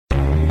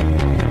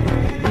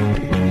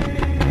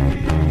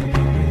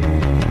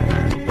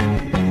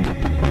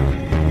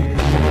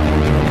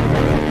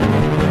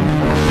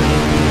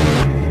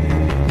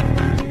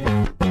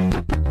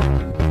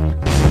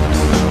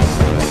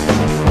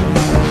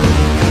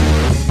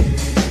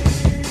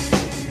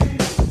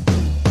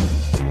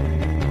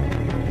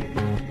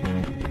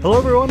Hello,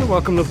 everyone, and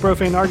welcome to the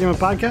Profane Argument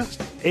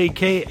Podcast,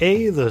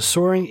 a.k.a. the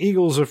Soaring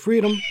Eagles of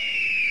Freedom,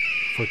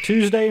 for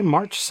Tuesday,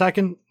 March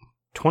 2nd,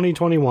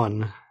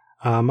 2021.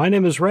 My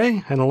name is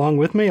Ray, and along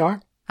with me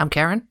are... I'm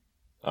Karen.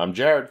 I'm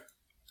Jared.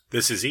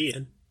 This is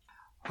Ian.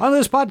 On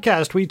this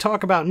podcast, we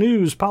talk about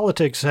news,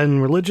 politics,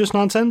 and religious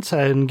nonsense,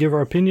 and give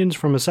our opinions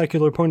from a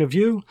secular point of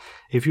view.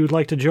 If you'd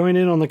like to join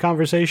in on the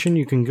conversation,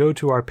 you can go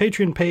to our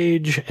Patreon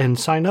page and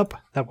sign up.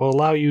 That will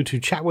allow you to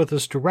chat with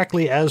us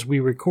directly as we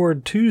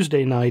record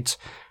Tuesday nights,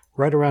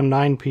 right around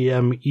 9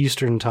 p.m.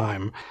 Eastern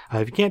Time.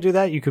 If you can't do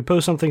that, you could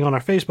post something on our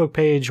Facebook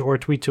page or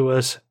tweet to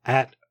us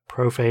at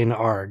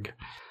ProfaneArg.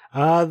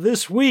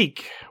 This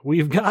week,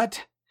 we've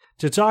got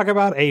to talk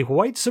about a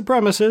white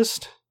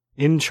supremacist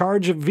in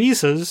charge of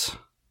visas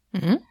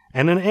and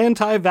an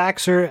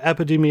anti-vaxxer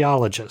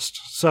epidemiologist.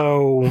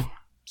 So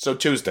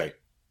Tuesday.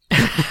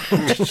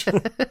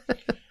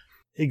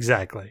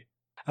 Exactly.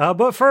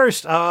 But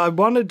first, I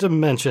wanted to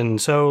mention,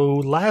 so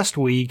last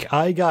week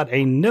I got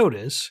a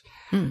notice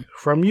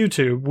from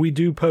YouTube. We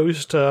do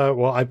post,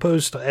 I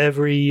post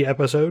every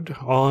episode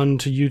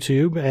onto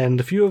YouTube, and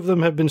a few of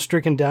them have been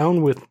stricken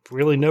down with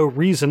really no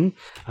reason.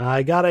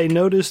 I got a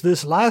notice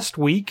this last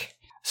week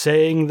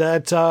saying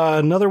that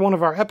another one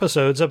of our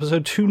episodes,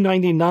 episode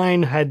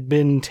 299, had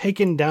been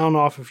taken down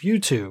off of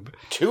YouTube.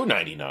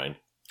 299?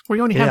 We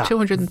only have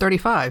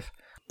 235.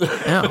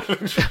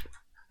 Oh.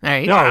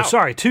 Right. No, Wow.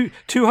 sorry,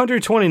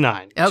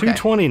 229. Okay.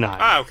 229.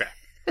 Ah, okay.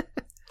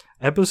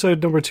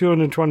 Episode number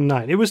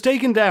 229. It was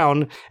taken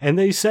down, and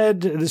they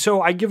said,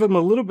 so I give them a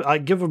little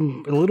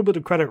bit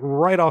of credit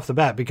right off the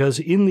bat, because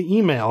in the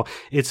email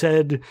it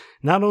said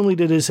not only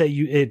did it say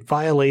it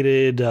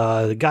violated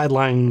the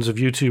guidelines of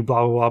YouTube,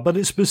 blah blah blah, but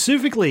it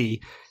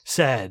specifically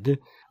said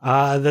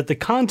that the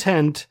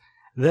content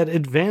that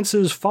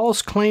advances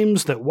false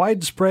claims that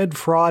widespread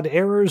fraud,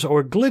 errors,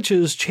 or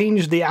glitches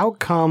change the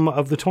outcome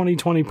of the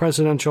 2020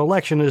 presidential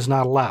election is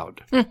not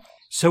allowed.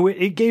 So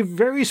it gave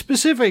very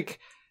specific.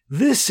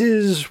 This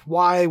is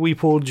why we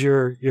pulled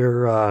your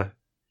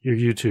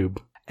YouTube.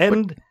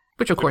 And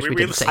Which, of course, we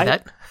didn't say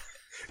that.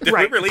 Did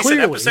Right, we release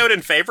clearly. an episode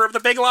in favor of the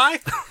big lie?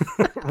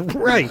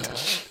 right.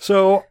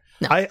 So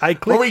No. I Were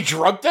clicked we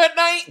drunk that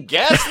night?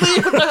 Gas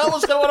leak? What the hell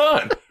was going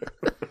on?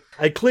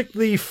 I clicked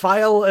the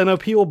file and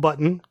appeal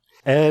button,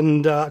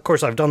 and of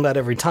course I've done that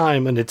every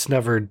time, and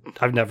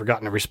I've never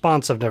gotten a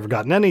response. I've never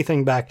gotten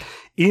anything back.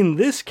 In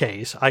this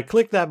case, I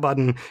clicked that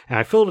button and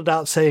I filled it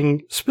out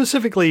saying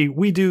specifically,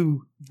 we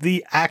do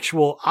the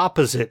actual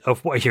opposite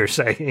of what you're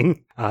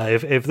saying.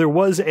 If there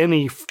was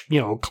any,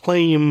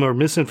 claim or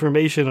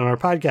misinformation on our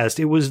podcast,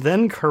 it was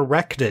then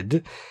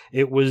corrected.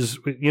 It was,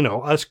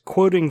 us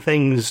quoting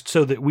things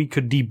so that we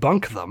could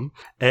debunk them.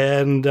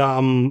 And,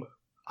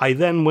 I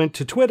then went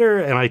to Twitter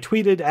and I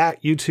tweeted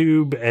at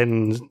YouTube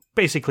and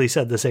basically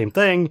said the same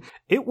thing.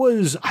 It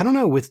was,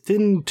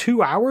 within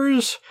 2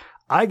 hours,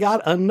 I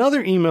got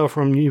another email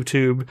from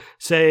YouTube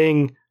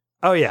saying,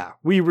 oh yeah,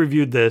 we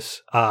reviewed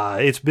this.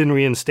 It's been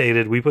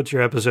reinstated. We put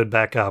your episode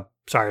back up.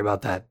 Sorry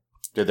about that.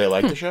 Did they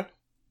like the show?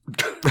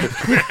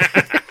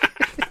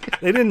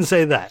 They didn't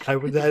say that. I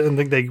didn't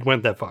think they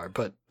went that far,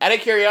 but... Out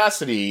of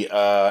curiosity,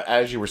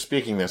 as you were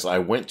speaking this, I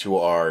went to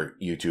our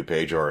YouTube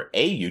page, or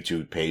a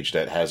YouTube page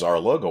that has our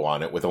logo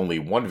on it with only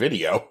one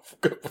video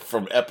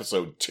from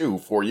episode 2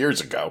 4 years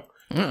ago.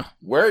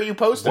 Where are you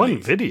posting One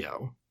these?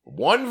 video?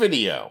 One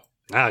video.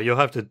 Now you'll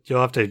have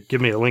to give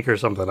me a link or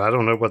something. I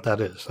don't know what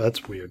that is.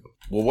 That's weird.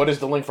 Well, what is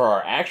the link for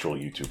our actual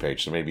YouTube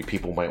page? So maybe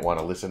people might want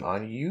to listen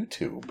on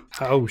YouTube.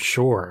 Oh,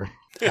 sure.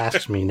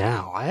 Ask me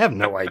now. I have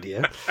no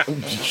idea.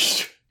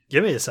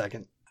 Give me a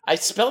second. I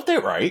spelled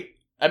it right.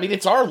 I mean,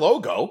 it's our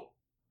logo.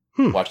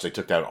 Hmm. Watch, they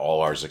took down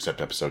all ours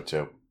except episode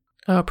 2.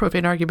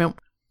 Profane argument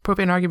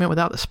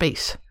without the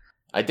space.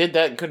 I did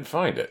that and couldn't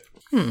find it.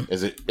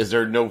 Is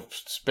there no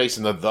space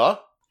in the?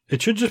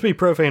 It should just be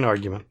Profane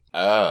Argument.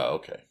 Oh,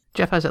 okay.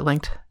 Jeff has it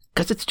linked.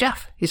 Because it's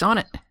Jeff. He's on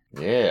it.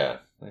 Yeah.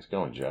 Nice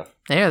going, Jeff.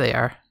 There they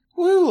are.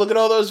 Woo, look at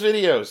all those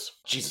videos.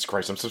 Jesus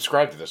Christ, I'm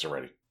subscribed to this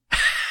already.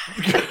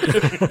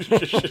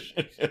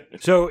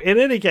 So, in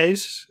any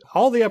case,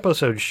 all the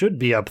episodes should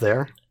be up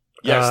there.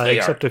 Yes, they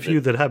except are. a few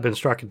that have been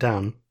struck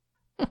down.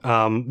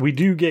 We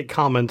do get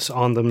comments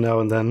on them now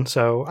and then,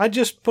 so I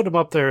just put them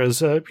up there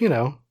as,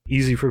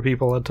 easy for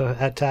people to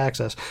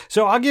access.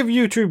 So I'll give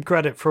YouTube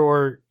credit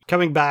for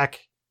coming back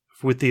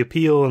with the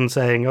appeal and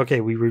saying,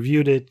 okay, we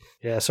reviewed it.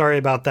 Yeah, sorry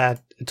about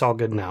that. It's all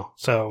good now.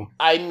 So,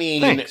 I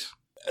mean, thanks.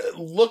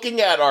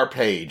 looking at our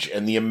page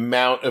and the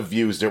amount of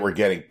views that we're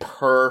getting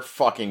per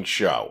fucking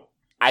show,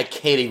 I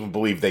can't even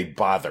believe they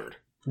bothered.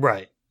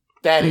 Right.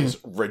 That is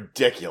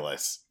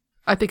ridiculous.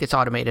 I think it's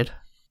automated.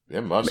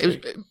 It must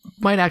It be.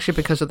 might actually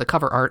because of the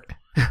cover art.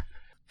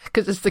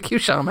 Because it's the Q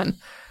Shaman.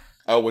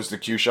 Oh, was the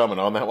Q Shaman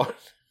on that one?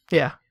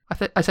 Yeah.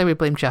 I say we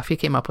blame Jeff. He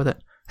came up with it.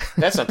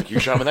 That's not the Q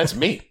Shaman, that's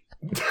me.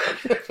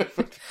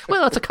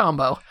 Well, it's a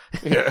combo.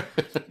 Yeah.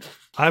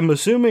 I'm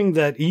assuming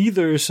that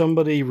either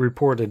somebody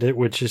reported it,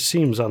 which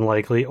seems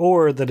unlikely,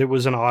 or that it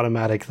was an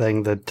automatic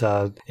thing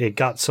that it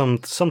got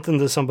something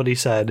that somebody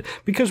said,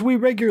 because we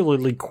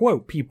regularly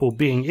quote people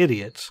being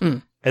idiots.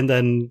 and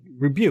then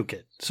rebuke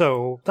it.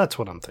 So that's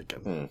what I'm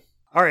thinking.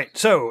 All right,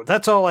 so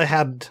that's all I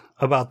had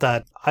about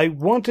that. I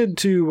wanted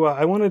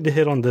to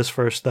hit on this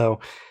first, though.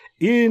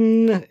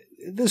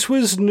 This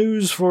was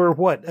news for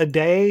a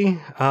day?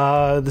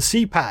 The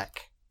CPAC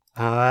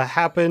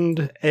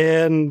happened,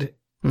 and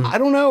I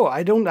don't know.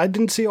 I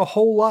didn't see a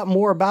whole lot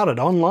more about it.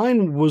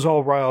 Online was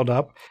all riled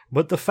up,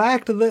 but the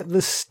fact that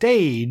the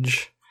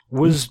stage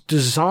was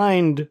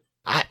designed,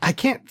 I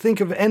can't think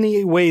of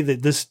any way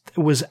that this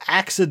was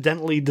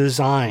accidentally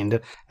designed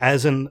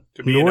as an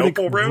Nordic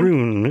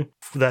rune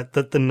that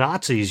the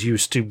Nazis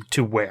used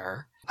to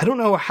wear. I don't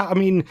know how. I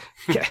mean,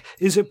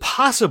 is it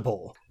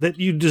possible that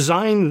you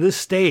design this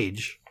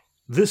stage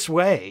this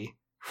way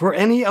for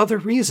any other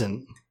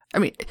reason? I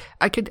mean,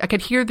 I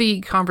could hear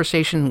the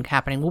conversation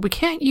happening. Well, we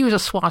can't use a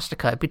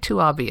swastika; it'd be too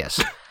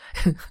obvious.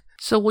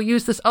 So we'll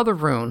use this other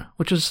rune,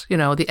 which is,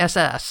 the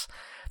SS.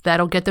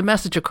 That'll get the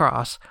message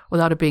across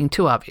without it being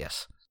too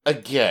obvious.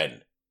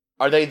 Again,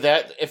 are they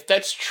that? If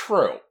that's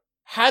true,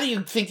 how do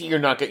you think that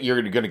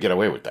you're going to get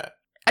away with that?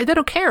 They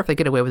don't care if they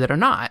get away with it or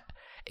not.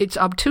 It's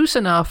obtuse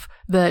enough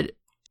that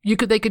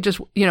they could just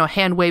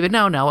hand wave it.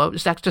 No,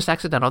 it's just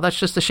accidental. That's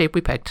just the shape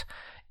we picked.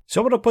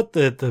 So I'm going to put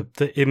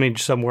the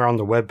image somewhere on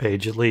the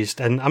webpage at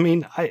least. And I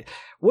mean,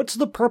 what's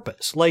the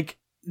purpose? Like,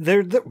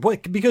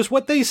 because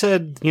what they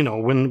said,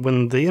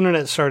 when the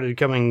internet started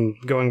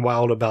going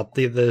wild about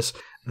this,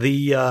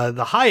 the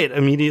Hyatt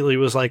immediately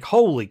was like,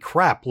 holy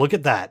crap, look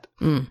at that.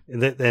 And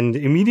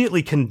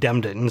immediately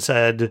condemned it and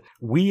said,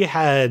 we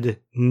had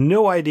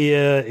no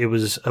idea. It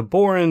was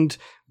abhorrent.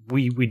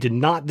 We did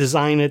not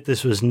design it.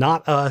 This was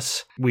not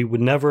us. We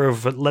would never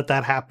have let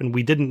that happen.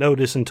 We didn't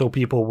notice until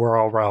people were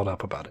all riled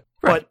up about it.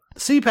 Right. But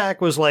CPAC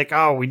was like,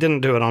 oh, we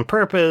didn't do it on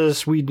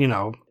purpose. We,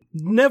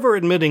 never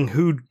admitting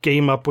who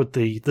came up with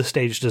the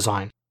stage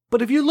design.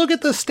 But if you look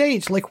at the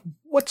stage, like,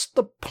 what's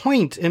the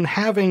point in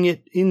having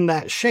it in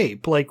that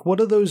shape? Like, what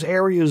are those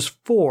areas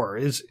for?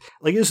 Is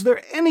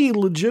there any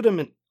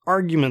legitimate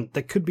argument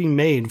that could be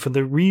made for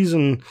the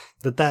reason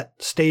that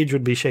stage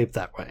would be shaped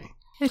that way?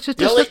 It's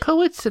just a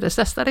coincidence,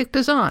 aesthetic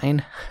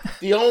design.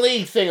 The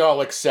only thing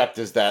I'll accept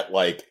is that,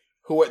 like,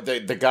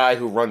 the guy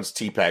who runs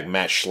TPAC,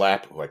 Matt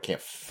Schlapp, who I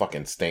can't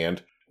fucking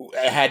stand,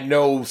 had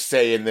no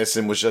say in this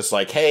and was just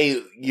like,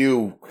 hey,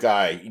 you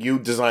guy, you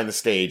designed the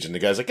stage. And the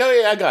guy's like, oh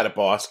yeah, I got it,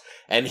 boss.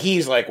 And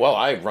he's like, well,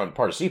 I run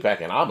part of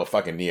CPAC and I'm a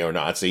fucking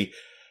neo-Nazi.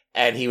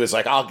 And he was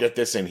like, I'll get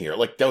this in here.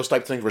 Like those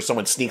type of things where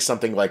someone sneaks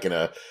something like in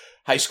a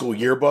high school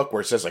yearbook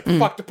where it says like,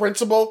 fuck the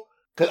principal.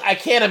 Because I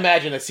can't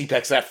imagine that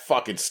CPAC's that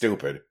fucking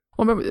stupid.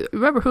 Well,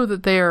 remember who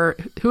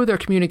they're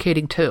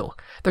communicating to.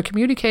 They're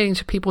communicating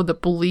to people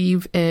that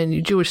believe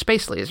in Jewish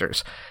space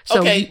lasers.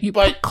 So okay, you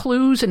put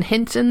clues and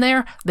hints in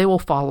there, they will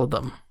follow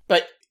them.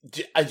 But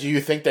do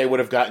you think they would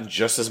have gotten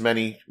just as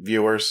many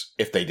viewers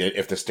if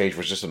the stage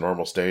was just a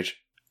normal stage?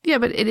 Yeah,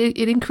 but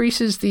it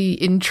increases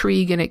the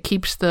intrigue and it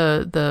keeps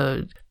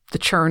the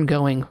churn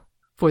going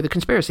for the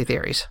conspiracy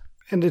theories.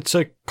 And it's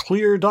a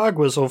clear dog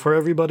whistle for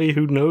everybody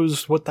who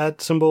knows what that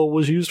symbol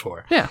was used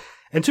for. Yeah.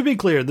 And to be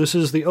clear, this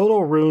is the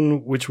Odal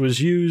rune, which was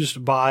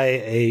used by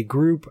a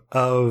group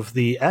of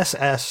the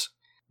SS.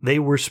 They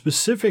were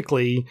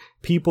specifically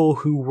people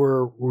who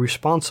were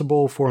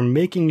responsible for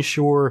making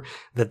sure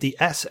that the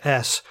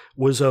SS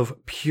was of a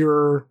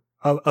pure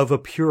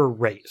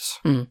race.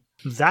 Mm.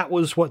 That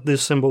was what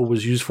this symbol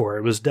was used for.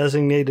 It was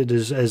designated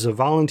as a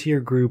volunteer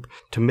group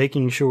to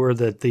making sure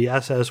that the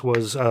SS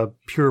was a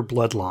pure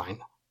bloodline.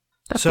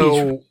 That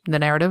feeds the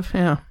narrative,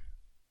 yeah.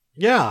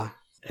 Yeah.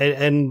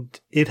 And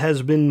it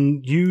has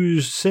been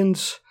used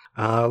since,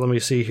 let me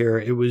see here.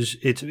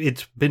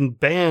 It's been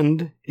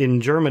banned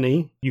in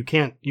Germany. You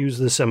can't use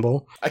the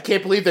symbol. I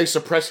can't believe they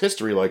suppress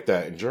history like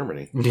that in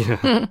Germany.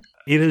 Yeah.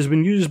 It has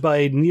been used by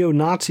a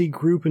neo-Nazi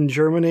group in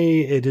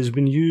Germany. It has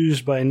been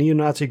used by a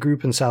neo-Nazi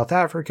group in South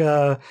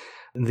Africa.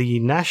 The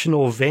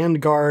National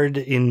Vanguard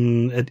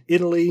in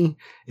Italy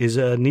is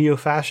a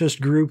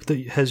neo-fascist group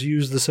that has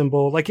used the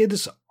symbol. Like, it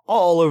is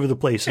all over the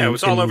place. Yeah, it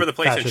was all over the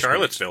place in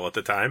Charlottesville at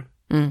the time.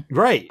 Mm.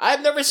 Right.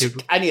 I've never seen...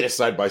 I need a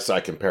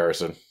side-by-side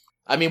comparison.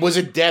 I mean, was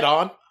it dead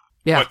on?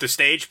 Yeah. What, the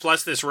stage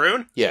plus this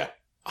rune? Yeah.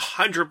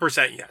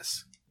 100%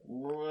 yes.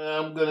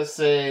 I'm going to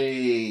say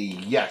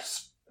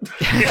yes.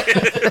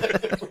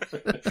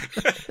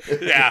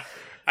 Yeah.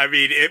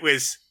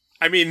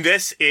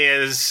 This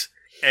is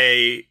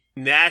a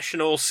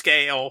national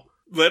scale,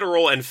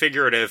 literal and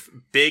figurative,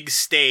 big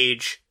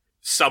stage,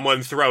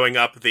 someone throwing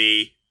up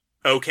the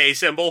OK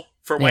symbol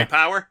for white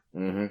power.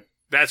 Mm-hmm.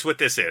 That's what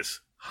this is.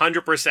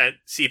 100%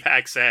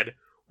 CPAC said,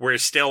 we're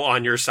still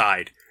on your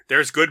side.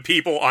 There's good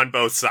people on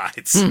both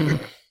sides.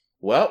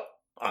 Well,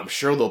 I'm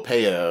sure they'll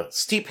pay a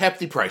steep,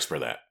 hefty price for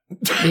that.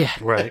 Yeah.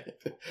 Right.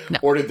 No.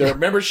 Or did their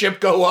membership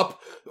go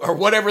up? Or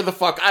whatever the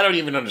fuck. I don't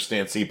even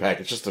understand CPAC.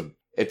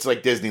 It's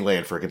like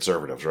Disneyland for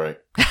conservatives, right?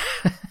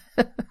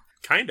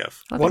 Kind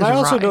of. What I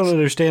also don't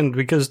understand,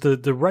 because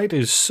the right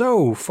is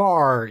so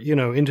far,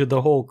 into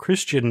the whole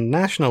Christian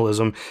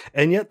nationalism,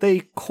 and yet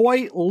they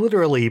quite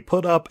literally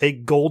put up a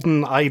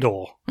golden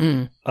idol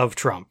of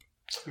Trump.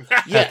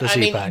 Yeah, the I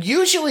mean, CPAC.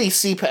 usually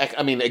CPAC,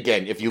 I mean,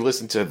 again, if you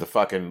listen to the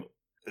fucking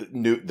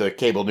the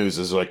cable news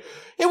is like,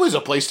 it was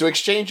a place to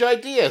exchange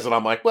ideas. And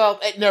I'm like, well,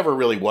 it never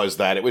really was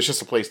that. It was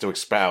just a place to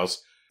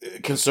espouse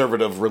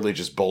conservative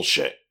religious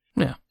bullshit.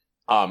 Yeah.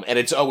 And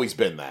it's always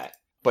been that.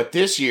 But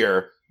this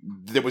year,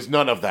 there was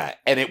none of that.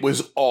 And it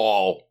was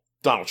all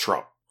Donald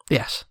Trump.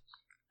 Yes.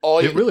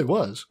 It really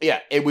was. Yeah,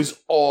 it was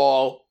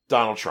all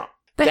Donald Trump.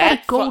 They had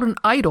a golden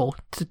idol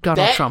to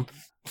Donald Trump.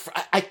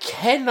 I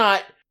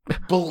cannot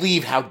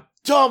believe how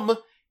dumb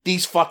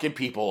these fucking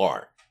people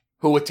are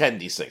who attend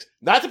these things.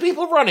 Not the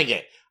people running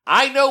it.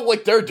 I know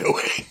what they're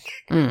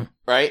doing.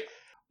 Right?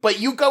 But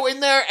you go in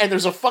there and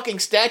there's a fucking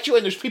statue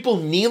and there's people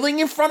kneeling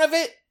in front of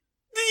it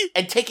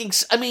and taking...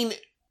 I mean,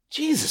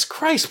 Jesus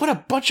Christ, what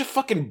a bunch of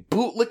fucking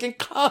bootlicking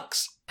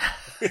cocks.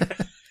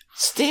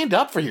 Stand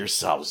up for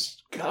yourselves.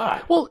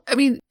 God. Well, I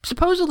mean,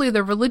 supposedly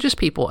they're religious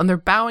people and they're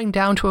bowing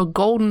down to a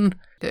golden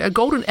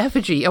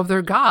effigy of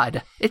their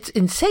god. It's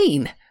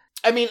insane.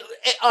 I mean,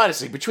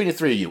 honestly, between the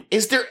three of you,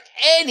 is there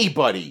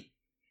anybody,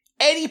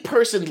 any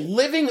person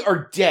living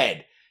or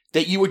dead,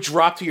 that you would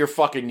drop to your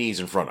fucking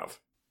knees in front of?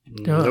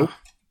 Nope.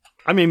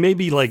 I mean,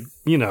 maybe like,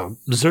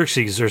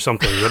 Xerxes or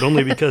something, but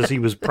only because he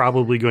was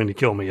probably going to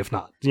kill me if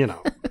not,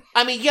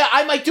 I mean, yeah,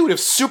 I might do it if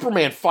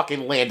Superman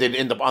fucking landed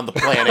on the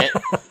planet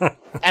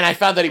and I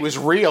found that he was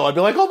real. I'd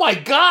be like, oh my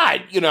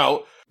God,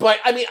 But,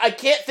 I mean, I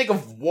can't think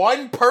of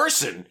one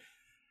person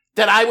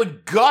that I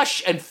would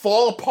gush and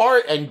fall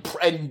apart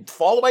and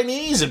fall on my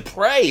knees and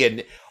pray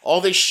and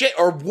all this shit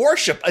or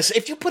worship.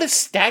 If you put a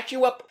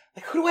statue up,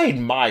 like, who do I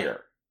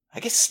admire? I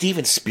guess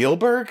Steven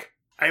Spielberg?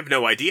 I have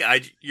no idea.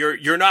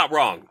 You're not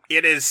wrong.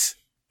 It is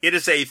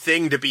a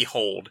thing to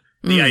behold.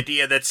 The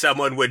idea that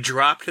someone would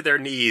drop to their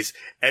knees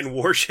and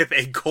worship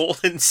a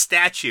golden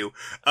statue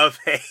of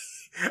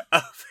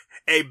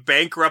a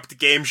bankrupt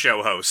game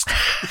show host.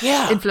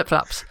 Yeah. In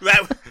flip-flops.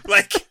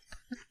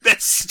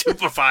 That's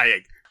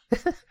stupefying.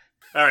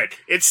 All right.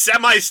 It's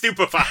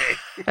semi-stupefying.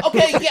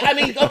 Okay, yeah, I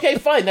mean, okay,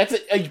 fine. That's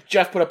it.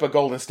 Jeff put up a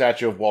golden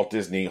statue of Walt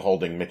Disney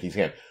holding Mickey's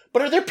hand.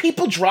 But are there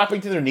people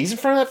dropping to their knees in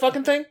front of that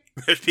fucking thing?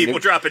 There's people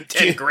dropping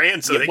 10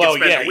 grand so they can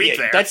spend a week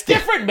there. That's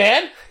different,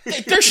 man.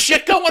 There's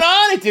shit going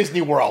on at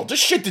Disney World. There's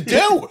shit to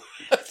do.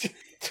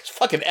 There's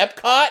fucking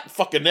Epcot,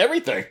 fucking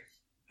everything.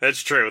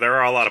 That's true. There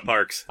are a lot of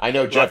parks. I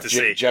know Jeff is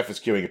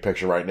queuing a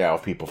picture right now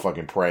of people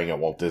fucking praying at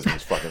Walt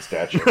Disney's fucking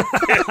statue.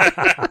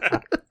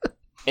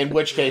 In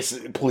which case,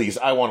 please,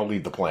 I want to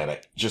leave the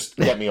planet. Just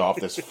get me off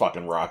this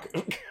fucking rock.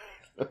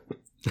 But,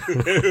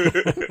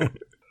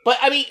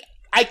 I mean...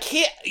 I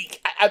can't.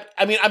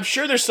 I mean, I'm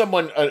sure there's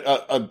someone,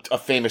 a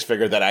famous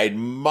figure that I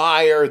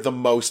admire the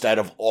most out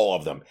of all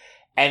of them.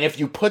 And if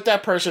you put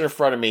that person in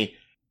front of me,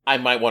 I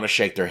might want to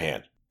shake their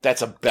hand.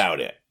 That's about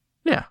it.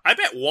 Yeah. I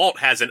bet Walt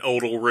has an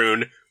odal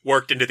rune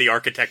worked into the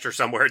architecture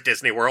somewhere at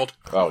Disney World.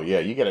 Oh, yeah.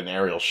 You get an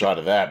aerial shot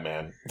of that,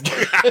 man.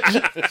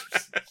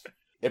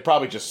 It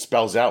probably just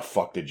spells out,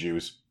 fuck the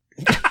Jews.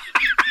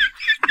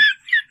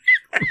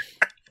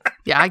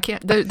 Yeah, I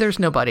can't. There's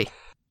nobody.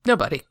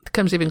 Nobody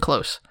comes even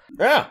close.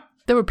 Yeah.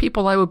 There were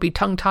people I would be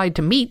tongue-tied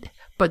to meet,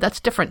 but that's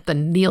different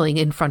than kneeling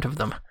in front of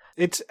them.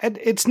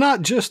 It's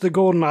not just the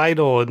golden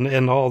idol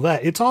and all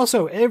that. It's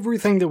also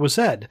everything that was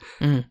said.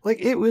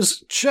 Like, it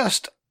was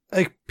just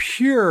a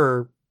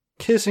pure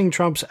kissing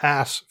Trump's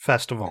ass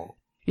festival.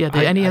 Yeah,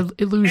 any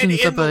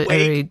illusions of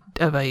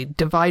a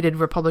divided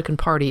Republican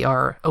Party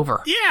are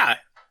over. Yeah,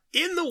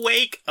 in the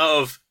wake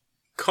of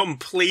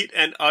complete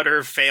and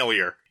utter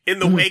failure, in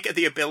the wake of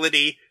the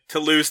ability to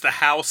lose the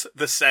House,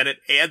 the Senate,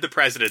 and the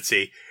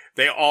presidency,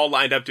 they all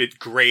lined up to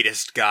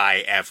greatest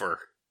guy ever.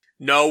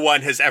 No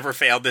one has ever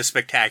failed this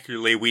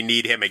spectacularly. We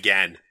need him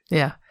again.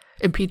 Yeah.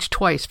 Impeached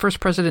twice. First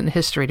president in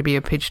history to be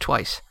impeached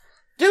twice.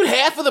 Dude,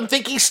 half of them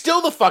think he's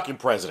still the fucking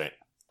president.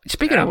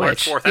 Speaking of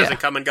March which... 4th hasn't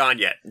come and gone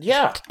yet.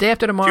 Yeah. Day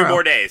after tomorrow. 2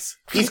 more days.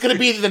 He's going to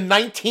be the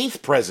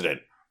 19th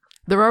president.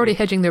 They're already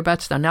hedging their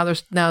bets now.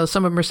 Now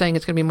some of them are saying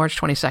it's going to be March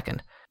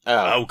 22nd.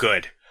 Oh,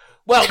 good.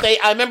 Well,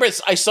 I remember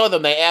I saw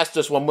them. They asked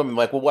us one woman,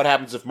 like, well, what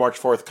happens if March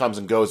 4th comes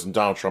and goes and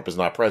Donald Trump is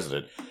not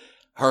president?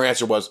 Her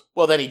answer was,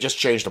 well, then he just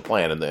changed the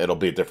plan and it'll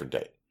be a different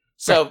date.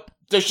 So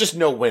there's just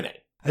no winning.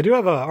 I do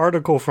have an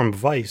article from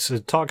Vice.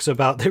 It talks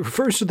about, it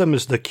refers to them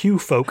as the Q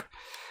folk.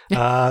 They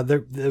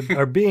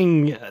are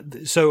being,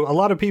 so a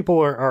lot of people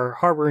are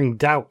harboring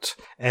doubt.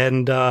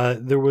 And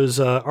there was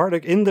an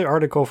article in the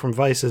article from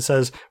Vice that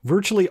says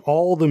virtually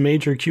all the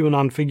major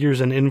QAnon figures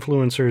and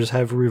influencers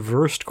have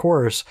reversed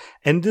course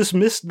and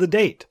dismissed the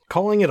date,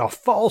 calling it a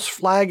false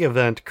flag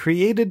event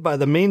created by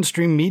the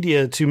mainstream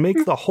media to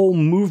make the whole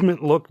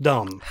movement look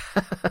dumb.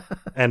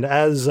 And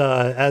as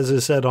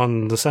is said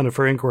on the Senate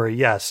for Inquiry,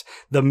 yes,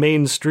 the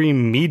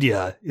mainstream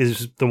media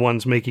is the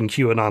ones making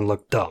QAnon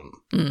look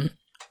dumb.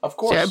 Of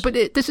course. Yeah, but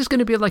this is going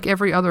to be like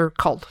every other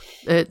cult.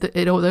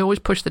 They always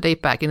push the date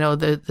back.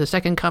 The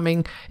second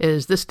coming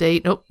is this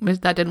date. Nope,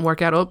 that didn't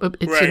work out. Oh,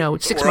 it's, right.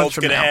 It's 6 months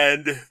from now.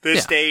 World's going to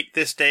end.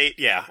 This date.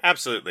 Yeah,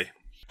 absolutely.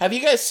 Have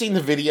you guys seen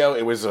the video?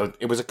 It was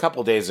a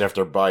couple days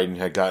after Biden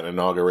had gotten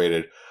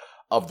inaugurated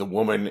of the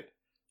woman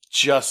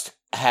just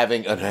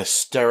having an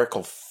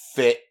hysterical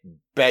fit,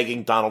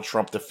 begging Donald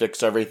Trump to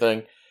fix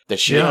everything. That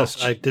she,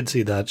 Yes, I did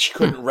see that. she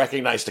couldn't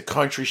recognize the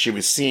country. She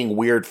was seeing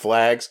weird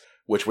flags,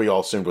 which we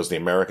all assumed was the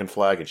American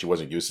flag, and she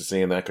wasn't used to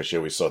seeing that because she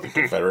always saw the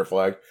Confederate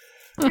flag.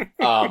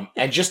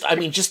 And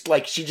just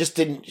like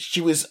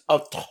she was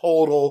a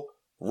total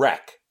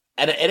wreck.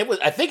 And it was,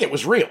 I think it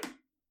was real.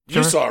 You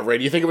Sure. saw it, Ray.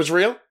 Do you think it was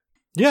real?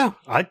 Yeah,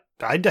 I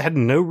had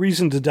no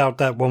reason to doubt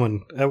that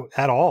woman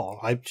at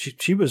all.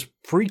 She was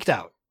freaked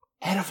out.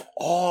 And of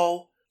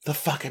all the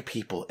fucking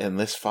people in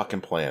this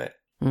fucking planet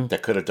Mm.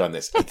 that could have done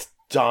this, it's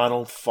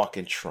Donald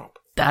fucking Trump,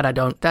 That I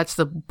don't. That's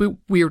the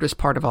weirdest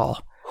part of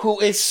all. who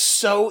is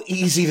so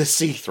easy to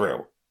see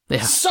through.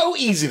 Yeah. So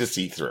easy to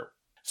see through.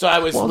 So I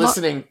was Well,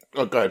 listening.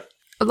 Oh, good.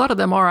 A lot of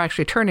them are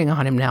actually turning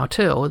on him now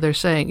too. They're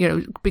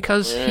saying,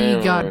 because he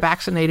got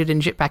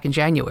vaccinated back in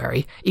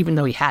January, even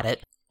though he had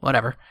it,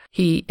 whatever.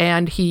 He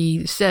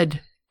said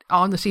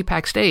on the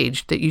CPAC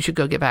stage that you should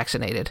go get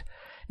vaccinated.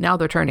 Now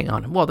they're turning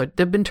on him. Well,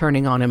 they've been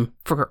turning on him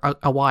for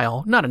a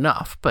while. Not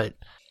enough, but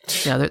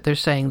they're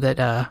saying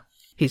that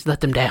he's let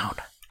them down.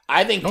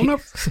 I think. Oh, no.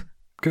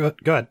 Go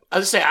ahead. I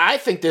was gonna say, I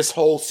think this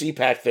whole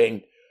CPAC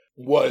thing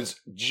was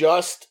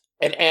just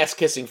an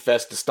ass-kissing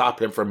fest to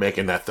stop him from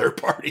making that third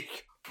party.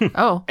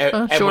 Oh,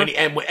 And, sure.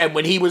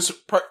 when he was,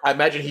 I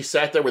imagine he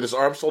sat there with his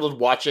arms folded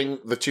watching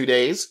the 2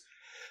 days,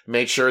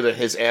 made sure that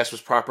his ass was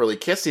properly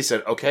kissed. He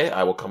said, okay,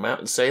 I will come out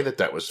and say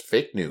that was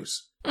fake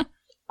news.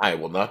 I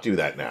will not do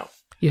that now.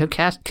 You have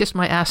kissed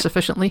my ass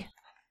sufficiently?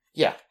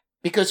 Yeah.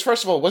 Because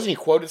first of all, wasn't he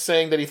quoted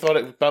saying that he thought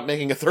about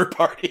making a third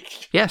party?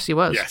 Yes, he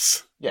was.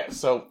 Yes. Yeah,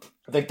 so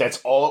I think that's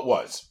all it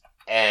was.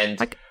 And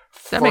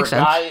that makes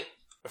sense.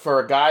 For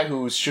a guy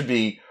who should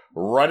be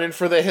running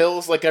for the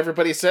hills like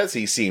everybody says,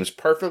 he seems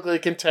perfectly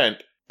content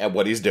at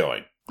what he's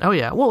doing. Oh,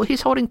 yeah. Well,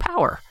 he's holding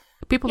power.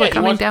 People Yeah, are he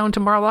coming wants- down to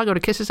Mar-a-Lago to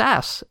kiss his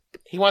ass.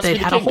 He wants They to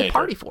be had the a whole kingmaker.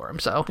 party for him,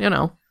 so,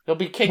 He'll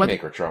be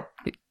kingmaker, Trump.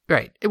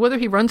 Right. Whether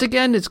he runs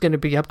again is going to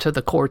be up to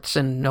the courts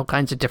and all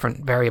kinds of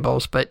different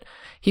variables, but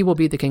he will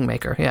be the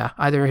kingmaker, yeah.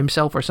 Either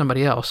himself or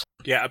somebody else.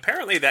 Yeah,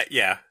 apparently that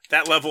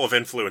level of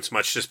influence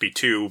must just be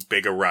too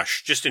big a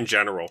rush, just in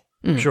general.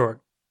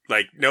 Sure.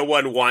 Like, no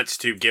one wants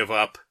to give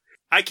up.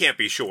 I can't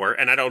be sure,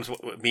 and I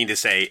don't mean to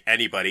say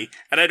anybody,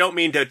 and I don't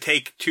mean to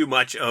take too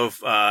much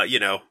of,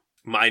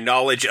 my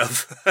knowledge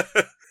of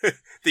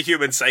the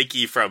human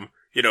psyche from,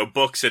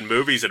 books and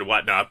movies and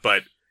whatnot,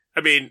 but,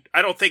 I mean,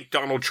 I don't think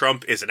Donald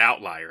Trump is an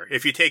outlier.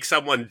 If you take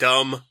someone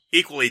dumb,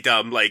 equally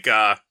dumb, like,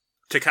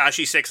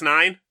 Tekashi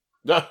 6ix9ine,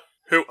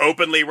 who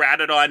openly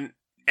ratted on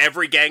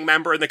every gang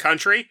member in the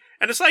country,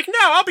 and it's like, no,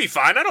 I'll be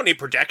fine, I don't need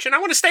protection, I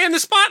want to stay in the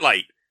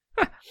spotlight.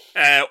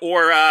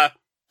 Or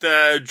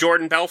the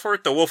Jordan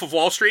Belfort, the Wolf of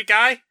Wall Street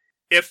guy,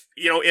 if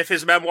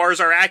his memoirs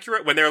are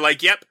accurate, when they're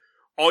like, yep,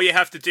 all you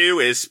have to do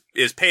is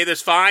pay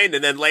this fine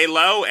and then lay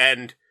low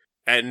and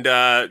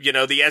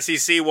the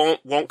SEC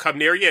won't come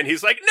near you, and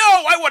he's like, no,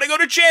 I want to go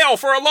to jail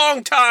for a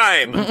long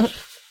time.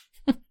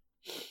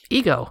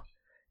 Ego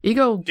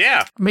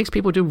Yeah. makes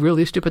people do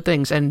really stupid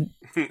things, and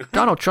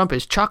Donald Trump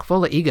is chock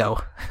full of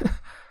ego.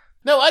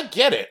 No, I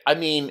get it. I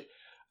mean,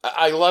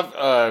 I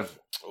love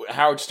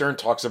Howard Stern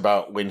talks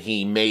about when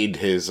he made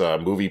his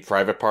movie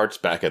Private Parts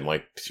back in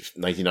like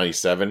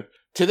 1997.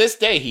 To this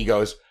day, he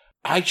goes,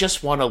 I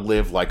just want to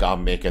live like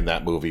I'm making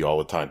that movie all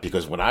the time.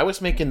 Because when I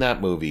was making that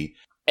movie,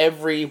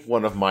 every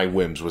one of my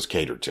whims was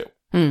catered to.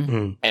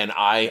 And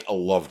I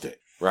loved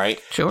it, right?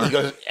 Sure.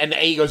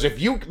 He goes,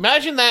 if you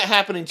imagine that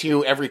happening to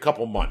you every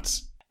couple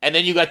months, and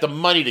then you got the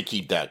money to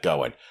keep that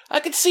going, I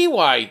could see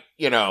why,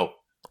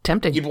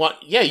 Tempting. you'd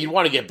want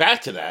to get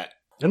back to that.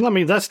 And I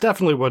mean, that's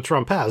definitely what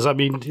Trump has. I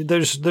mean,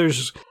 there's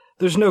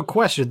no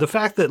question. The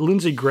fact that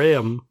Lindsey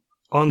Graham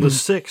on the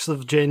 6th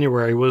of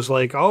January was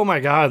like, oh my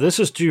God, this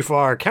is too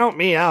far. Count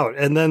me out.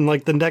 And then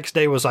like the next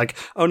day was like,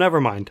 oh,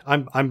 never mind.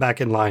 I'm back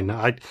in line.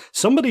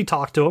 Somebody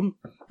talked to him.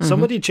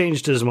 Somebody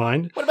changed his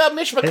mind. What about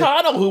Mitch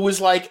McConnell, who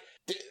was like,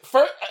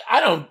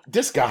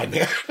 this guy,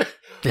 man,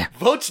 Yeah.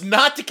 votes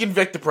not to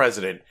convict the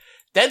president,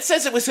 then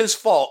says it was his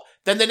fault,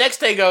 then the next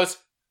day goes,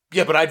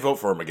 yeah, but I'd vote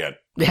for him again.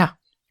 Yeah.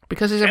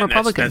 Because he's a And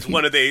Republican. that's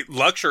one of the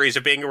luxuries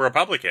of being a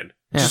Republican.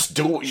 Yeah. Just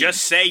do it.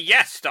 Just say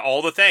yes to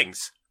all the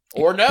things.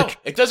 Or no.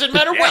 It doesn't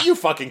matter Yeah. what you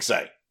fucking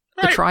say.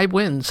 The tribe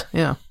wins.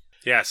 Yeah.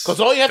 Yes. 'Cause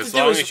all you have to as do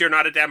long is- as you're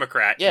not a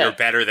Democrat, Yeah. you're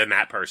better than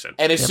that person.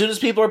 And as soon as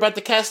people are about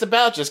to cast a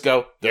ballot, just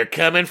go, they're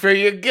coming for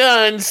your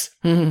guns.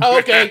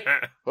 Okay.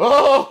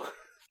 Oh,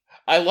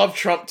 I love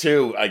Trump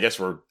too. I guess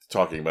we're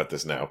talking about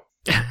this now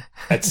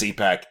at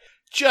CPAC.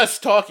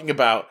 Just talking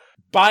about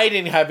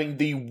Biden having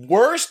the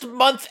worst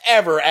month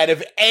ever out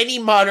of any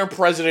modern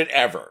president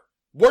ever.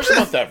 Worst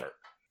month ever.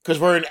 Because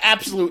we're in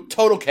absolute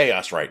total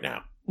chaos right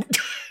now.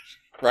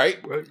 Right?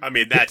 I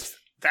mean, that's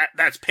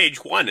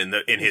page 1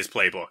 in his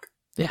playbook.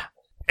 Yeah.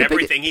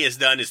 Everything he has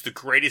done is the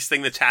greatest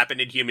thing that's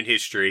happened in human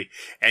history,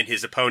 and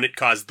his opponent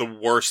caused the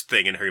worst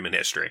thing in human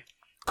history.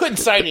 Couldn't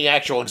cite any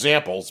actual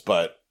examples,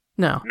 but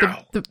No.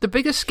 No. The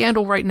biggest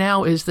scandal right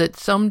now is that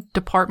some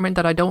department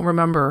that I don't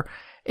remember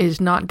is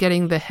not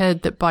getting the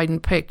head that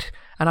Biden picked.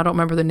 and I don't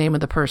remember the name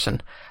of the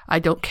person. I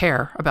don't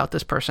care about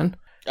this person.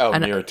 Oh,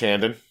 and, Neera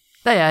Tanden.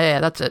 Yeah,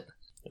 that's it.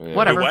 Yeah.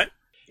 Whatever. What?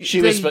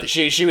 She was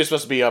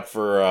supposed to be up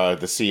for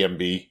the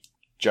CMB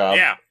job.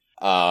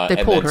 Yeah.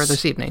 They pulled her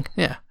this evening.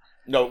 Yeah.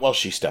 No, well,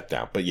 she stepped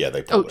down, but yeah,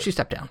 they pulled her. She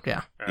stepped down.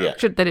 Yeah. Yeah.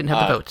 They didn't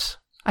have the votes.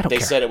 I don't care.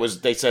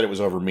 They said it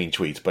was over mean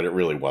tweets, but it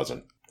really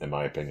wasn't, in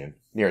my opinion.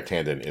 Neera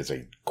Tanden is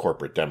a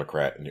corporate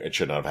Democrat and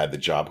should not have had the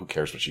job. Who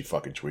cares what she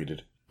fucking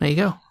tweeted? There you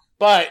go.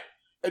 But,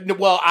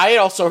 well, I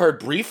also heard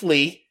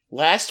briefly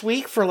last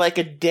week for like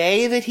a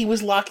day that he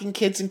was locking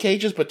kids in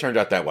cages, but turned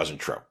out that wasn't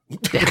true.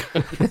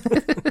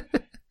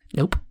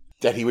 Nope.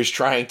 That he was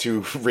trying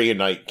to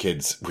reunite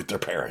kids with their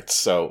parents.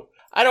 So,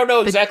 I don't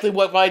know exactly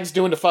what Biden's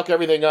doing to fuck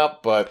everything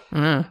up, but...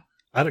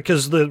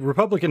 Because the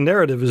Republican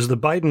narrative is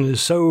that Biden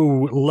is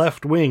so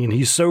left-wing and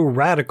he's so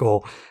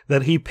radical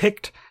that he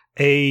picked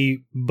a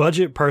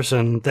budget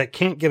person that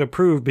can't get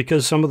approved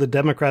because some of the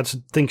Democrats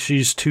think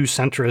she's too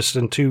centrist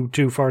and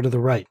too far to the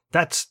right.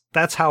 That's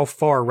how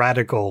far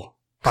radical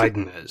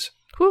Biden is.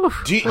 Whew.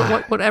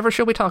 Whatever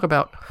shall we talk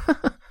about?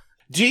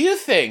 Do you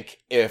think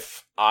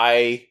if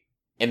I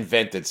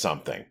invented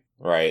something,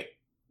 right,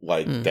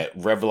 like that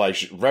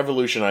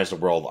revolutionized the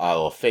world, a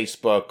la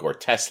Facebook or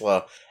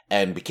Tesla,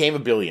 and became a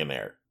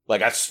billionaire,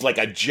 like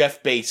a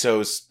Jeff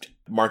Bezos,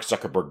 Mark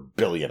Zuckerberg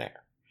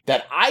billionaire,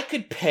 that I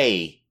could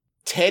pay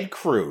Ted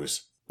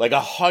Cruz like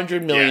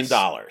 $100 million,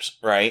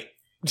 right?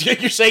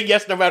 You're saying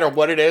yes no matter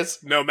what it is?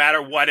 No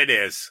matter what it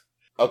is.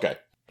 Okay.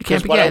 It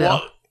can't be gay,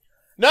 though.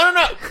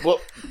 No. Well,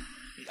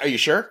 are you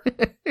sure?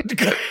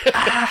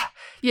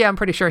 Yeah, I'm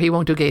pretty sure he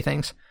won't do gay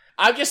things.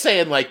 I'm just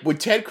saying, like, would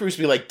Ted Cruz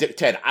be like,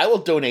 Ted, I will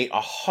donate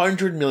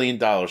 $100 million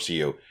to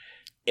you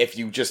if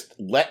you just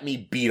let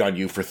me beat on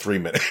you for 3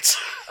 minutes.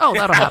 Oh,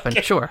 that'll happen.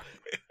 Sure.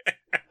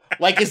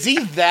 Like, is he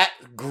that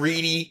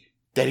greedy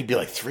that he'd be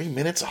like, 3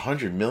 minutes,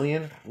 $100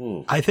 million?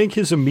 Ooh. I think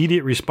his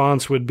immediate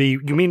response would be,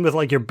 you mean with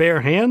like your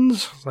bare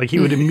hands? Like he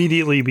would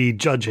immediately be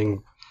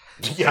judging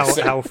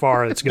how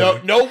far it's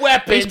going. No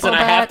weapons, Baseball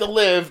and I have bat. to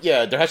live.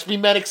 Yeah, there has to be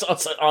medics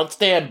on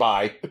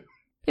standby.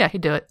 Yeah,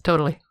 he'd do it.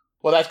 Totally.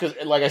 Well, that's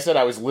because, like I said,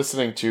 I was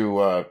listening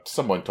to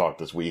someone talk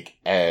this week,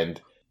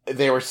 and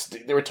they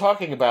were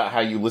talking about how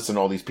you listen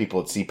to all these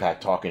people at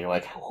CPAC talking. You're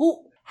like,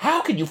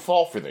 how can you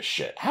fall for this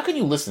shit? How can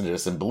you listen to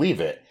this and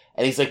believe it?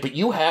 And he's like, but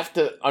you have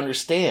to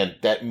understand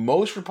that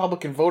most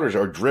Republican voters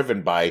are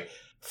driven by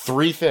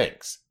 3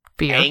 things: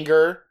 Fear.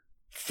 anger,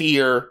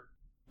 fear,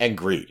 and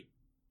greed.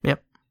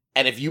 Yep.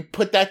 And if you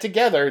put that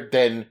together,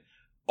 then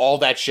all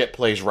that shit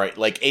plays right.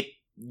 Like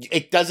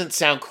it doesn't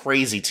sound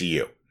crazy to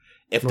you.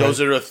 If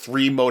those are the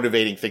 3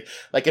 motivating things.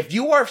 Like, if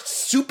you are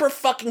super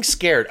fucking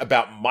scared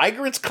about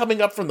migrants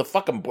coming up from the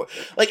fucking border.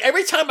 Like,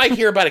 every time I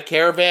hear about a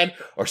caravan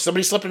or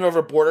somebody slipping over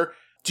a border,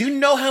 do you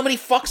know how many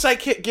fucks I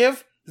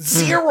give?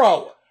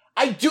 0.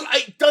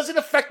 It doesn't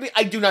affect me.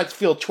 I do not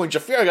feel a twinge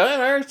of fear. I go, all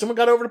right, someone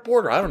got over the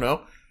border. I don't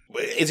know.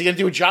 Is he going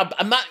to do a job?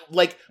 I'm not,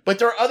 like, but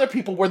there are other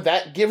people where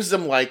that gives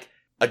them, like,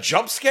 a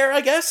jump scare,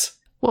 I guess.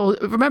 Well,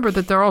 remember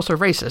that they're also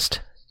racist.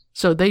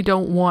 So they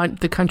don't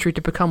want the country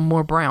to become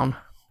more brown.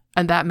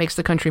 And that makes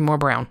the country more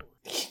brown.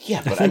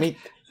 Yeah, but I mean,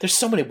 there's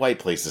so many white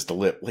places to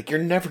live. Like, you're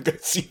never going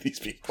to see these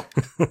people.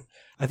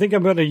 I think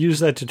I'm going to use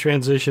that to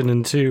transition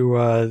into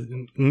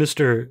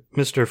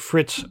Mr.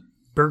 Fritz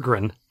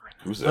Berggren.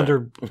 Who's that?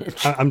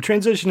 I'm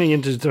transitioning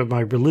into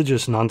my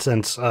religious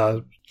nonsense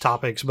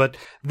topics, but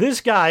this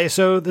guy,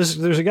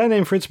 there's a guy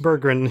named Fritz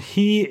Berggren.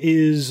 He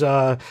is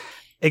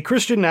a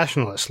Christian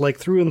nationalist, like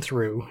through and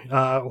through,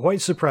 white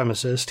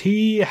supremacist.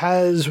 He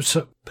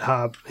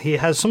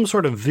has some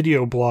sort of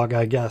video blog,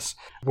 I guess,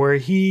 where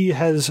he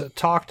has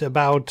talked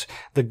about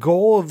the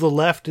goal of the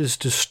left is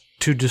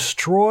to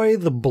destroy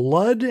the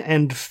blood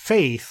and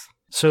faith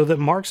so that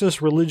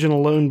Marxist religion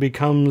alone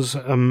becomes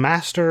a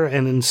master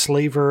and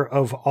enslaver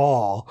of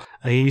all.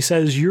 He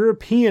says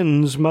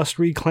Europeans must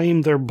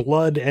reclaim their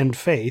blood and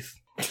faith.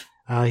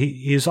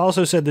 He's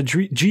also said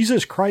that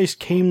Jesus Christ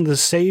came to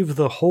save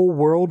the whole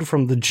world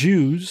from the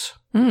Jews.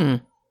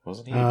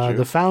 Wasn't he a Jew?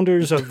 The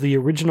founders of the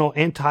original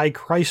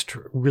Antichrist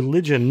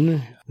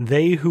religion,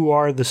 they who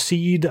are the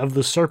seed of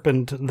the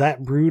serpent,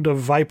 that brood of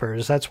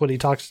vipers. That's what he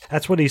talks.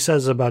 That's what he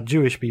says about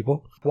Jewish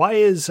people. Why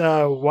is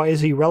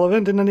he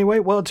relevant in any way?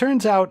 Well, it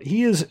turns out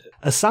he is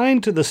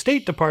assigned to the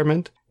State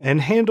Department and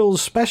handles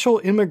special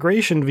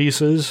immigration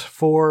visas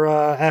for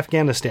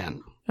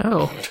Afghanistan.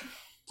 Oh.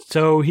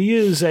 So he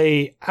is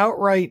a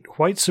outright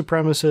white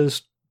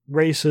supremacist,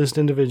 racist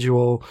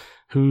individual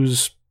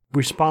who's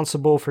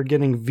responsible for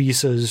getting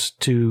visas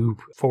to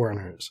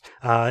foreigners.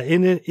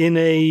 In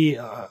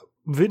a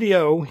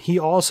video, he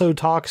also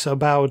talks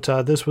about,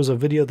 this was a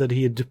video that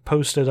he had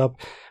posted up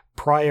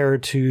prior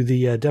to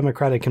the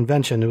Democratic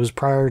convention. It was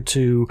prior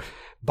to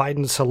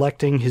Biden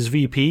selecting his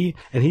VP.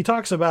 And he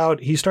starts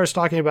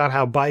talking about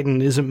how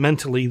Biden isn't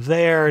mentally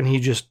there, and he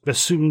just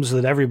assumes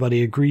that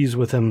everybody agrees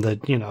with him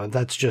that,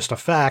 that's just a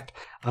fact.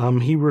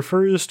 He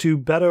refers to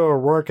Beto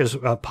O'Rourke as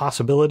a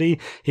possibility,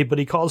 but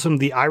he calls him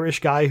the Irish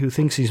guy who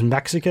thinks he's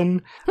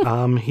Mexican.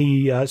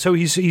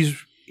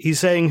 He's he's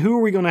saying, who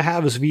are we going to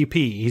have as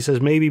VP? He says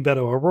maybe Beto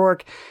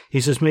O'Rourke.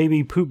 He says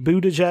maybe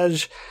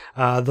Buttigieg,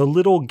 the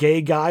little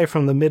gay guy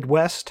from the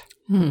Midwest.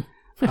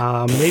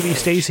 Maybe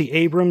Stacey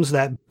Abrams,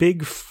 that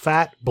big,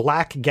 fat,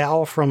 black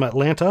gal from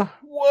Atlanta.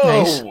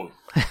 Whoa!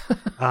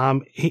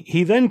 Nice.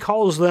 He then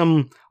calls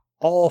them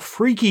all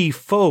freaky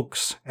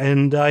folks,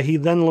 and he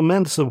then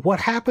laments of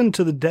what happened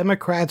to the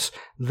Democrats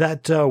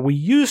that we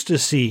used to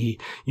see.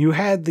 You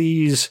had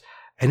these,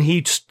 and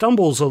he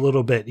stumbles a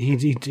little bit.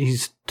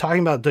 He's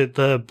talking about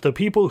the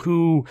people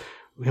who,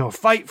 you know,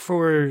 fight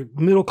for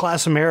middle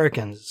class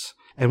Americans,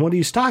 and what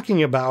he's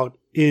talking about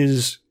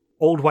is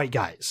old white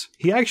guys.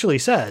 He actually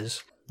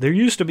says there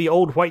used to be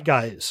old white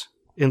guys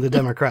in the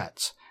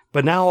Democrats,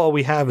 but now all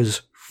we have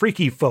is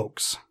freaky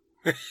folks.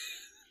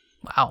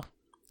 Wow.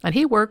 And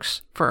he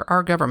works for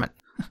our government.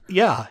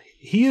 Yeah,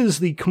 he is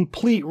the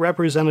complete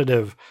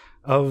representative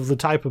of the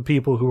type of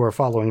people who are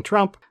following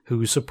Trump,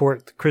 who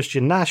support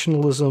Christian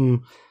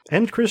nationalism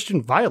and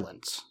Christian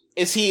violence.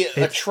 Is he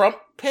a Trump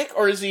pick,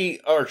 or is he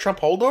a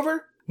Trump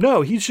holdover?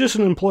 No, he's just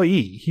an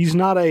employee. He's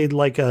not you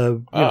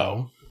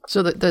know.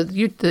 So the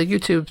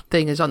YouTube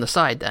thing is on the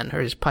side then,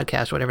 or his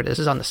podcast, whatever it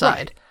is on the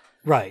side.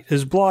 Right.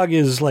 His blog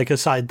is like a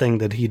side thing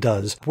that he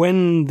does.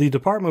 When the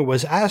department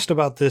was asked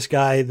about this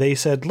guy, they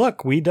said,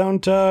 look, we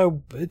don't,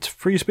 it's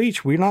free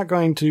speech. We're not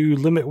going to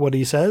limit what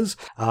he says.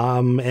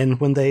 And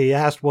when they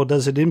asked, well,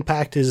 does it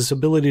impact his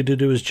ability to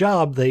do his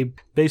job? They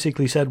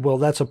basically said, well,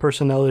 that's a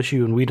personnel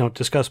issue and we don't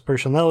discuss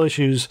personnel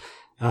issues,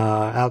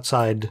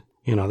 outside,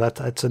 you know,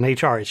 that's an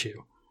HR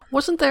issue.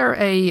 Wasn't there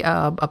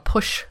a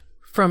push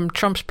from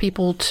Trump's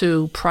people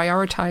to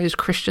prioritize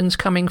Christians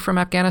coming from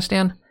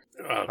Afghanistan?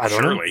 I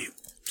don't know.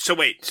 So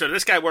wait, so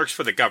this guy works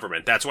for the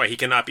government. That's why he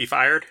cannot be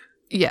fired?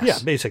 Yes. Yeah,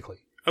 basically.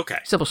 Okay.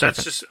 Civil servant.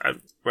 That's just,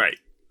 right.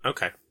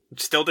 Okay. I'm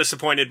still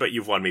disappointed, but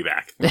you've won me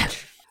back.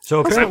 So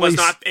I apparently, was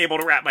not able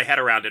to wrap my head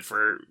around it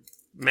for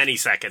many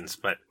seconds,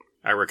 but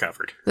I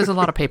recovered. There's a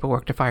lot of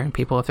paperwork to firing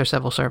people if they're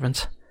civil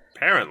servants.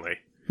 Apparently.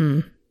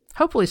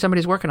 Hopefully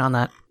somebody's working on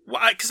that.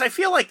 Well, because I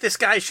feel like this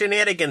guy's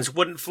shenanigans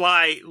wouldn't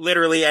fly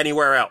literally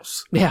anywhere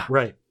else. Yeah.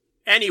 right.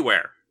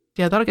 Anywhere.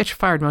 Yeah, that'll get you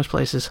fired most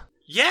places.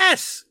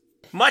 Yes!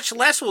 Much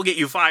less will get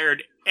you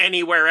fired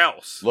anywhere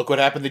else. Look what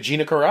happened to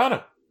Gina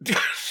Carano.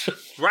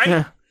 Right?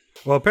 Yeah.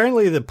 Well,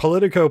 apparently the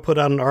Politico put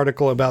out an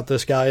article about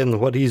this guy and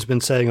what he's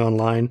been saying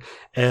online.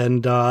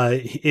 And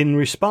in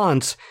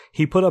response,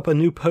 he put up a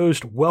new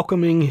post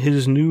welcoming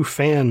his new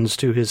fans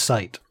to his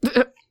site.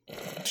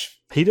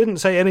 He didn't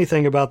say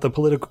anything about the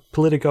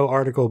Politico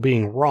article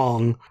being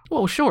wrong.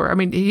 Well, sure. I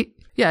mean,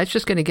 it's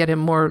just going to get him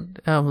more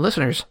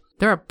listeners.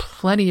 There are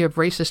plenty of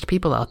racist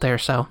people out there,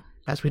 so,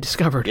 as we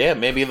discovered. Yeah,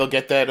 maybe they'll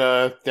get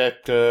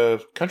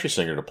that country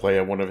singer to play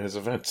at one of his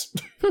events.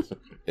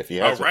 If he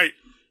has Oh, right.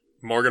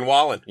 Morgan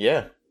Wallen.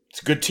 Yeah.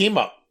 It's a good team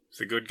up.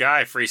 He's a good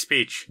guy. Free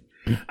speech.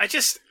 I'm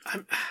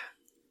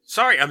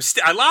sorry.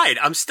 I lied.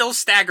 I'm still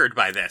staggered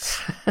by this.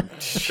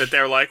 That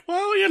they're like,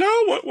 well, you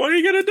know, what are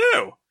you going to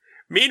do?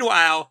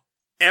 Meanwhile,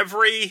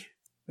 every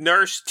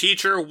nurse,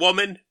 teacher,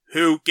 woman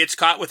who gets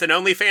caught with an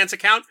OnlyFans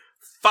account,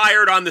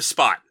 fired on the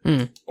spot.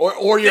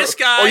 Or This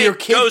guy your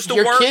goes to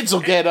your work kids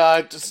will get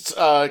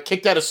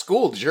kicked out of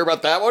school. Did you hear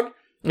about that one?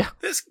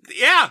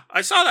 Yeah,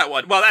 I saw that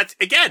one. Well, that's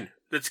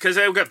because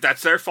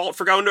that's their fault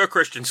for going to a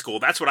Christian school.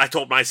 That's what I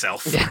told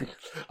myself.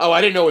 Oh,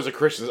 I didn't know it was a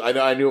Christian.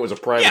 I knew it was a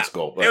private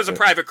school. But, it was a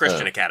private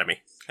Christian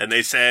academy. And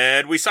they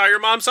said, we saw your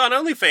mom's on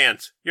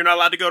OnlyFans. You're not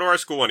allowed to go to our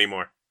school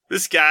anymore.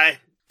 This guy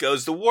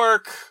goes to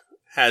work,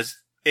 has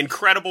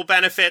incredible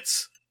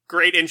benefits,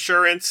 great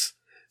insurance,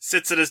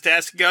 sits at his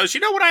desk and goes,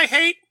 you know what I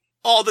hate?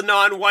 All the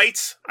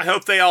non-whites. I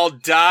hope they all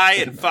die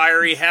in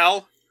fiery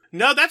hell.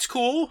 No, that's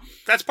cool.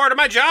 That's part of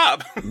my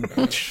job.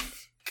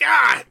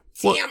 God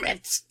damn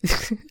it.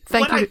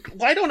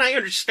 Why don't I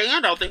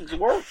understand how things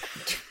work?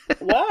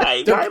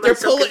 Why? Why am I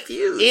so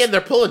confused? And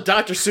they're pulling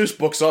Dr. Seuss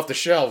books off the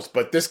shelves,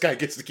 but this guy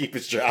gets to keep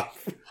his job.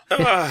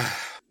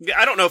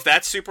 I don't know if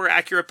that's super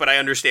accurate, but I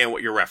understand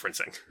what you're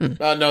referencing.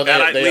 No,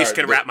 that I at least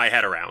can wrap my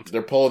head around.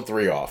 They're pulling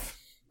 3 off.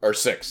 Or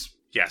 6.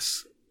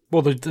 Yes.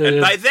 Well,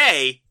 and by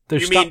they,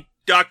 you mean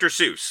Dr.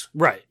 Seuss.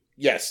 Right.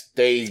 Yes,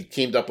 they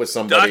teamed up with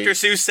somebody. Dr.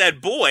 Seuss said,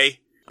 boy.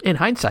 In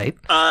hindsight.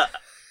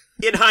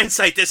 In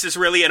hindsight, this is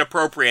really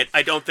inappropriate.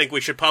 I don't think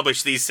we should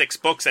publish these 6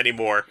 books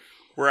anymore,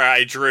 where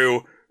I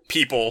drew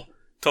people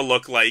to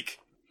look like,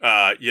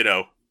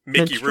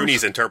 Mickey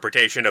Rooney's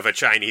interpretation of a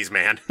Chinese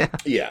man.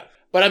 Yeah.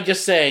 But I'm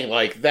just saying,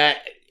 like, that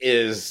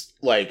is,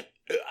 like,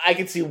 I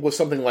can see with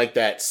something like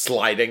that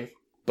sliding,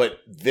 but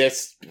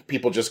this,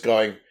 people just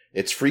going,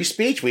 it's free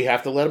speech, we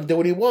have to let him do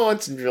what he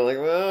wants, and you're like,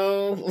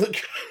 well, look.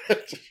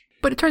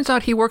 But it turns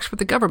out he works for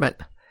the government.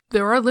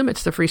 There are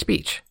limits to free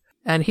speech,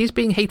 and he's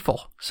being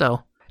hateful,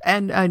 so.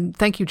 And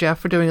thank you, Jeff,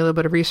 for doing a little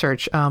bit of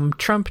research.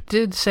 Trump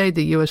did say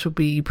the U.S. would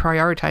be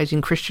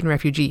prioritizing Christian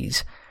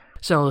refugees.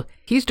 So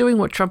he's doing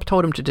what Trump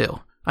told him to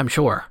do, I'm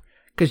sure.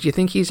 Because you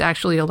think he's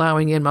actually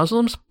allowing in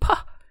Muslims? Puh!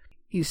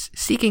 He's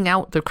seeking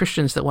out the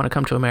Christians that want to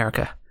come to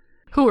America,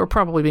 who are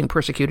probably being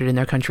persecuted in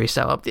their country,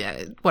 so,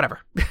 yeah, whatever.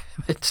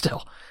 But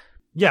still.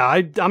 Yeah,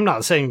 I'm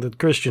not saying that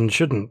Christians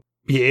shouldn't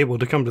be able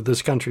to come to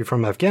this country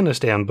from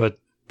Afghanistan, but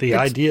the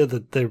idea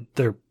that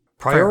they're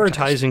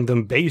prioritizing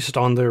them based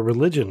on their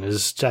religion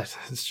is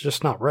it's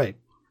just not right.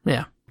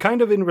 Yeah.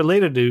 Kind of in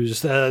related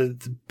news, the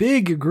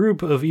big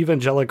group of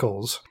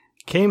evangelicals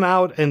came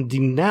out and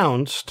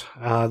denounced,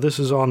 this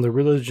is on the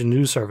Religion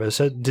News Service,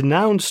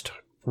 denounced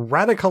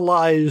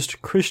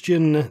radicalized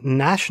Christian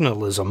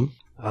nationalism.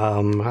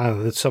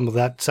 Some of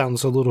that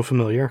sounds a little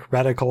familiar.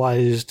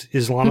 Radicalized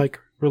Islamic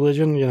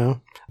religion, you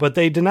know. But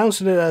they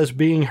denounced it as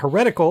being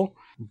heretical,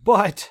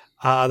 but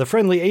the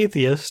Friendly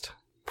Atheist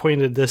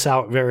pointed this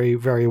out very,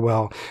 very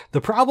well.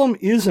 The problem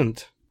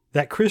isn't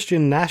that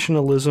Christian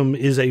nationalism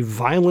is a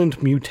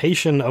violent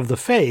mutation of the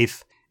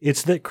faith.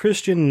 It's that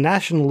Christian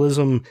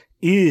nationalism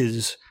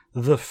is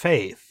the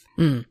faith.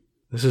 Mm.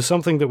 This is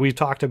something that we've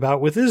talked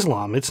about with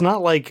Islam. It's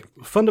not like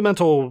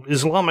fundamental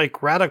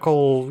Islamic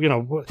radical, you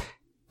know,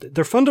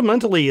 they're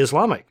fundamentally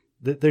Islamic.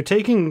 They're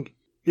taking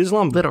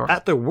Islam Literal.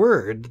 at their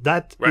word.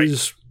 That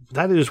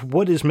is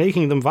what is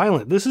making them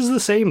violent. This is the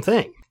same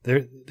thing.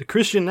 The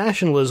Christian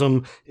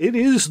nationalism, it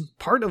is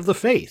part of the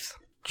faith.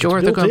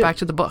 Sure, they're going back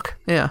to the book.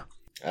 Yeah.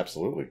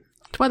 Absolutely.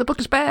 That's why the book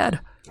is bad.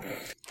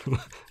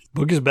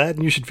 Book is bad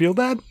and you should feel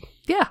bad?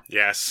 Yeah.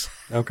 Yes.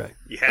 Okay.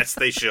 Yes,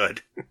 they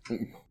should.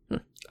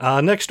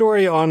 Next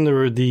story on the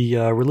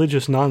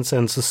religious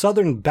nonsense. The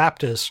Southern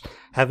Baptists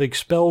have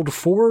expelled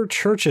 4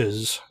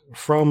 churches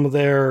from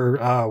their,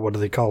 what do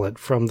they call it?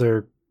 From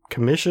their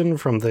commission,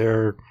 from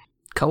their...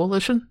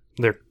 Coalition?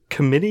 Their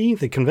committee,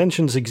 the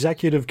convention's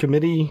executive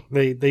committee.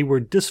 They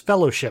were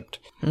disfellowshipped.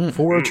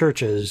 4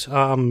 churches.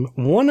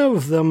 One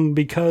of them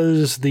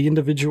because the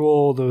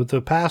individual,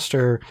 the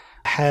pastor,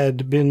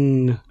 had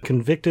been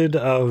convicted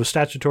of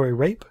statutory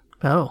rape.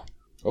 Oh.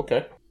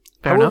 Okay.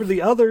 Fair However, enough.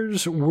 the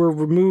others were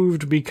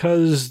removed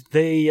because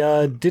they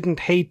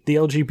didn't hate the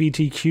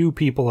LGBTQ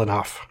people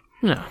enough.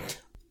 Yeah.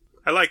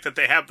 I like that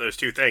they have those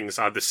two things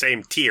on the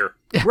same tier.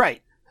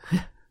 Right.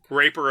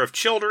 Raper of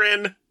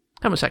children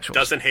Homosexuals.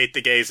 doesn't hate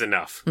the gays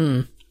enough.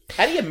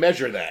 How do you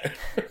measure that?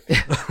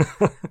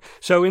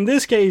 So in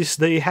this case,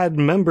 they had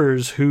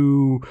members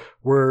who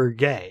were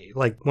gay.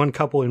 Like one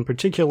couple in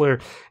particular,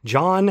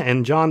 John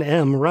and John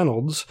M.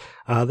 Reynolds.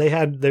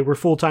 They were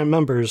full-time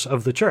members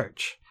of the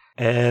church,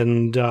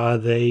 and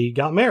they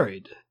got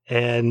married.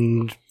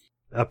 And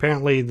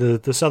apparently,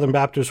 the Southern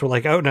Baptists were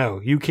like, "Oh no,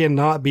 you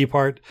cannot be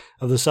part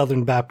of the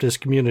Southern Baptist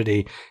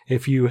community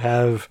if you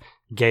have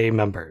gay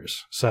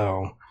members."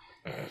 So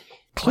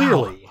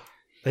clearly,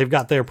 they've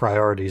got their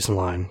priorities in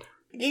line.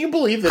 Can you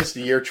believe this?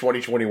 The year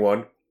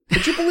 2021.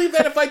 Could you believe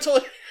that if I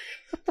told?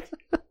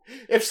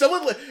 If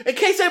someone, in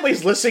case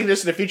anybody's listening to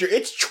this in the future,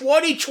 it's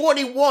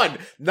 2021,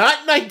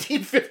 not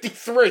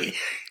 1953.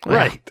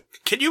 Right.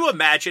 Can you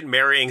imagine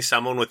marrying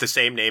someone with the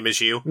same name as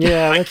you?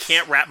 Yeah, I that's-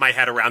 can't wrap my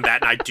head around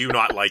that, and I do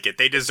not like it.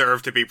 They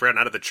deserve to be run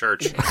out of the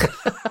church.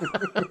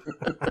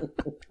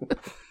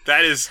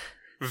 That is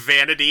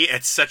vanity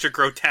at such a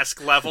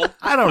grotesque level.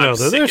 I don't know,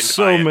 though. I'm There's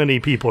sickened by so it. many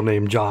people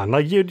named John.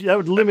 Like, that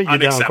would limit you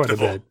down quite a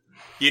Unacceptable. bit.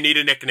 You need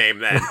a nickname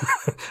then.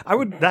 I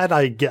would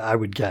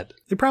get.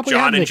 They probably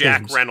John have and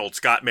Jack nicknames. Reynolds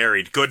got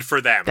married. Good for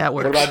them. That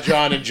works. What about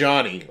John and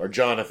Johnny or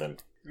Jonathan?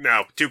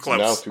 No, too close.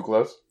 No, too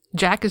close.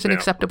 Jack is an Yeah.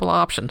 acceptable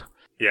option.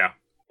 Yeah.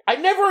 I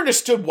never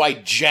understood why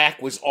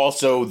Jack was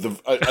also a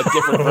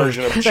different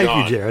version of John.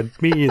 Thank you,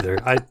 Jared. Me either.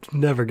 I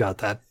never got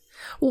that.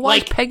 Well, why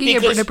Like, is Peggy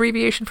because- an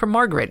abbreviation for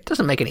Margaret? It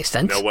doesn't make any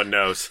sense. No one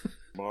knows.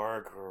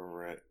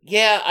 Margaret.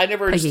 Yeah, I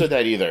never understood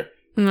that either.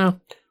 No.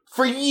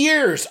 For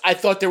years, I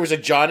thought there was a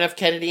John F.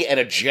 Kennedy and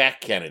a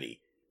Jack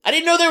Kennedy. I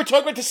didn't know they were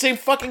talking about the same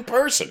fucking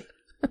person.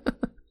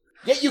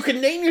 Yet you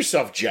can name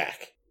yourself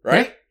Jack,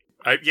 right?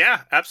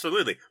 Yeah,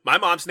 absolutely. My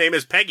mom's name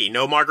is Peggy.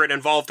 No Margaret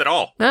involved at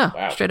all. No,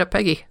 Wow. straight up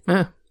Peggy.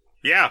 Yeah.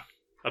 Yeah.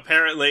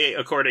 Apparently,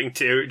 according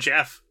to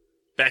Jeff,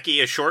 Becky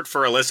is short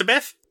for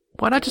Elizabeth.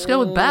 Why not just go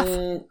with Beth?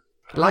 I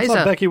Liza.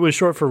 thought Becky was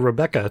short for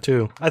Rebecca,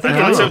 too. I think I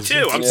it thought so is.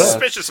 too. I'm Yeah.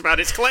 suspicious about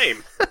his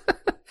claim.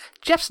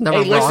 Jeff's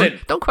never Hey, wrong. listen.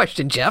 Don't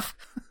question Jeff.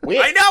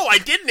 I know, I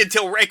didn't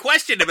until Ray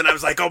questioned him, and I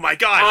was like, oh my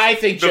god. I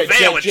think the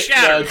veil had no,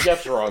 shattered.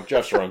 Jeff's wrong.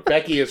 Jeff's wrong.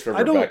 Becky is for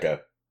I don't-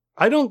 Rebecca.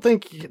 I don't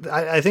think...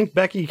 I think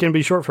Becky can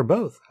be short for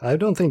both. I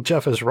don't think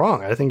Jeff is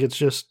wrong. I think it's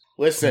just...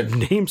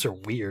 Listen, Names are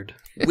weird.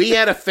 we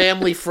had a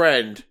family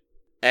friend,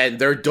 and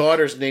their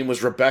daughter's name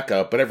was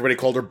Rebecca, but everybody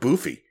called her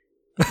Boofy.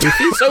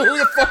 So who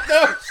the fuck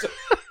knows?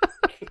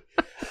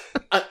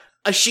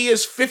 She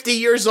is 50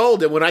 years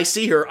old, and when I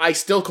see her, I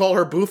still call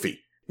her Boofy.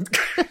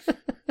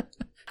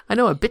 I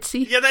know a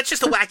Bitsy. Yeah, that's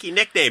just a wacky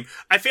nickname.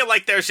 I feel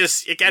like there's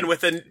just, again,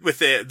 with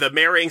the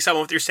marrying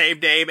someone with your same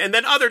name, and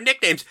then other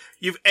nicknames.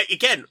 You've,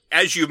 again,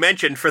 as you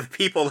mentioned, for the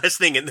people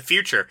listening in the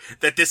future,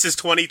 that this is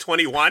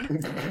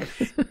 2021.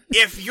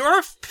 If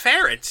your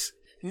parents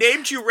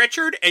named you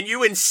Richard and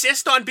you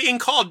insist on being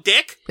called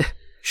Dick,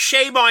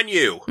 shame on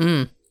you.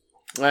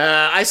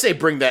 I say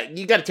bring that.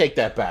 You got to take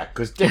that back,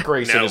 because Dick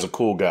Grayson No. is a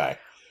cool guy.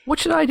 What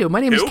should I do?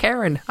 My name is Who?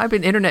 Karen. I've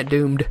been internet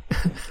doomed.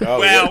 Oh,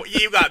 Well,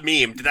 you got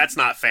memed. That's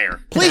not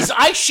fair. please,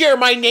 I share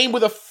my name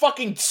with a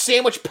fucking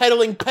sandwich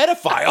peddling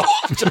pedophile.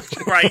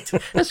 Right.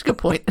 That's a good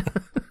point.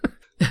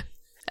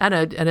 and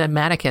a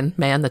mannequin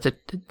man that's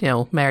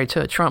married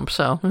to a Trump.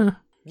 So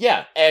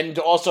Yeah, and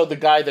also the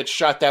guy that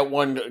shot that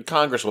one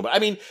congresswoman. I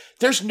mean,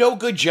 there's no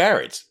good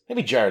Jareds.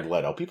 Maybe Jared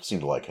Leto. People seem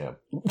to like him.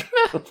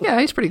 yeah,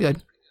 he's pretty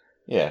good.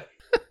 Yeah.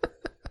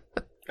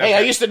 Hey,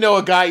 I used to know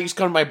a guy who used to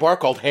come to my bar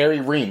called Harry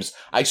Reams.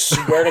 I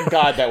swear to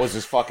God that was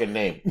his fucking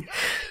name.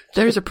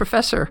 There's a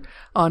professor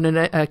on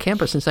a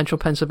campus in central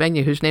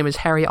Pennsylvania whose name is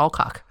Harry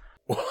Alcock.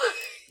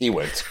 He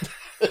wins.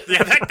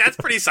 Yeah, that's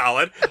pretty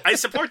solid. I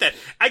support that.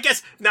 I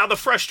guess now the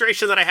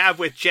frustration that I have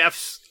with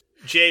Jeff's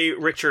J.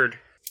 Richard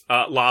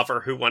Laver,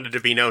 who wanted to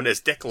be known as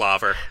Dick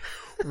Laver.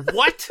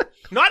 What?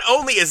 Not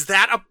only is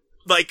that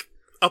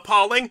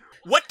appalling,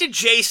 what did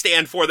J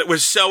stand for that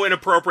was so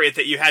inappropriate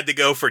that you had to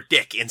go for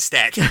Dick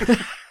instead?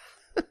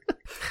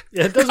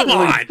 Yeah, it doesn't Come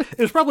really. on. It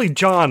was probably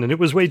John, and it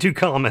was way too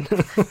common.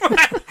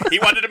 He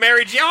wanted to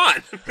marry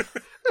John.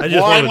 I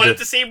just Why I wanted wanted to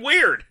to seem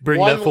weird. bring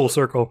One- that full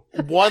circle.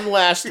 One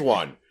last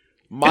one.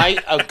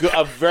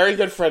 A very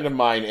good friend of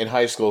mine in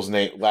high school's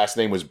last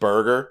name was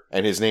Berger,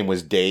 and his name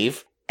was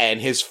Dave, and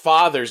his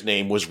father's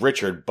name was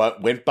Richard,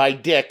 but went by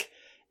Dick,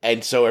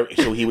 and so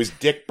he was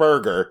Dick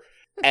Berger,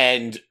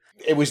 and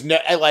it was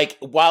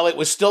while it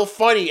was still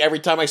funny every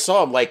time I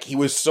saw him, like he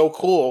was so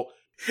cool.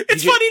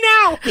 It's funny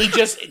now.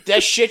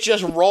 That shit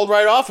just rolled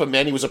right off him,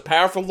 man. He was a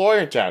powerful lawyer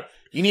in town.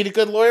 You need a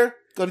good lawyer?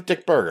 Go to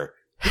Dick Berger.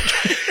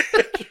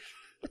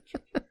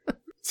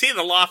 See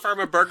the law firm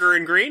of Berger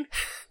and Green?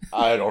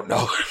 I don't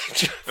know.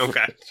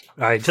 Okay.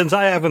 All right, since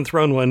I haven't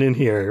thrown one in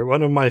here,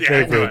 one of my Yeah,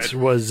 favorites go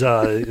was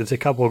it's a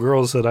couple of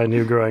girls that I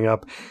knew growing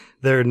up.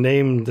 Their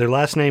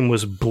last name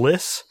was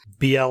Bliss,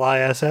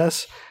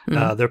 Bliss.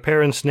 Their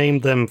parents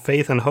named them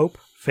Faith and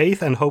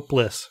Hope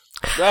Bliss.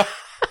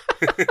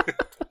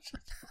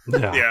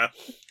 Yeah. Yeah.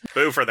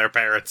 Boo for their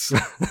parents.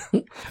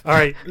 All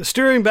right,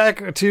 steering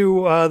back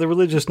to the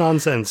religious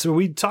nonsense. So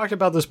we talked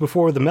about this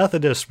before. The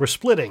Methodists were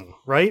splitting,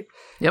 right?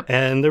 Yep.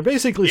 And they're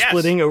basically Yes.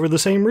 splitting over the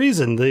same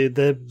reason.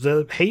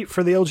 The hate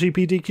for the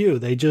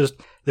LGBTQ.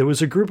 There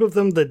was a group of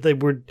them that they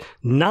were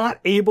not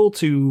able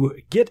to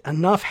get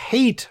enough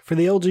hate for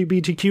the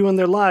LGBTQ in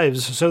their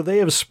lives, so they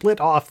have split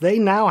off. They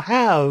now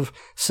have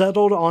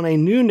settled on a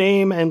new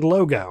name and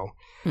logo.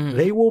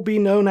 They will be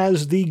known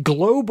as the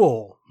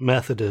Global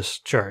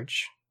Methodist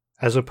Church,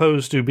 as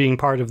opposed to being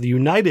part of the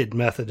United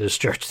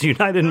Methodist Church. The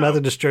United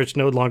Methodist Church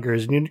no longer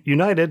is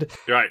united,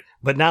 Right.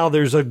 but now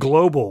there's a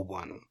global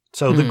one.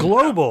 So the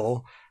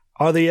global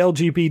are the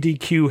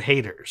LGBTQ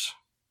haters.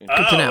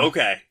 to know.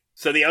 Okay.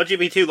 So the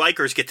LGBT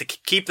likers get to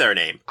keep their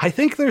name. I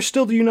think they're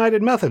still the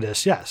United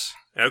Methodists, yes.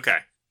 Okay.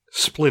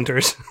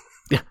 Splinters.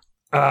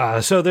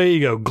 So there you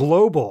go,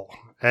 global.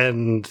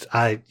 And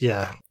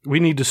we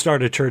need to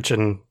start a church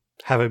and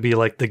have it be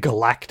like the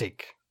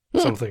Galactic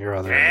something or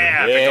other.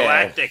 Yeah, the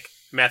Galactic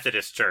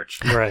Methodist Church.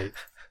 Right.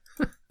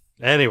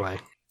 Anyway,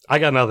 I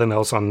got nothing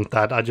else on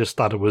that. I just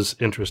thought it was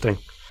interesting.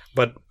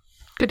 But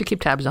Good to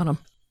keep tabs on them.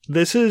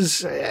 this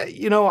is,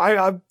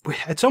 I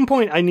at some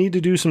point I need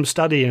to do some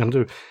study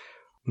into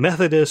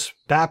Methodist,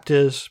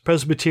 Baptist,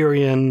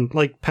 Presbyterian,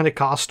 like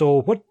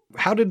Pentecostal.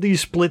 How did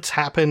these splits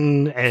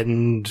happen?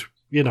 And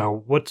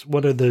what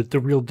are the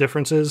real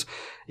differences?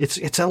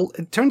 It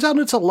turns out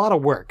it's a lot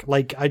of work.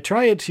 Like I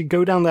try to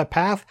go down that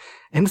path,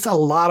 and it's a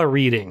lot of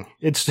reading.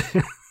 It's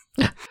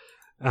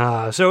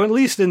so at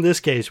least in this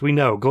case, we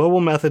know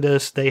Global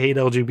Methodists, they hate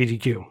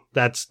LGBTQ.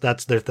 That's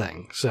their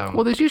thing. So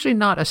Well, there's usually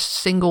not a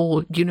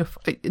single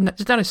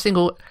it's not a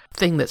single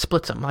thing that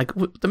splits them. Like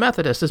the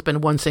Methodist has been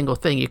one single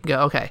thing. You can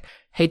go, okay,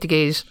 hate the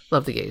gays,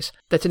 love the gays.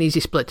 That's an easy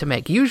split to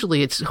make.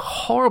 Usually it's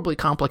horribly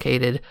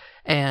complicated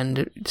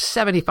and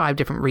 75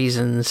 different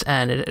reasons,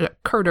 and it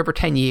occurred over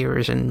 10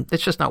 years, and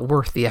it's just not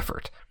worth the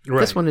effort. Right.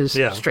 This one is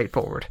Yeah.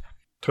 straightforward.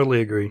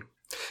 Totally agree.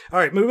 All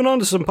right, moving on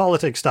to some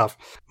politics stuff.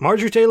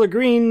 Marjorie Taylor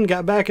Greene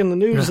got back in the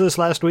news this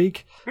last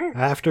week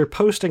after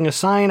posting a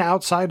sign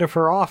outside of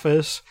her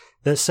office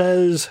that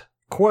says,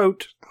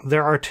 quote,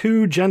 "There are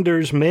two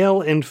genders,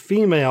 male and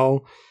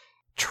female.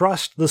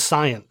 Trust the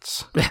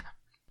science."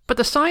 But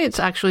the science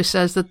actually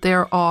says that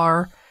there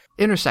are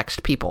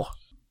intersexed people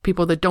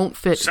that don't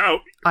fit So,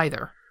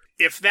 either.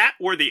 if that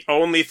were the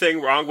only thing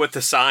wrong with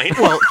the sign,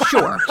 Well,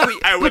 sure.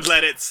 I would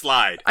let it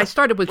slide. I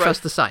started with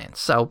trust the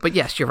science, but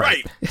yes, you're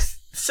right.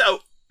 So,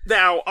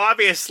 now,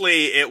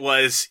 obviously, it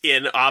was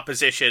in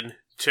opposition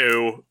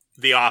to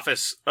the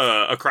office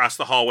across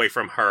the hallway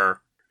from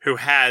her, who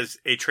has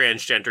a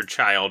transgendered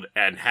child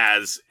and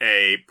has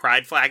a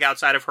pride flag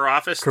outside of her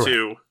office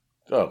to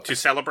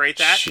celebrate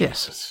that.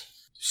 Jesus.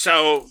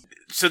 So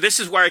this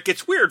is where it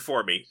gets weird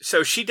for me.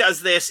 So she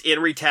does this in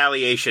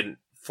retaliation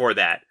for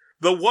that.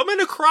 The woman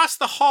across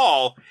the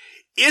hall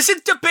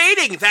isn't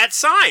debating that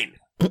sign.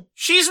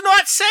 She's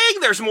not saying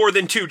there's more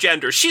than two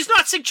genders. She's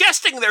not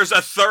suggesting there's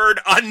a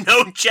third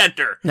unknown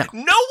gender. No.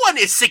 No one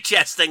is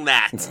suggesting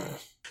that.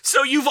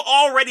 So you've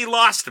already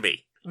lost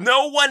me.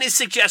 No one is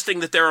suggesting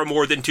that there are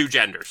more than two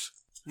genders.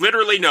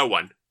 Literally no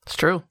one. It's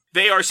true.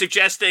 They are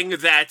suggesting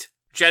that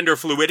gender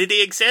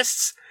fluidity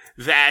exists,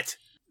 that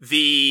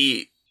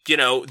the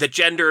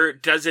gender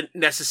doesn't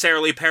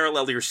necessarily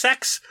parallel your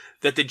sex,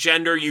 that the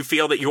gender you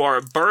feel that you are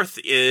at birth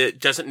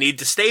doesn't need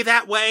to stay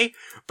that way,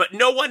 but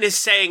no one is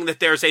saying that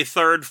there's a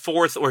third,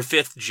 fourth, or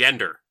fifth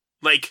gender.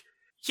 Like,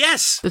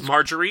 yes,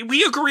 Marjorie,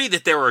 we agree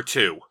that there are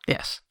two.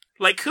 Yes.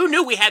 Like, who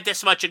knew we had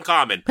this much in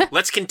common?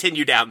 Let's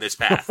continue down this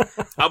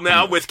path. I'm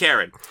now with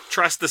Karen.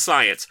 Trust the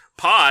science.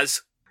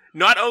 Pause.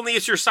 Not only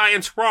is your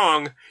science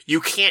wrong, you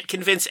can't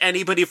convince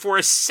anybody for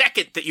a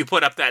second that you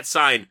put up that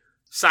sign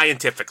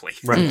scientifically.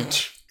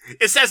 Right.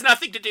 It has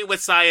nothing to do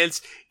with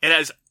science. It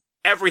has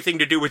everything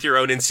to do with your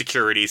own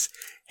insecurities,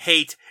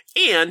 hate,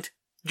 and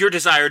your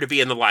desire to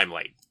be in the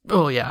limelight.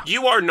 Oh, yeah.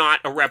 You are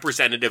not a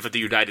representative of the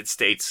United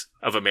States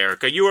of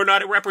America. You are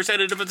not a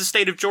representative of the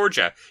state of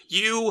Georgia.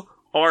 You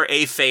are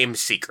a fame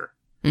seeker.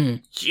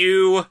 Mm.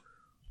 You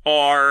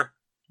are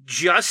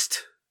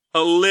just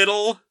a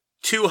little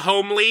too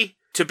homely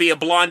to be a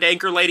blonde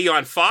anchor lady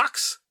on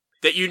Fox,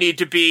 that you need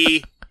to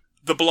be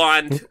the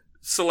blonde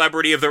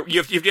celebrity of the...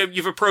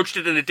 You've approached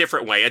it in a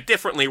different way, a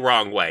differently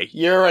wrong way.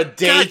 You're a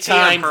daytime...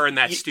 God damn her and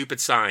that stupid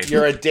sign.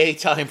 You're a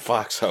daytime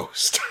Fox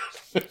host.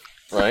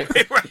 Right?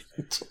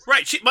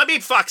 Right. Maybe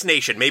Fox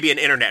Nation, maybe an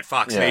internet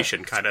Fox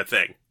Nation kind of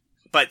thing.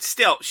 But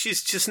still,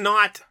 she's just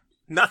not...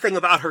 Nothing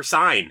about her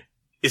sign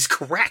is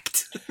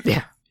correct.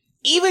 Yeah.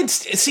 Even,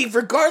 see,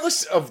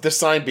 regardless of the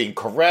sign being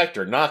correct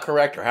or not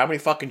correct or how many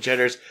fucking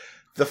genders,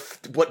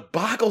 what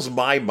boggles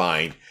my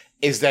mind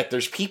is that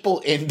there's people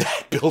in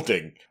that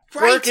building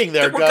working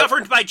there. That were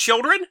governed by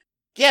children?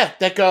 Yeah,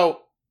 that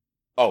go,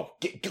 oh,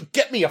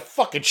 get me a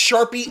fucking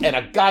Sharpie and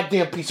a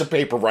goddamn piece of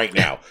paper right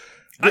now.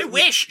 I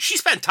wish. She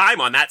spent time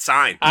on that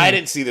sign. I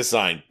didn't see the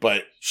sign,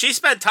 but... She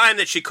spent time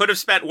that she could have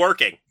spent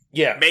working.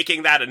 Yeah.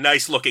 Making that a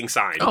nice-looking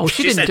sign. Oh,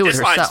 she didn't do it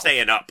herself. This line's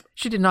staying up.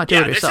 She did not do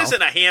it herself. This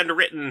isn't a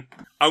handwritten,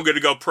 I'm going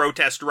to go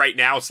protest right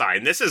now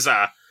sign. This is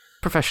a...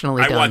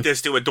 Professionally done. I want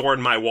this to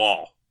adorn my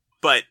wall.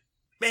 But,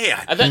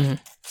 man... And then,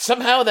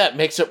 somehow that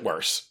makes it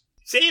worse.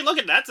 See, look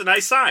at that. That's a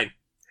nice sign.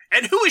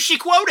 And who is she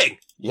quoting?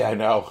 Yeah, I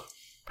know.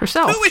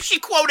 Herself. Who is she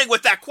quoting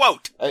with that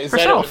quote?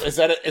 Herself. Is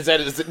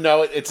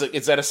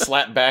that a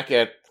slap back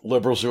at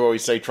liberals who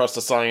always say trust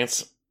the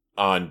science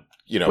on,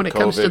 when it COVID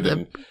comes to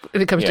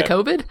to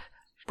COVID?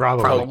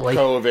 Probably.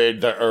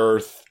 COVID, the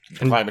earth,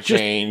 And climate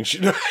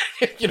change,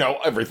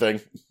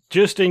 everything.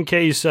 Just in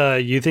case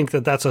you think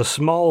that that's a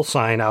small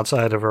sign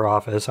outside of her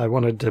office, I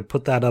wanted to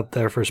put that up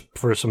there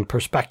for some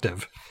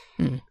perspective.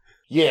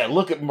 Yeah,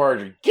 look at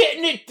Marjorie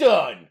getting it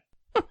done.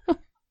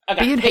 I got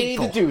Being paid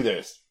hateful. to do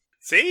this.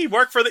 See, you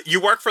work for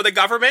the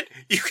government.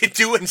 You can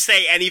do and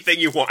say anything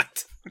you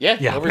want. Yeah,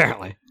 Yeah,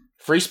 apparently.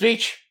 Free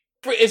speech.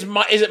 Is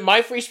it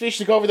my free speech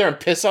to go over there and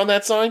piss on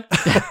that sign?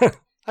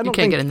 You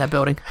can't get in that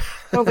building.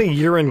 I don't think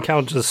urine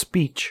counts as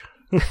speech.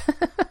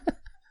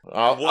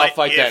 I'll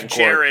fight that in court.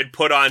 Jared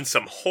put on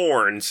some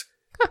horns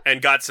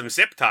and got some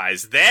zip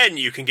ties? Then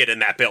you can get in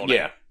that building.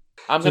 Yeah.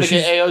 I'm going to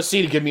get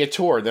AOC to give me a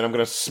tour, then I'm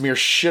going to smear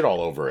shit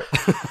all over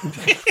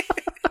it.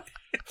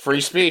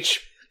 Free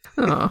speech.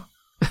 Oh.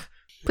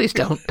 Please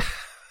don't.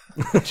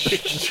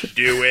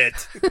 Do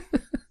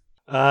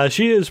it.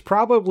 She is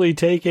probably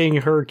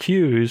taking her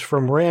cues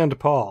from Rand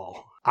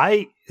Paul.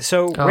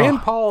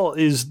 Rand Paul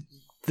is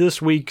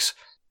this week's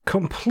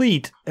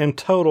complete and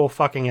total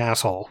fucking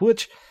asshole,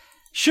 which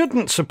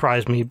shouldn't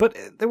surprise me, but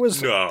there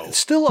was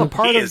still a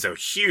part he of... is a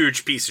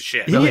huge piece of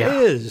shit. He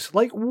is,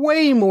 like,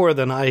 way more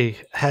than I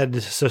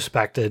had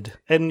suspected.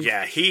 And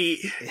yeah,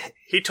 he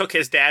took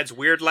his dad's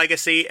weird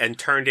legacy and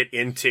turned it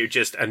into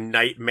just a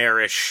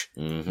nightmarish,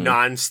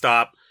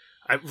 nonstop...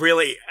 I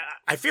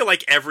feel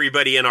like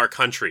everybody in our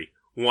country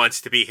wants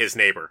to be his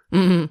neighbor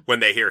when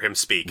they hear him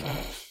speak.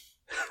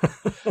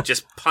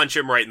 Just punch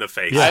him right in the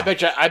face. Yeah.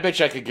 I bet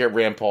you I could get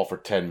Rand Paul for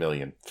 $10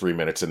 million, 3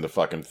 minutes in the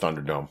fucking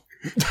Thunderdome.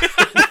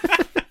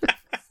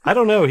 I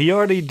don't know. He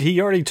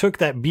already took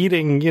that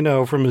beating,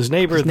 from his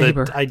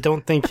neighbor. I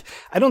don't think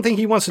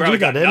he wants to do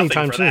that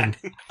anytime soon.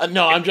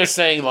 No, I'm just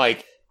saying,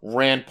 like,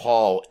 Rand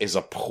Paul is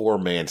a poor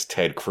man's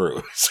Ted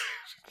Cruz.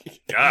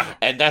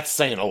 And that's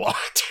saying a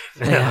lot.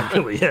 Yeah, it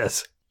really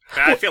is.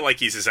 I feel like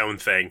he's his own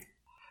thing.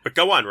 But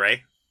go on,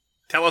 Ray.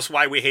 Tell us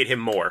why we hate him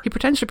more. He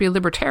pretends to be a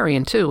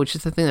libertarian, too, which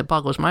is the thing that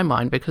boggles my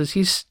mind, because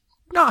he's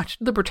not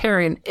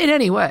libertarian in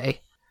any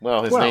way.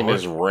 Well, his name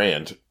is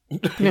Rand.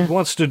 He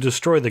wants to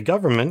destroy the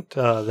government.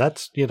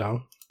 That's,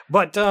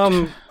 But,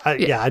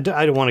 I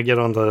don't want to get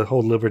on the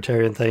whole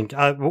libertarian thing.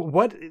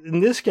 In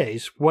this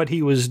case, what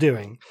he was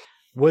doing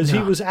was he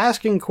was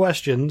asking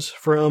questions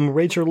from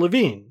Rachel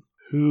Levine,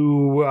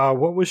 who,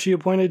 what was she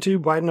appointed to?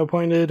 Biden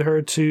appointed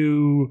her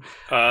to...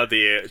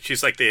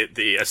 she's like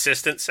the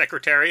assistant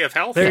secretary of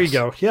health? There you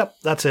go. Yep,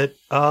 that's it.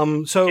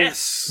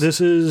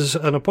 This is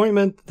an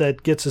appointment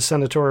that gets a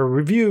senatorial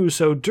review.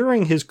 So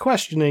during his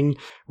questioning,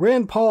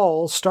 Rand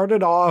Paul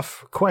started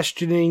off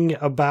questioning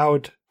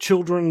about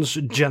children's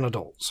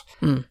genitals,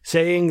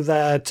 saying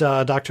that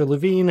Dr.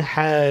 Levine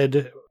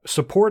had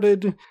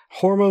supported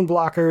hormone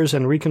blockers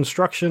and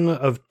reconstruction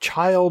of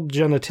child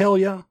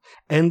genitalia,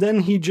 and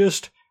then he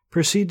just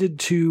proceeded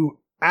to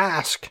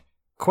ask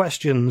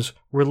questions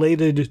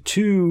related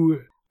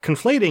to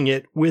conflating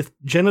it with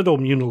genital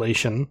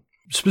mutilation,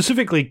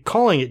 specifically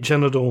calling it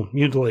genital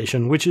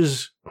mutilation, which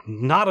is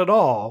not at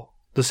all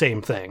the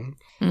same thing.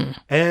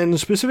 And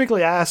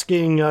specifically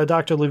asking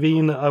Dr.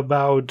 Levine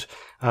about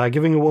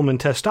giving a woman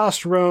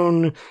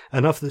testosterone,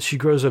 enough that she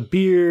grows a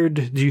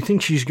beard. Do you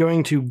think she's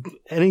going to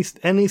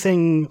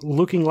anything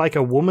looking like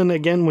a woman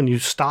again when you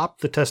stop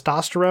the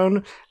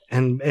testosterone?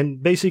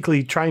 And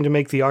basically trying to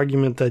make the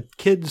argument that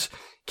kids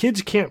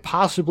can't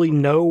possibly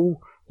know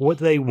what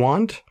they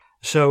want,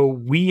 so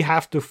we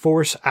have to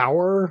force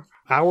our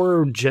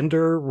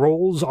gender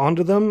roles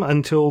onto them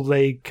until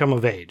they come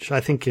of age, I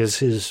think is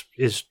his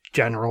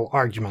general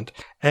argument.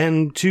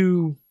 And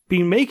to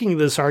be making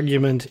this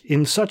argument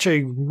in such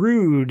a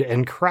rude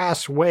and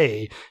crass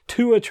way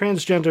to a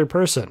transgender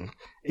person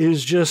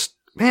is just,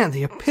 man,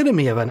 the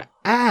epitome of an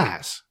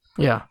ass.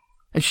 Yeah.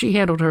 And she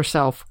handled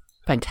herself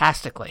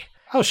fantastically.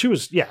 Oh,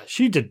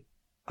 she did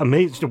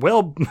amazing.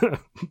 Well,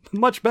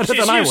 much better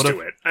than I would have. She's used to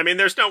it. I mean,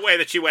 there's no way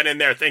that she went in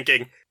there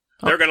thinking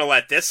they're going to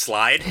let this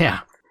slide. Yeah.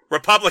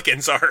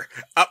 Republicans are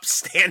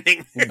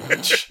upstanding,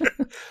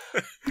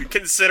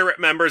 considerate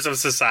members of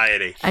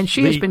society. And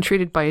she has been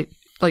treated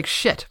like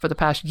shit for the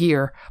past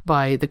year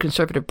by the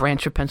conservative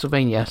branch of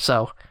Pennsylvania,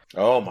 so...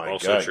 Oh my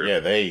Also God, true. yeah,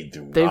 they've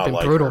been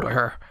brutal to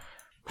her.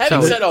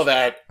 Having said all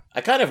that, I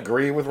kind of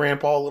agree with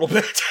Rand Paul a little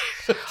bit.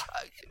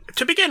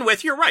 To begin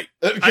with, you're right.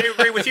 I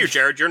agree with you,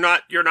 Jared. You're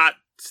not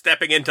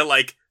stepping into,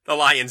 like, the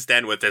lion's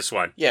den with this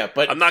one. Yeah,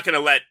 but... I'm not going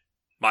to let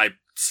my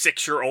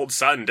 6-year-old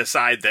son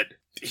decide that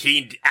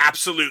he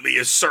absolutely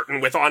is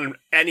certain without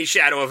any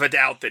shadow of a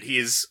doubt that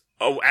he's,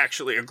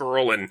 actually a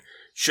girl and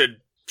should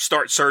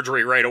start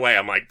surgery right away.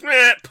 I'm like,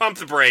 pump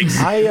the brakes.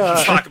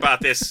 Let's talk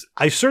about this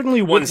I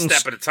certainly one wouldn't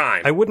step at a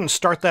time. I wouldn't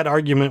start that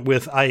argument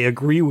with, I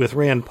agree with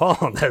Rand Paul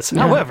on this.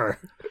 However...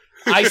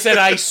 I said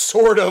I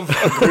sort of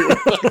agree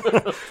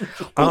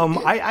with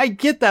I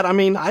get that. I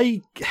mean,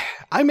 I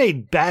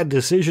made bad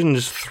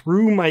decisions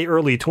through my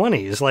early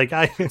 20s. Like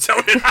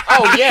So did I.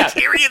 Oh, yeah. I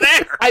hear you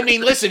there. I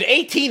mean, listen,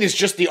 18 is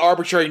just the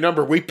arbitrary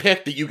number we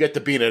picked that you get to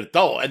be an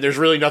adult, and there's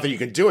really nothing you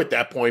can do at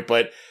that point,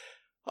 but,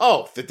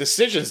 the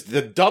decisions,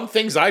 the dumb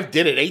things I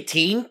did at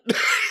 18?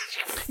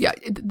 Yeah,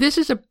 this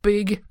is a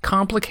big,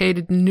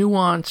 complicated,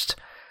 nuanced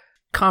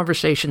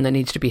conversation that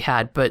needs to be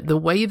had, but the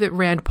way that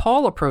Rand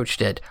Paul approached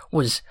it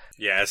was,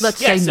 let's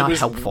say, not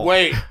helpful.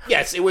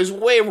 It was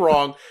way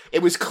wrong.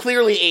 It was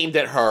clearly aimed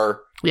at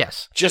her.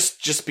 Yes.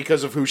 Just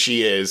because of who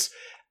she is,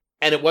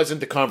 and it wasn't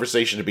the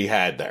conversation to be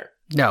had there.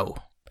 No.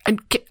 And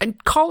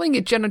calling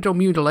it genital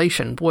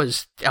mutilation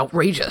was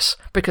outrageous,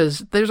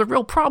 because there's a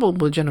real problem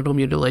with genital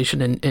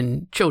mutilation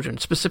in children,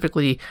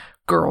 specifically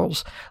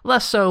girls.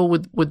 Less so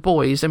with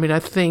boys. I mean, I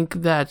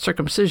think that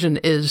circumcision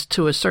is,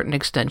 to a certain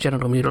extent,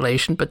 genital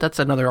mutilation, but that's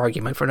another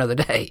argument for another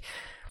day.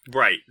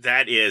 Right.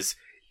 That is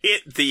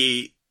it.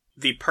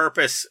 The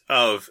purpose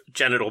of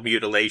genital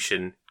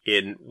mutilation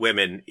in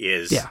women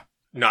is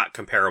not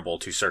comparable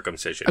to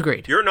circumcision.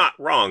 Agreed. You're not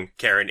wrong,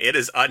 Karen. It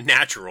is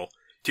unnatural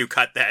to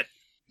cut that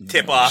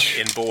tip off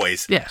in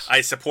boys. Yes. I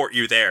support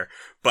you there.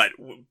 But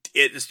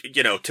it's,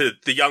 to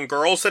the young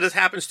girls that it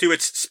happens to,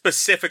 it's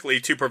specifically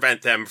to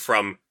prevent them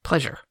from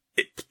pleasure.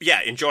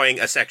 Enjoying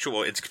a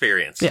sexual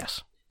experience.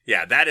 Yes.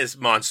 Yeah, that is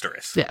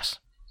monstrous. Yes.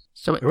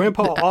 So Rand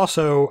Paul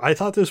also, I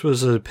thought this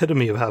was an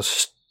epitome of how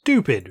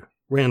stupid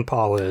Rand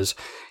Paul is.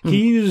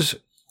 He's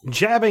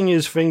jabbing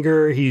his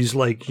finger. He's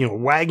like,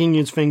 wagging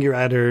his finger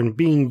at her and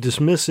being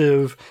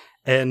dismissive.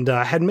 And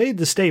had made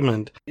the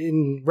statement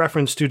in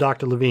reference to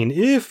Dr. Levine,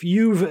 if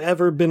you've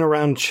ever been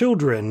around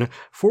children,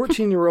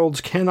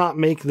 14-year-olds cannot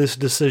make this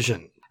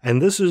decision. And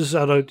this is,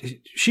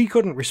 she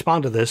couldn't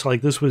respond to this,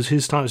 like this was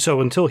his time. So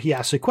until he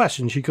asked a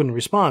question, she couldn't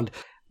respond.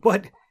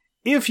 But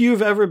if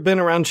you've ever been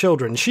around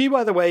children, she,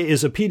 by the way,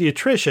 is a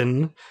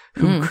pediatrician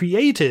who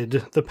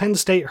created the Penn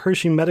State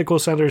Hershey Medical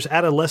Center's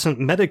Adolescent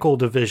Medical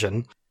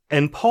Division.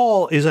 And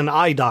Paul is an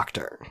eye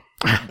doctor.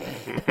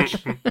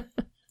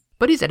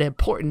 But he's an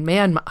important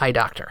man eye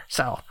doctor,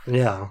 so...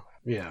 Yeah.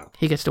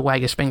 He gets to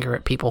wag his finger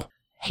at people.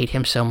 Hate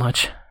him so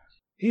much.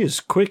 He is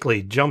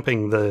quickly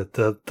jumping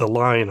the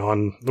line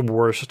on the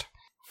worst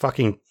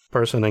fucking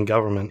person in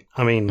government.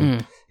 I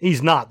mean,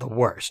 he's not the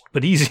worst,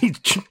 but he's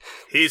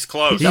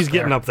close. He's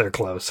getting up there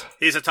close.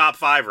 He's a top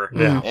fiver.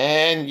 Yeah.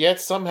 And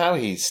yet somehow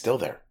he's still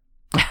there.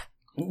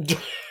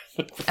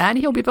 And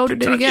he'll be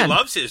voted in again. He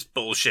loves his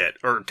bullshit,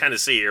 or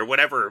Tennessee, or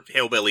whatever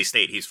hillbilly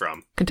state he's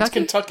from. Kentucky? It's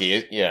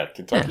Kentucky. Yeah,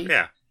 Kentucky.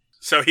 Yeah.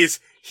 So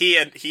he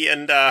and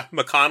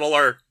McConnell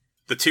are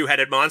the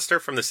two-headed monster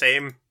from the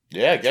same...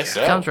 Yeah, I guess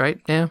so. Sounds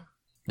right, yeah.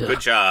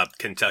 Good job,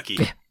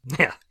 Kentucky.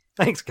 Yeah.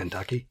 Thanks,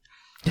 Kentucky.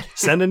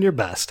 Send in your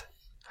best.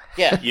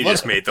 Yeah. You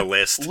just made the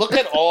list. Look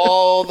at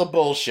all the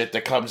bullshit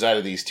that comes out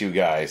of these two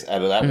guys,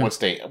 out of that one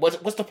state.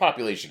 What's the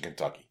population in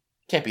Kentucky?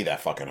 Can't be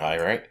that fucking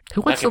high, right?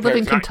 Who wants to live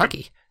in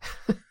Kentucky?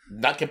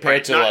 Not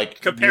compared to,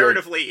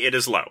 comparatively, it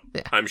is low,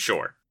 I'm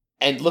sure.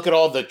 And look at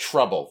all the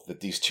trouble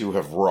that these two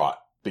have wrought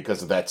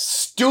because of that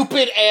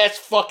stupid ass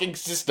fucking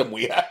system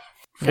we have.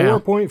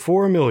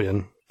 4.4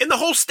 million. In the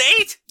whole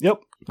state? Yep.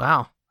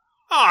 Wow.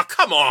 Oh,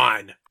 come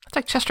on. It's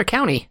like Chester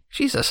County.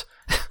 Jesus.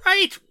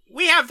 Right?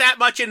 We have that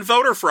much in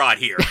voter fraud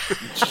here.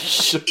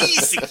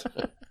 Easy.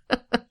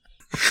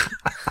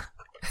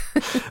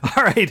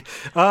 All right.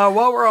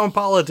 While we're on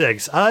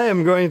politics, I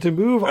am going to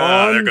move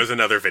on. There goes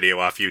another video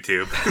off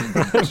YouTube.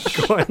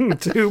 I'm going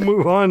to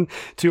move on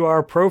to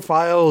our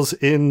profiles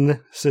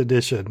in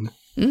sedition.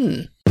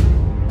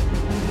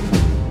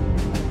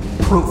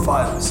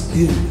 Profiles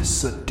in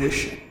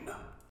sedition.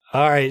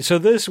 All right. So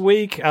this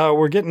week,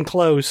 we're getting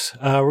close.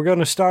 We're going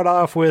to start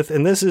off with,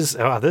 and this is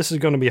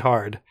going to be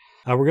hard.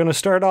 We're going to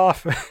start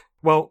off.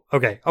 Well,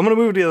 okay. I'm going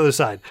to move to the other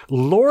side.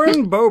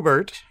 Lauren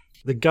Boebert,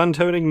 the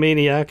gun-toting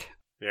maniac.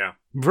 Yeah.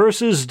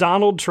 Versus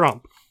Donald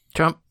Trump.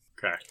 Trump.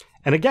 Okay.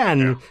 And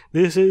again,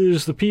 this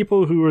is the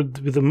people who are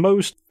the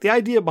most, the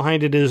idea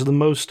behind it is the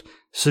most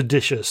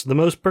seditious,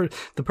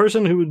 the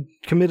person who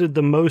committed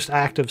the most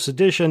act of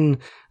sedition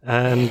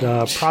and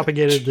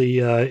propagated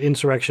the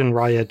insurrection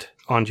riot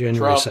on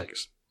January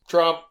 6th.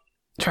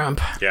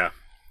 Trump. Yeah.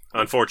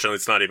 Unfortunately,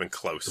 it's not even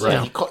close.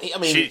 Right. I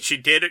mean, she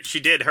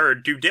did her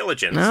due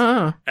diligence,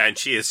 and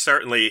she is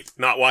certainly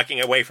not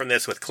walking away from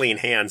this with clean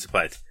hands.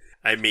 But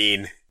I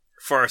mean,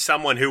 for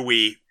someone who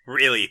we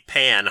really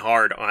pan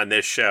hard on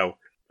this show,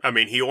 I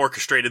mean, he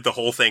orchestrated the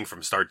whole thing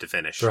from start to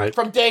finish. Right.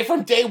 From day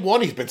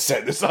one, he's been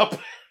setting this up.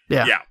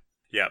 Yeah.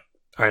 Yeah.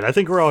 All right. I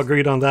think we're all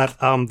agreed on that.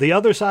 The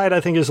other side, I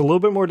think, is a little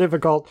bit more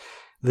difficult.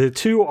 The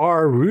two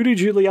are Rudy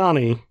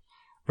Giuliani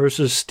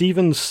versus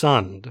Stephen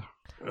Sund.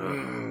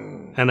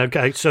 And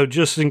okay, so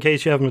just in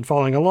case you haven't been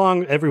following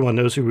along, everyone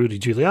knows who Rudy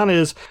Giuliani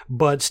is,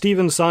 but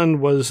Stephen Sund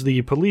was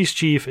the police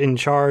chief in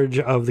charge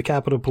of the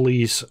Capitol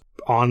Police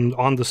on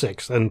the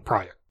 6th and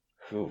prior.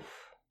 Oof.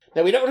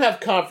 Now, we don't have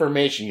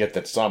confirmation yet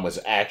that Sund was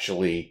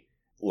actually,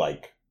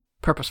 like...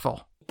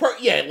 Purposeful.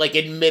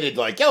 Admitted,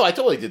 I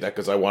totally did that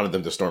because I wanted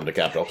them to storm the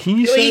Capitol.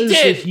 He says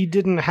that he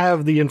didn't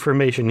have the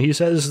information. He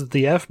says that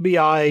the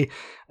FBI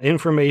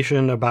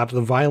information about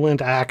the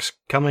violent acts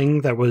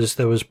coming that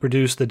was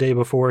produced the day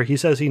before, he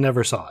says he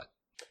never saw it.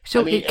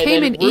 So it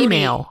came in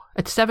email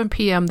at 7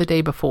 p.m. the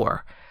day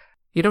before.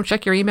 You don't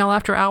check your email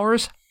after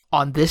hours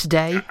on this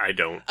day? I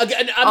don't.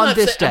 Again,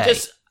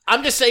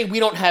 I'm just saying we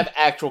don't have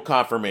actual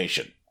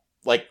confirmation.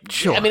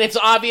 Sure. I mean, it's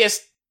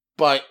obvious,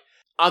 but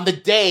on the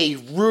day,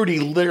 Rudy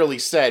literally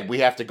said we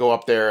have to go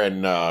up there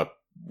and,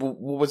 what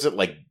was it,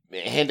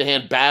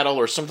 hand-to-hand battle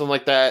or something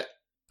like that?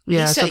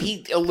 Yeah.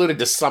 He alluded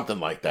to something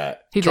like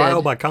that. He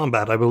Trial did. by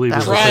combat, I believe.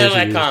 Is Trial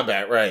by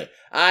combat, right.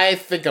 I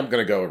think I'm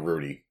going to go with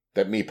Rudy.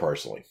 Me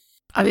personally.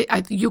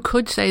 You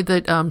could say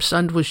that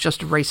Sund was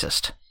just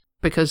racist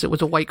because it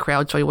was a white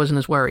crowd, so he wasn't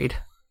as worried.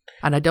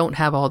 And I don't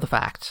have all the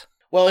facts.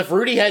 Well, if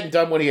Rudy hadn't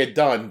done what he had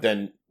done,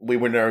 then we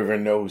would never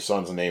even know who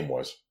Sund's name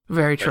was.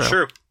 Very true. That's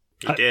true.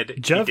 He did.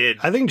 Jeff, he did.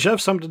 I think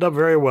Jeff summed it up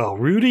very well.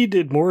 Rudy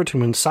did more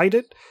to incite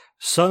it.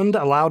 Sund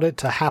allowed it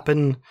to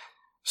happen.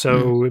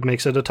 So it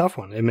makes it a tough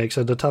one. It makes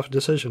it a tough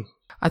decision.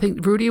 I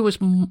think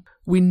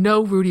we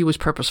know Rudy was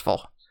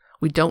purposeful.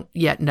 We don't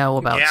yet know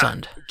about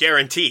Sund.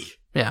 Guarantee.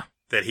 Yeah.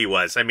 That he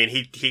was. I mean,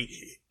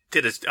 he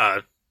did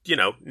a,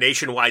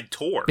 nationwide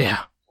tour.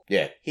 Yeah.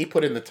 Yeah, he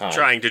put in the time.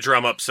 Trying to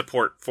drum up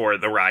support for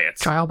the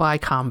riots. Trial by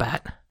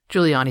combat.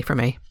 Giuliani for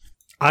me.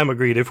 I'm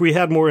agreed. If we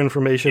had more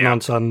information on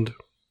Sund,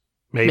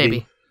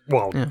 maybe.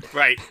 Well,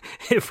 right.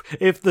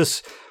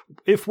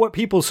 If what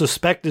people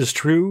suspect is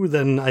true,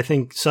 then I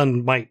think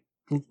Sund might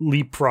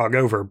leapfrog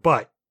over.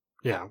 But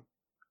yeah,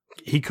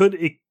 he could.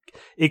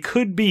 It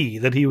could be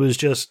that he was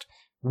just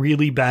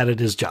really bad at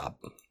his job.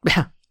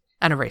 Yeah,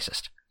 and a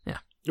racist. Yeah,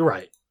 you're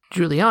right.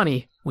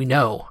 Giuliani, we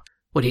know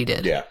what he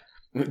did. Yeah.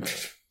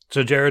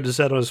 So Jared has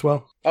said it as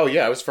well? Oh,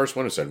 yeah, I was the first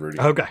one who said Rudy.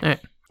 Okay.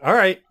 All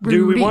right.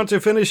 Do we want to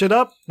finish it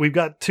up? We've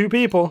got two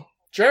people.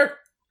 Sure.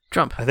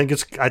 Trump. I think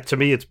to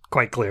me, it's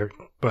quite clear.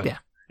 But yeah.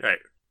 Right.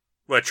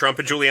 What, Trump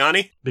and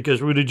Giuliani?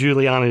 Because Rudy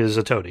Giuliani is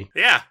a toady.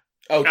 Yeah.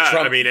 Oh,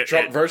 Trump,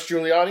 Trump versus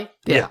Giuliani?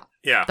 Yeah.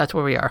 Yeah. That's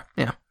where we are.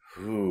 Yeah.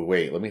 Ooh,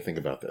 wait, let me think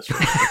about this.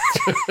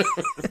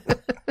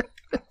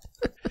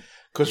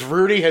 Because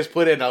Rudy has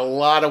put in a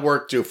lot of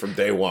work, too, from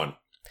day one.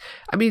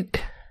 I mean,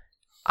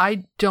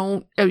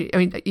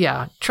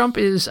 yeah, Trump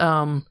is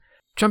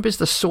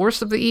the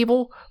source of the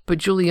evil, but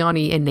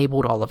Giuliani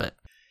enabled all of it.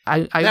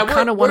 I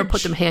kind of want to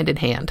put them hand in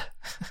hand.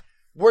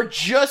 We're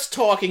just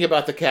talking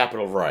about the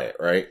Capitol riot,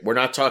 right? We're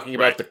not talking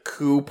about the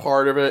coup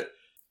part of it.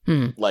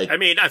 I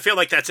mean, I feel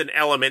like that's an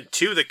element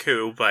to the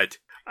coup, but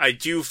I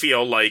do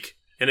feel like,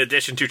 in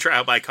addition to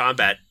trial by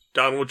combat,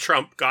 Donald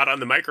Trump got on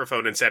the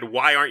microphone and said,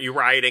 "Why aren't you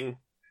rioting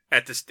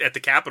at the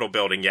Capitol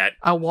building yet?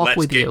 I'll walk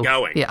with you. Let's get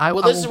going." Yeah,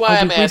 I'll be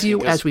with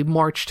you as we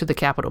march to the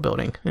Capitol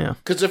building. Yeah,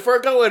 because if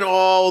we're going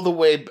all the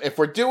way, if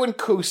we're doing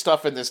coup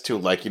stuff in this too,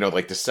 like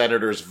the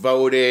senators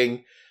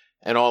voting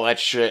and all that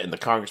shit, and the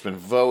congressmen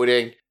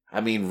voting. I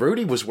mean,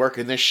 Rudy was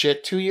working this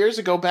shit 2 years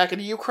ago back in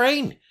the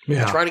Ukraine,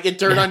 trying to get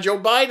dirt on Joe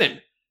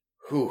Biden.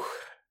 Whew.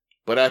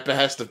 But at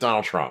behest of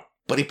Donald Trump.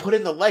 but he put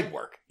in the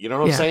legwork. You know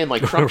what Yeah. I'm saying?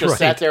 Like, Trump just Right.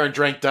 sat there and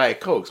drank Diet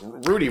Cokes.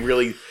 Rudy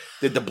really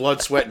did the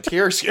blood, sweat, and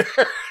tears here.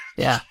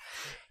 Yeah.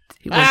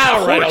 He went to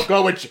All right,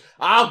 court.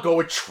 I'll go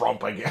with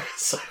Trump, I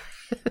guess.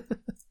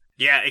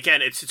 Yeah,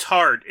 again, it's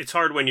hard. It's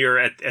hard when you're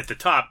at the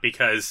top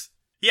because,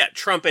 yeah,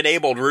 Trump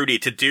enabled Rudy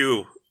to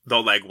do the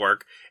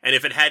legwork. And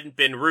if it hadn't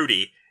been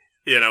Rudy,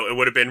 it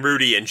would have been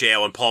Rudy in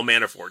jail and Paul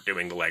Manafort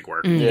doing the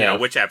legwork. Yeah.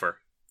 Whichever.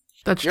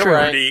 That's You're true.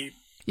 right. Rudy,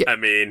 Yeah. I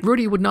mean,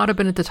 Rudy would not have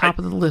been at the top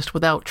of the list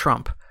without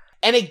Trump.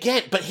 And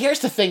again, but here's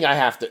the thing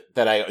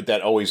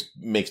that always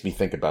makes me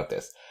think about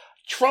this.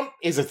 Trump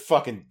is a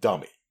fucking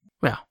dummy.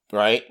 Yeah.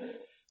 Right?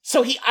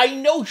 So I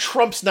know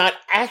Trump's not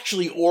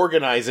actually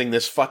organizing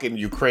this fucking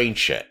Ukraine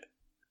shit.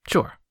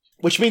 Sure.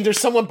 Which means there's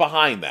someone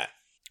behind that.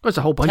 There's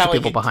a whole bunch of Telling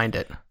people you- behind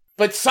it.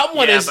 But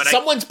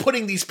someone's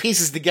putting these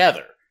pieces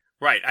together.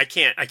 right, I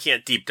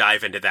can't deep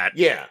dive into that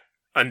Yeah.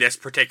 on this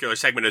particular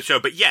segment of the show.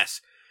 But yes,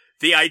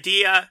 the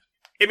idea,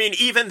 I mean,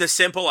 even the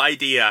simple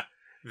idea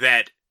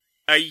that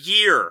a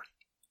year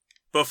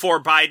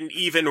before Biden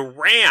even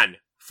ran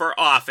for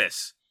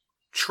office,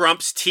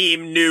 Trump's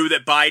team knew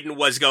that Biden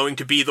was going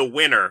to be the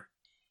winner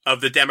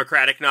of the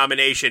Democratic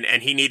nomination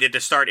and he needed to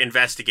start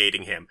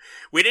investigating him.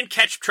 We didn't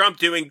catch Trump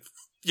doing,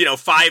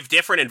 5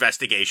 different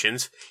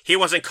investigations. He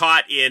wasn't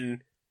caught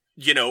in,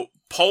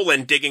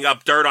 Poland digging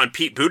up dirt on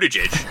Pete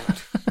Buttigieg.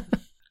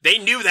 They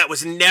knew that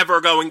was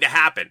never going to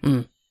happen.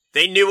 Mm.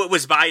 They knew it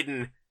was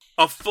Biden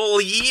a full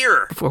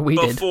year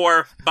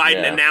Before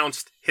Biden Yeah.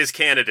 announced his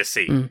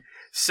candidacy. Mm.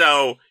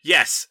 So,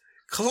 yes,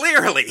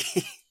 clearly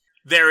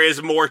there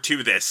is more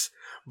to this.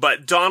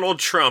 But Donald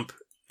Trump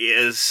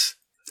is,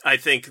 I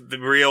think, the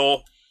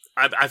real...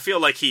 I feel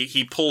like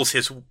he pulls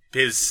his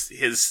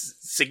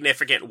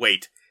significant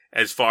weight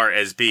as far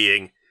as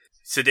being...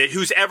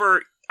 Who's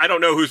ever... I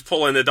don't know who's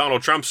pulling the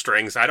Donald Trump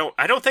strings. I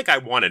don't think I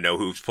want to know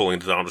who's pulling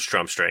the Donald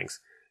Trump strings.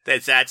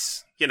 That's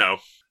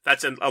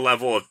a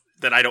level of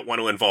that I don't want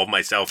to involve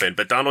myself in.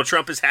 But Donald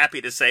Trump is happy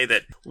to say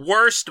that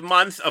worst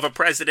month of a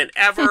president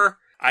ever.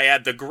 I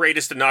had the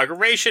greatest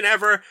inauguration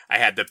ever. I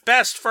had the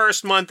best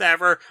first month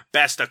ever.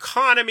 Best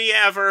economy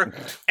ever.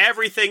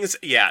 Everything's...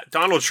 Yeah,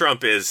 Donald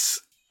Trump is...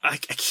 I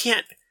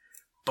can't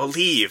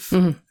believe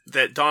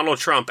that Donald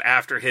Trump,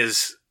 after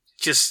his...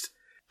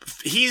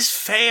 He's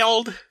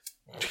failed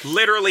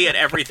literally at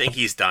everything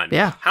he's done.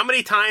 Yeah. How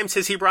many times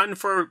has he run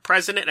for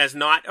president as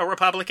not a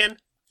Republican?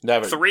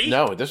 Never. 3?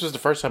 No, this was the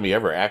first time he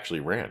ever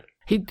actually ran.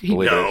 He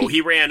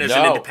ran as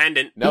an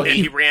independent. No, and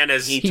he ran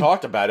as... He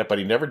talked about it, but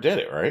he never did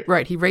it, right?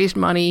 Right. He raised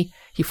money.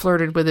 He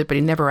flirted with it, but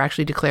he never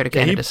actually declared a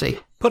candidacy.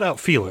 Put out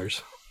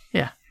feelers.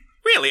 Yeah.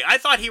 Really? I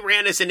thought he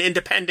ran as an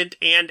independent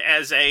and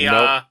as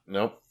a...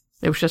 Nope.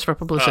 It was just for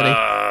publicity.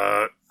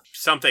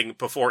 something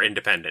before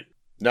independent.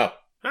 No.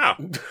 Oh,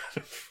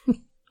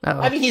 Uh-oh.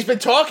 I mean, he's been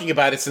talking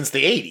about it since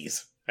the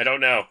 80s. I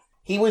don't know.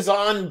 He was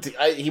on...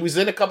 he was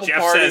in a couple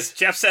parties.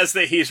 Jeff says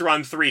that he's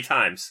run 3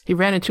 times. He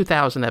ran in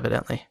 2000,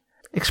 evidently.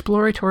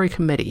 Exploratory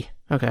Committee.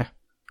 Okay.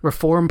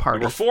 Reform The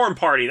Party. Reform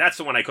Party, that's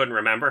the one I couldn't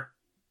remember.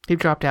 He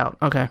dropped out.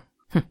 Okay.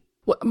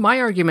 Well, my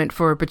argument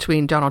for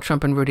between Donald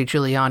Trump and Rudy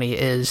Giuliani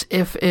is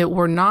if it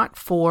were not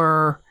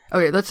for...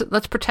 Okay,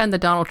 let's pretend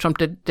that Donald Trump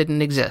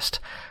didn't exist.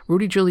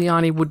 Rudy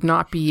Giuliani would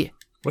not be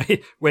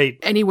Wait.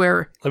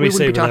 anywhere. Let me we wouldn't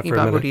savor be that talking for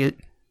a about minute.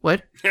 Rudy.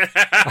 What?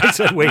 I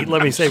said, wait,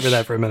 let me savor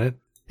that for a minute.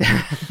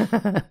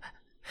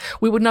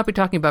 We would not be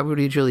talking about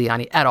Rudy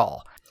Giuliani at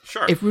all.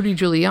 Sure. If Rudy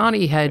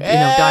Giuliani had,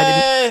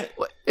 died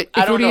in...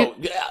 I don't know.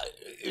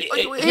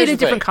 In a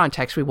different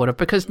context, we would have,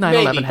 because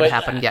 9/11 Maybe, had but-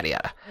 happened, yada,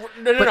 yada.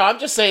 No. I'm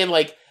just saying,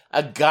 like,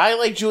 a guy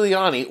like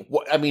Giuliani,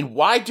 I mean,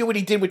 why do what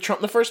he did with Trump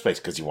in the first place?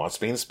 Because he wants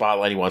to be in the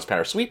spotlight, he wants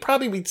power. So we'd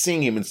probably be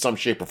seeing him in some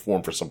shape or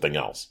form for something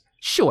else.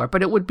 Sure,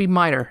 but it would be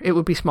minor. It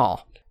would be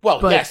small. Well,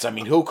 But- yes, I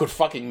mean, who could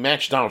fucking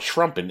match Donald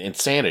Trump in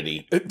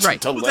insanity? Right.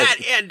 To Well, like-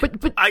 that, and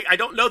But- I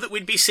don't know that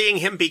we'd be seeing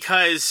him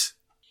because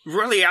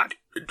really,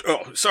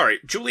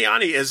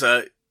 Giuliani is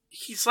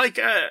he's like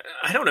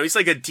he's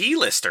like a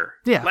D-lister.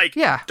 Yeah, Like,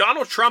 yeah.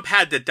 Donald Trump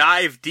had to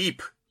dive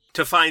deep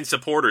to find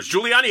supporters.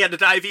 Giuliani had to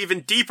dive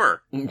even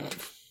deeper.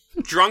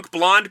 Drunk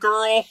blonde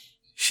girl,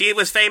 she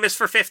was famous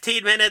for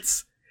 15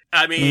 minutes.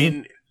 I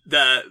mean,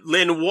 the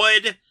Lynn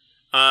Wood,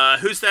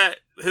 who's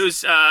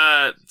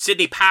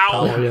Sidney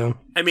Powell. Oh, yeah.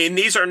 I mean,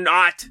 these are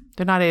not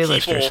They're not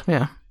A-listers. people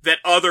Yeah, that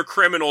other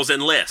criminals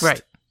enlist.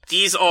 right.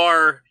 These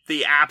are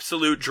the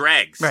absolute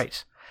dregs.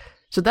 Right.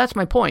 So that's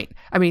my point.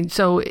 I mean,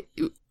 so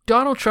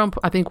Donald Trump,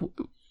 I think,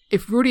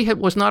 if Rudy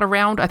was not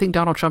around, I think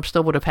Donald Trump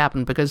still would have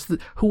happened because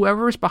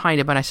whoever is behind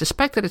him, and I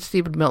suspect that it's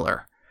Stephen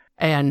Miller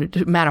and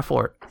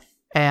Manafort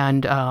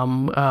and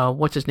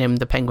what's his name,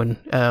 the Penguin,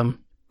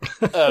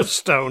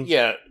 Stone.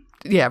 yeah.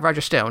 yeah,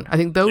 Roger Stone. I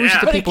think those Yeah. are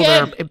the But people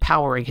again- that are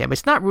empowering him.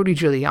 It's not Rudy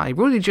Giuliani.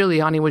 Rudy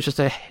Giuliani was just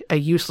a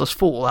useless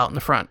fool out in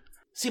the front.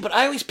 See, but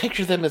I always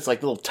picture them as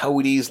like little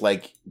toadies,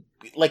 like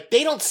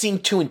they don't seem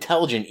too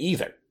intelligent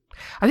either.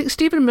 I think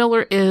Stephen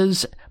Miller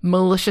is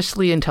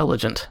maliciously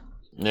intelligent.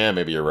 Yeah,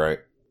 maybe you're right.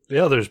 The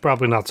others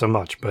probably not so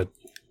much, but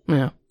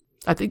Yeah,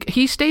 I think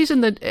he stays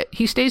in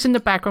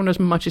the background as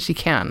much as he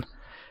can,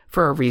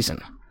 for a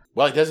reason.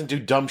 Well, he doesn't do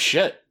dumb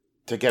shit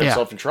to get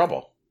himself in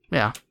trouble.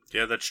 Yeah.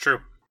 Yeah, that's true.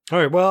 All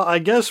right, well, I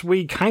guess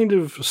we kind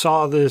of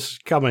saw this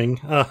coming.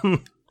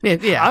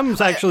 Yeah. I'm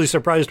actually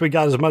surprised we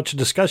got as much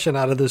discussion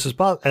out of this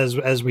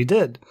as we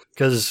did,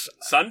 because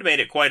Sun made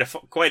it quite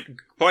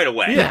a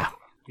way.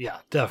 yeah,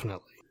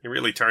 definitely. He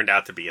really turned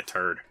out to be a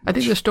turd. I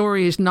think the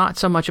story is not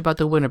so much about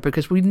the winner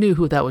because we knew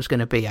who that was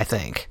going to be, I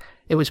think.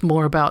 It was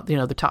more about,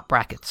 the top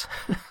brackets.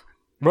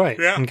 Right,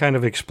 Yeah. and kind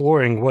of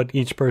exploring what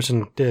each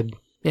person did.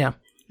 Yeah.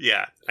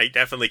 Yeah, I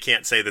definitely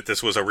can't say that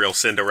this was a real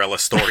Cinderella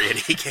story and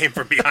he came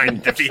from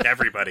behind to beat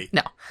everybody.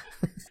 No.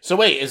 So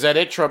wait, is that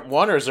it? Trump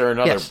won, or is there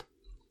another? Yes.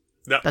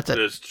 No, That's it.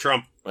 It's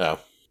Trump. Oh,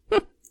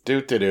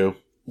 do.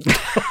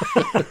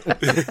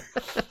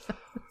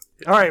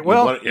 All right,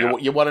 well,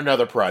 You won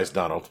another prize,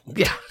 Donald.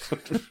 Yeah.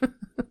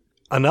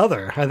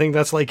 another. I think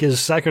that's like his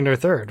second or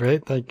third,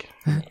 right? Like,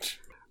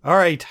 all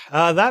right,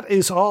 that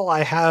is all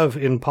I have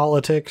in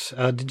politics.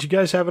 Did you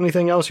guys have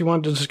anything else you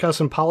wanted to discuss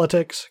in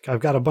politics? I've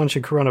got a bunch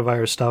of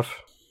coronavirus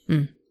stuff.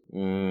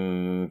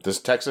 Does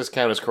Texas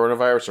count as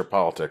coronavirus or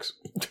politics?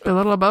 A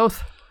little of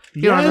both.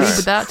 You don't have to read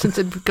with that since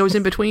it goes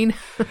in between.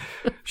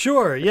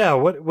 Sure, yeah.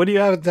 What do you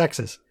have in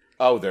Texas?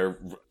 Oh, they're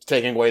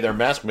taking away their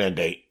mask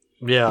mandate.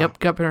 Yeah. Yep,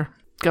 Governor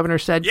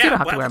said you don't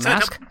have to wear a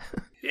mask.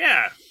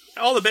 Yeah,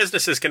 all the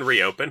businesses can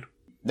reopen.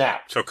 Now,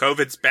 So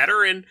COVID's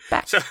better, and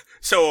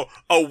so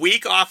a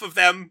week off of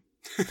them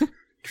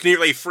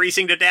nearly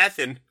freezing to death,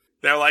 and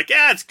they're like,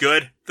 yeah, it's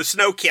good. The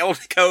snow killed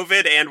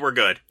COVID, and we're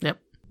good. Yep.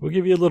 We'll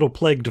give you a little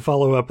plague to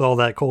follow up all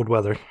that cold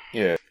weather.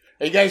 yeah.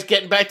 Are you guys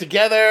getting back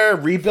together,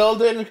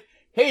 rebuilding?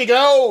 Here you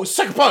go,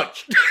 sucker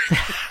punch.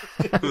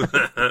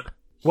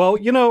 Well,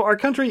 our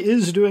country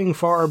is doing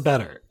far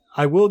better.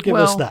 I will give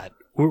us that.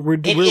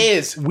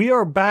 We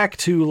are back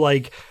to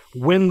like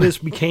when this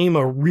became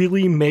a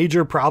really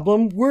major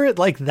problem. We're at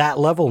like that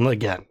level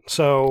again.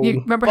 So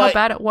You remember how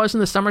bad it was in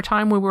the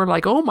summertime? We were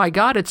like, oh my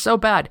God, it's so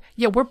bad.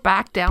 Yeah, we're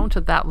back down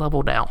to that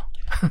level now.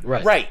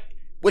 Right,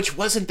 which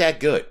wasn't that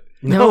good.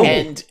 No.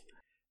 And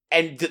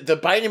the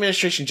Biden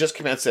administration just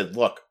came out and said,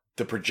 look,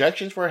 the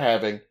projections we're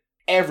having,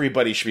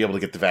 everybody should be able to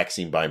get the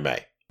vaccine by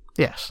May.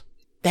 Yes.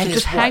 That So is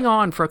just hang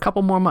on for a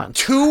couple more months.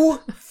 2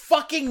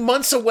 fucking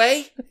months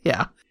away?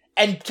 Yeah.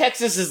 And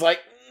Texas is like,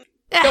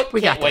 nope,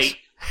 we can't got this. wait.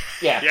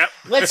 Yeah. Yep.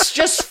 Let's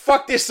just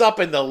fuck this up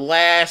in the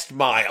last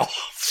mile.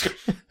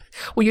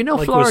 Well, like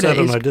was Florida said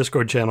on is our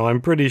Discord channel,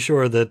 I'm pretty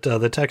sure that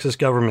the Texas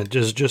government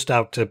is just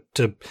out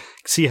to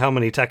see how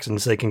many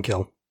Texans they can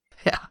kill.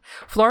 Yeah.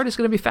 Florida's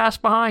going to be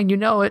fast behind. You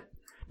know it.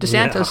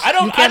 DeSantis,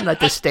 Yeah. you can't let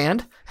this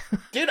stand.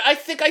 Dude, I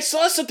think I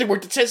saw something where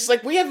it says,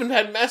 like, we haven't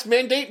had a mask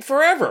mandate in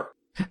forever.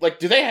 Like,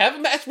 do they have a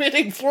mask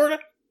mandate in Florida?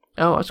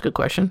 Oh, that's a good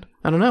question.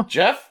 I don't know.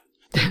 Jeff,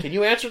 can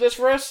you answer this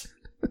for us?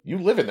 You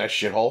live in that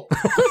shithole.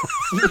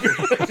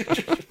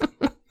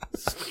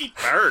 Sweet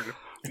burn.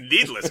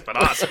 Needless, but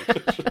awesome.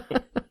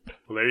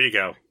 Well, there you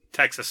go.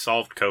 Texas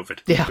solved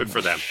COVID. Yeah. Good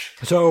for them.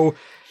 So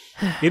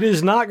it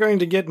is not going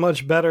to get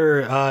much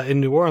better in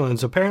New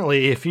Orleans.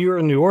 Apparently, if you're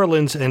in New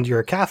Orleans and you're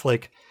a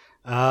Catholic,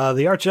 the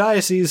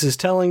Archdiocese is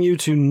telling you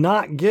to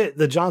not get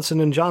the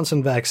Johnson &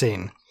 Johnson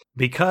vaccine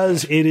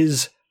because it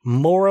is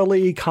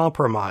morally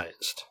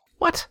compromised.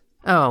 What?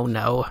 Oh,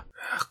 no.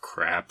 Oh,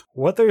 crap.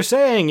 What they're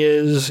saying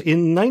is,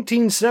 in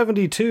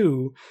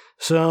 1972,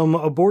 some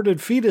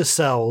aborted fetus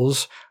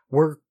cells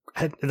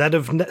that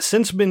have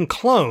since been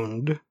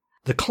cloned.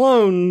 The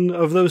clone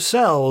of those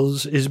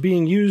cells is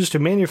being used to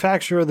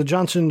manufacture the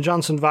Johnson &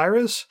 Johnson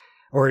virus,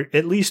 or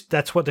at least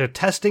that's what they're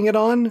testing it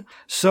on.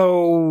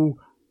 So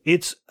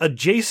it's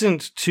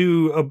adjacent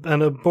to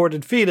an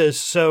aborted fetus,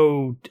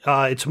 so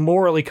it's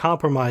morally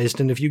compromised,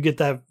 and if you get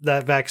that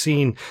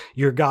vaccine,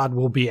 your God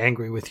will be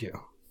angry with you.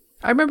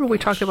 I remember we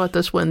talked about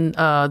this when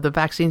the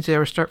vaccines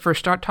first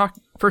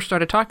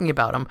started talking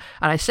about them,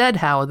 and I said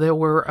how there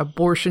were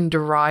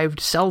abortion-derived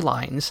cell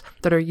lines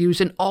that are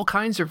used in all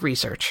kinds of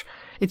research.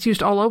 It's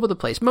used all over the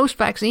place. Most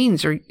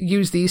vaccines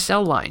use these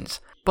cell lines,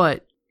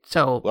 but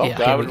so Well,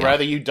 yeah, I would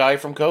rather you die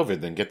from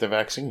COVID than get the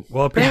vaccine.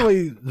 Well,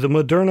 apparently the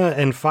Moderna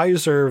and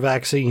Pfizer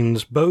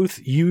vaccines both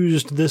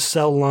used this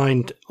cell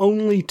line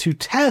only to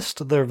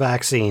test their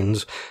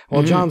vaccines,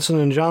 while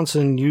Johnson &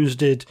 Johnson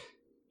used it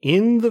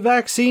in the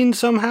vaccine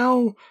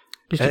somehow.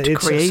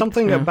 It's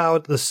something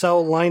about the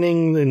cell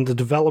lining and the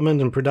development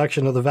and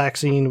production of the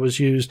vaccine was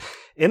used.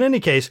 In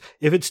any case,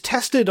 if it's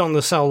tested on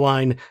the cell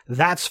line,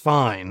 that's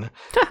fine.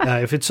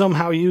 If it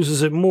somehow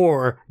uses it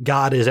more,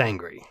 God is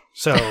angry.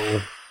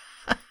 So...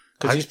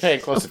 Because he's paying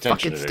close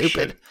attention to this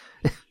stupid.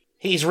 shit.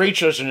 He's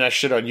researching that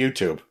shit on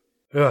YouTube.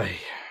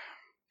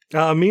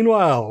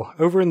 Meanwhile,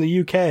 over in the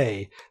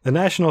UK, the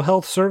National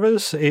Health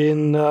Service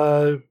in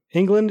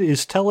England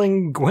is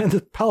telling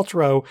Gwyneth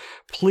Paltrow,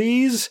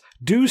 please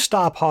do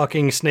stop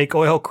hawking snake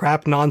oil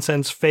crap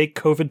nonsense fake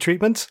COVID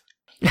treatments.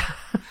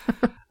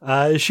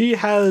 She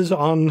has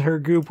on her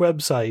Goop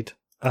website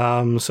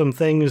some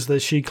things that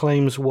she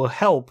claims will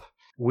help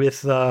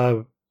with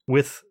the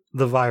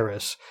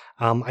virus.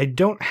 I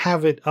don't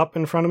have it up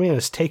in front of me, and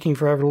it's taking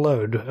forever to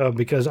load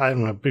because I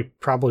don't know,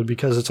 probably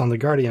because it's on The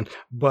Guardian.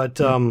 But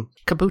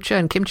kombucha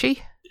and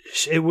kimchi.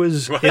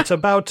 It's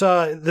about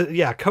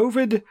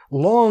COVID.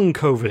 Long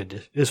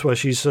COVID is what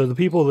she said. The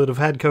people that have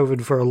had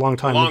COVID for a long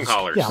time. Long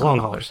haulers. Yeah, long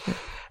haulers.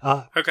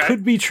 Okay.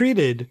 Could be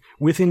treated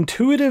with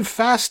intuitive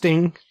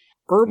fasting,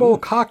 herbal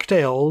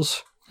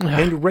cocktails,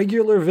 and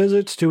regular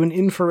visits to an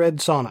infrared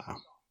sauna.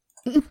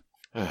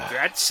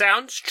 That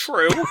sounds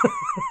true.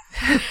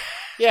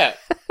 Yeah.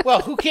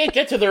 Well, who can't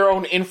get to their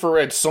own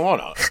infrared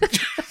sauna?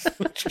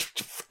 What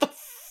the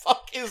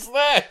fuck is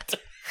that?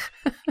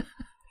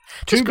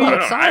 Just go I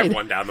outside. have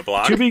one down the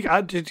block.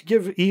 To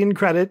give Ian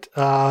credit,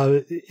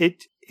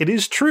 it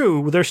is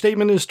true. Their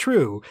statement is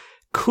true.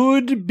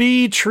 Could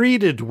be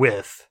treated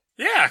with.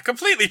 Yeah,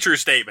 completely true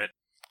statement.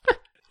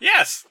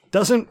 Yes.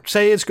 Doesn't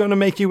say it's going to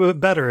make you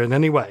better in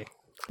any way.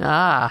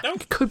 Ah,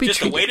 Nope. it could be just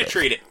a treated way to with.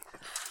 treat it.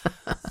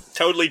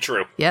 Totally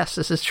true. Yes,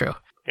 this is true.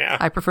 Yeah.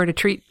 I prefer to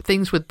treat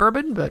things with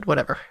bourbon, but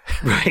whatever.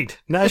 Right.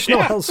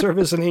 National Health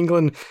Service in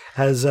England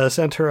has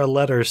sent her a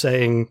letter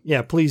saying,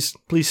 yeah, please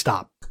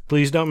stop.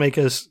 Please don't make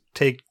us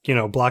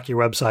block your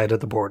website at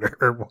the border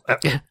or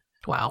whatever.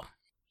 Wow.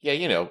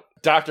 Yeah,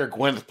 Dr.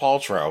 Gwyneth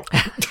Paltrow.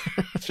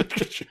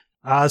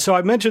 So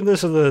I mentioned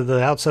this at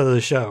the outset of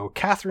the show.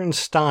 Catherine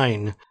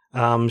Stein,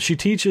 she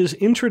teaches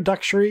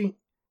Introduction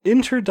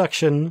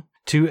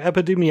to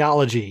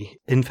Epidemiology,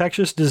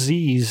 Infectious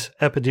Disease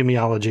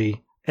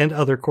Epidemiology, and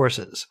other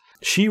courses.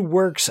 She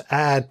works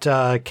at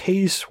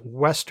Case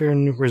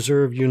Western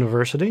Reserve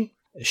University.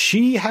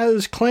 She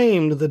has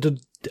claimed that the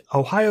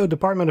Ohio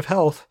Department of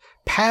Health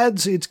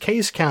pads its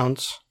case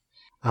counts.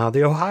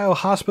 The Ohio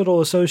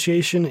Hospital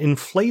Association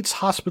inflates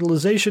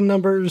hospitalization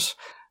numbers,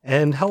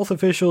 and health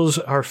officials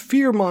are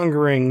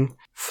fear-mongering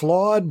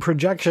flawed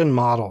projection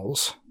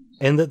models,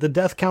 and that the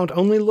death count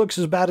only looks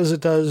as bad as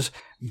it does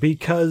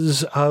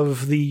because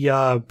of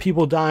the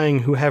people dying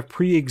who have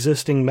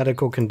pre-existing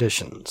medical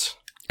conditions.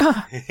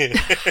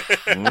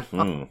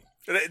 Mm-hmm.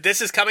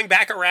 This is coming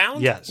back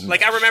around? Yes.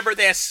 Like, I remember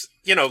this,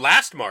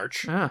 last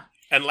March Ah.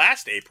 and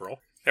last April,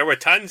 there were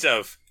tons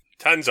of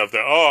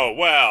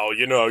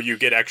you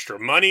get extra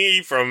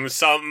money from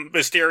some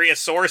mysterious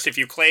source if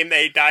you claim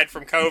they died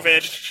from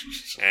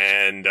COVID.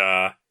 And,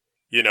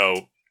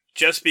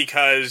 just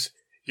because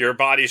your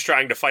body's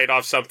trying to fight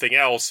off something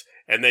else,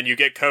 and then you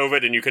get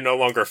COVID and you can no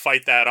longer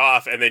fight that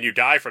off, and then you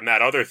die from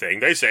that other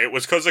thing, they say it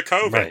was because of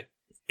COVID. Right.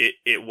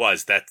 It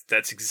was.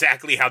 That's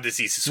exactly how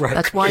diseases work.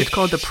 That's why it's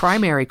called the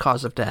primary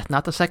cause of death,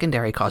 not the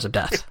secondary cause of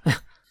death.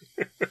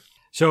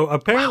 So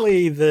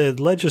apparently the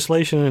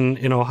legislation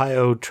in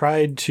Ohio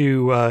tried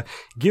to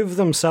give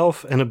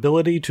themselves an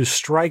ability to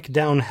strike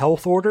down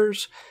health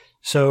orders.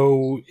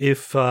 So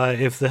if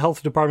the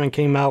health department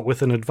came out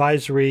with an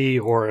advisory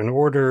or an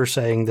order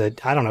saying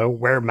that, I don't know,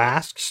 wear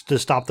masks to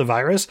stop the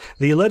virus,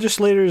 the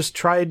legislators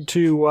tried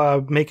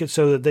to make it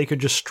so that they could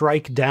just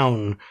strike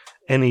down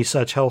any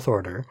such health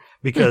order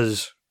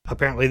because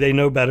apparently they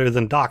know better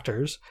than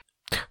doctors.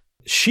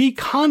 She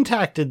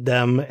contacted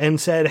them and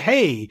said,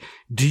 hey,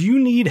 do you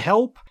need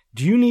help?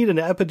 Do you need an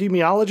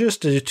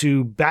epidemiologist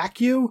to back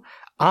you?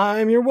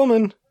 I'm your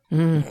woman.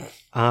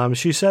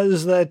 She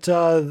says that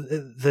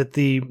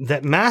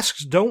that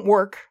masks don't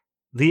work.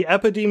 The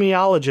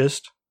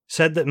epidemiologist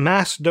said that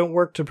masks don't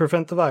work to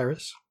prevent the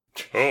virus.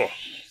 Oh,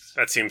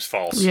 that seems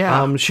false.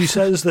 Yeah. She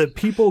says that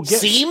people get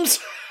Seems?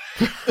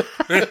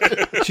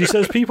 She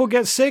says people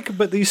get sick,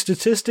 but these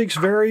statistics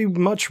very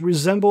much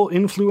resemble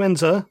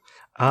influenza.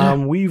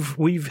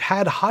 We've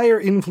had higher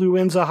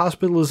influenza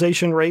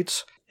hospitalization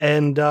rates,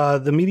 and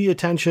the media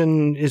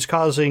attention is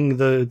causing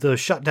the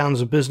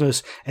shutdowns of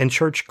business and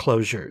church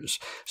closures.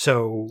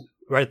 So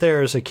right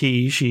there is a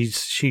key.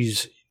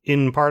 She's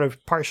in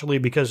partially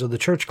because of the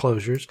church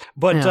closures,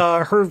 but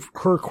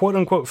her quote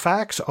unquote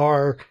facts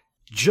are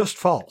just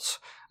false.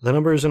 The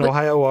numbers in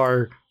Ohio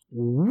are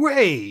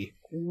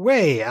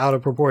way out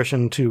of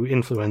proportion to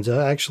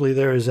influenza. Actually,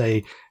 there is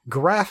a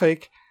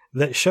graphic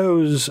that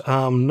shows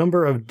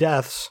number of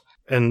deaths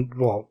and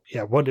what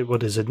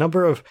is it?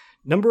 Number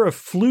of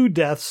flu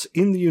deaths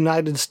in the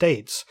United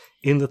States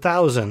in the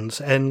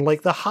thousands, and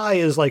like the high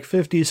is like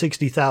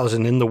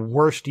 50,000-60,000 in the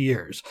worst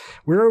years.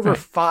 We're over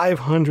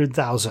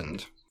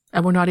 500,000.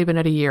 And we're not even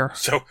at a year.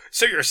 So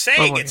you're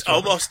saying it's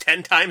almost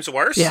 10 times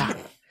worse? Yeah.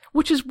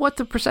 Which is what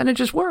the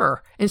percentages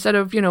were. Instead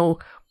of,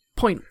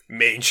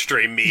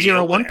 Mainstream media.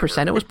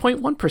 0.01%, it was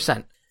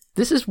 0.1%.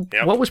 This is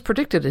what was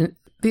predicted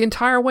the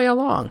entire way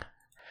along.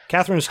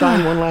 Catherine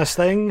Stein, one last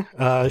thing.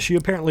 She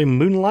apparently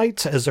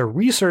moonlights as a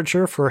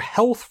researcher for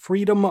Health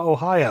Freedom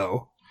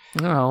Ohio.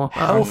 Oh.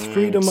 Health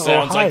Freedom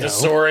Sounds Ohio. like the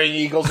Soaring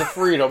Eagles of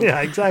Freedom.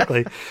 Yeah,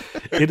 exactly.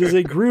 It is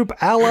a group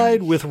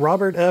allied with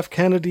Robert F.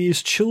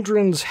 Kennedy's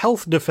Children's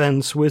Health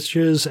Defense, which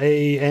is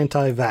a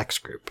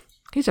anti-vax group.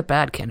 He's a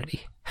bad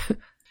Kennedy.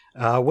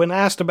 When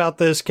asked about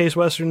this, Case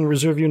Western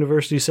Reserve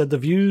University said the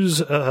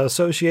views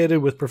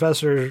associated with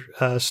Professor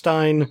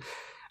Stein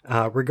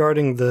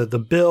regarding the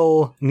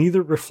bill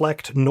neither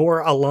reflect nor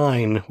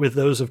align with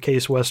those of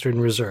Case Western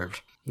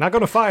Reserve. Not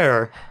going to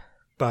fire her,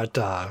 but...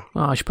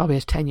 she probably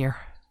has tenure.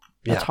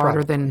 That's yeah, harder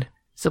probably. than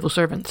civil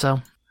servant,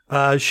 so...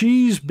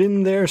 she's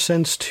been there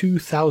since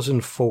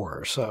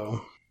 2004,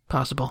 so...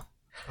 Possible.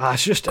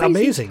 It's just Crazy.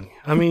 amazing.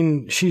 I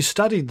mean, she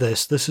studied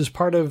this. This is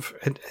part of.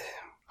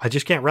 I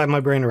just can't wrap my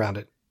brain around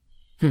it.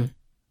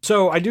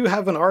 So I do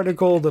have an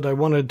article that I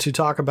wanted to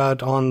talk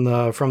about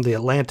on from the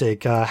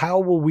Atlantic. How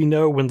will we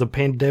know when the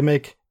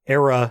pandemic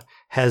era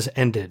has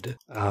ended?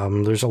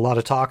 There's a lot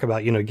of talk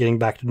about getting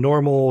back to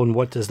normal and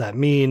what does that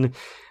mean.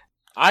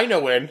 I know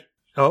when.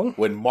 Oh,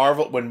 When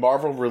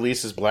Marvel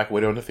releases Black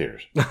Widow in the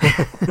theaters.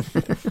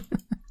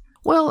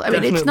 Well, I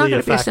mean, it's Definitely not going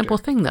a to be a factor. simple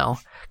thing, though.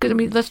 Because, I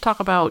mean, let's talk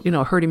about,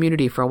 herd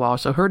immunity for a while.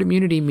 So herd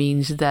immunity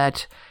means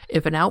that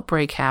if an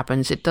outbreak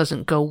happens, it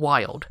doesn't go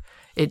wild.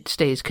 It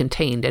stays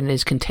contained and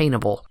is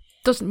containable.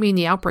 Doesn't mean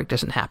the outbreak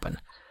doesn't happen.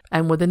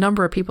 And with the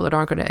number of people that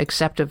aren't going to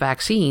accept a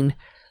vaccine,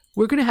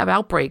 we're going to have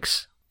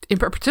outbreaks in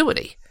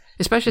perpetuity,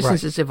 especially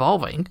since it's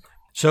evolving.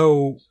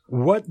 so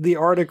what the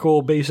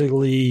article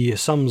basically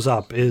sums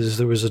up is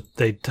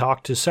they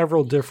talked to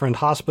several different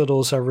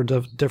hospitals, several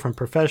different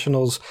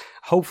professionals,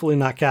 hopefully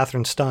not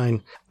Catherine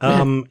Stein,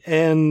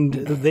 and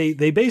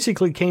they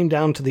basically came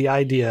down to the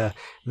idea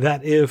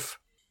that if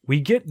we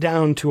get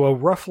down to a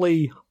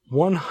roughly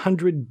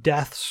 100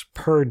 deaths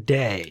per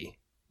day,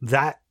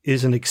 that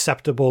is an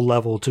acceptable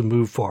level to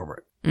move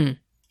forward.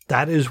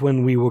 That is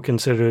when we will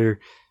consider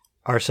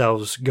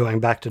ourselves going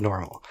back to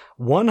normal.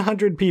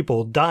 100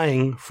 people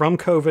dying from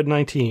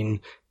COVID-19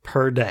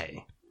 per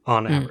day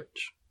on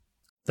average.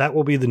 That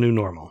will be the new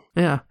normal.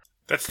 Yeah.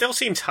 That still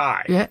seems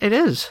high. Yeah, it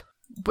is.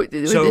 But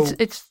So-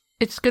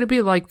 it's going to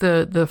be like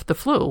the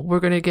flu. We're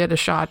going to get a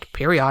shot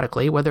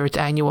periodically, whether it's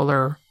annual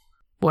or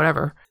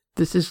whatever.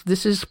 This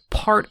is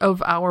part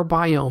of our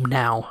biome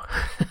now.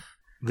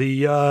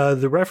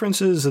 The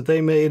references that they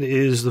made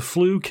is the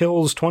flu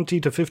kills 20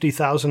 to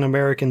 50,000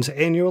 Americans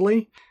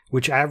annually,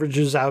 which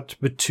averages out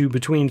to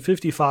between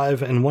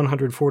 55 and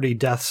 140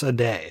 deaths a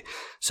day.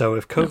 So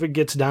if COVID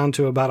gets down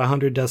to about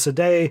 100 deaths a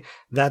day,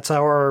 that's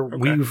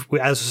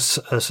as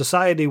a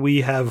society,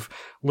 we have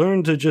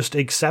learned to just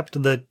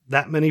accept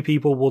that many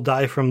people will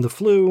die from the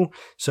flu.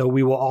 So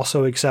we will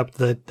also accept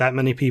that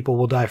many people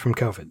will die from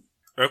COVID.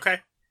 Okay.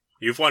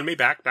 You've won me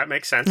back. That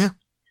makes sense. Yeah.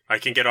 I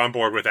can get on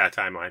board with that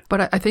timeline.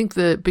 But I think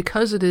that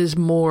because it is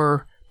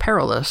more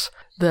perilous,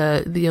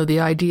 the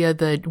idea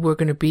that we're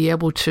going to be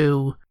able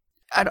to,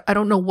 I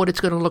don't know what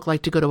it's going to look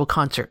like to go to a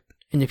concert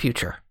in the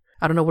future.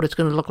 I don't know what it's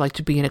going to look like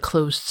to be in a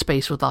closed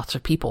space with lots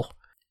of people.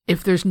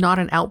 If there's not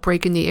an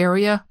outbreak in the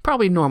area,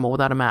 probably normal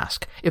without a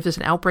mask. If there's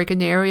an outbreak in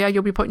the area,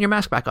 you'll be putting your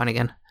mask back on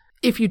again.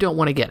 If you don't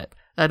want to get it,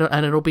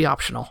 and it'll be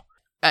optional.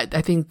 I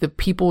think the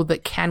people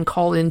that can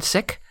call in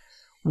sick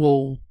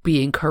will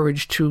be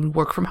encouraged to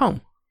work from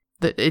home.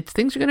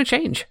 Things are going to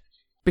change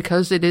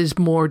because it is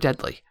more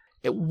deadly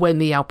when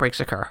the outbreaks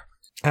occur.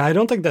 I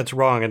don't think that's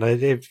wrong. And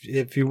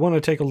if you want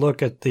to take a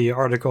look at the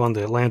article on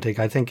The Atlantic,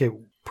 I think it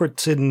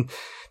puts into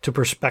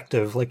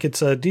perspective. Like,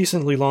 it's a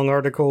decently long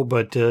article,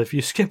 but if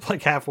you skip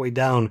like halfway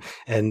down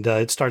and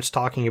it starts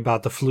talking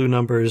about the flu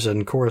numbers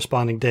and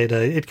corresponding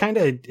data, it kind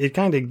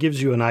of gives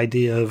you an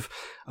idea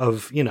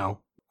of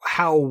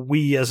how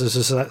we as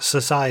a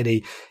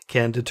society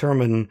can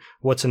determine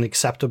what's an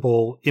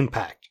acceptable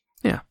impact.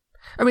 Yeah.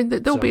 I mean,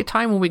 there'll be a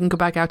time when we can go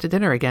back out to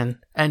dinner again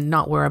and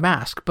not wear a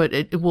mask, but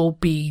it will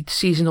be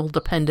seasonal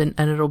dependent,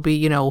 and it'll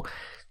be,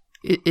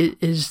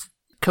 is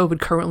COVID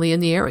currently in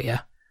the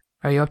area?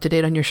 Are you up to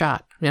date on your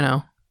shot? It's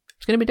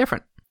going to be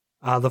different.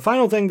 The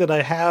final thing that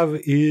I have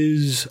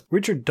is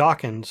Richard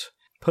Dawkins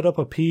put up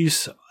a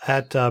piece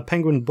at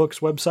Penguin Books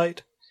website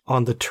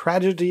on the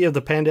tragedy of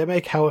the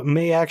pandemic, how it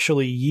may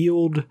actually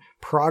yield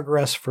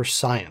progress for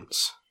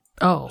science.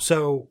 Oh,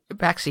 So,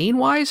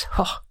 vaccine-wise?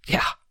 Oh,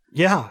 yeah.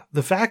 yeah,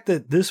 the fact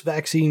that this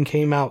vaccine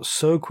came out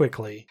so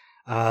quickly,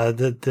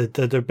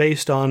 that they're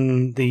based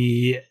on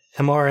the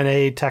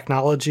mRNA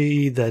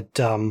technology, that,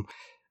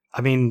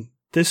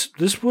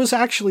 this was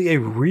actually a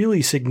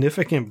really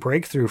significant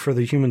breakthrough for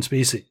the human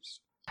species.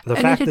 The And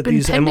it fact had that been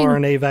these pending-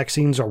 mRNA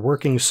vaccines are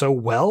working so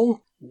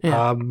well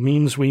Yeah.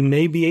 means we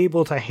may be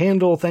able to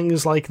handle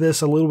things like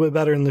this a little bit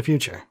better in the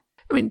future.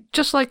 I mean,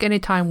 just like any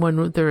time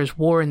when there is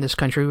war in this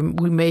country,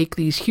 we make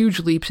these huge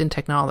leaps in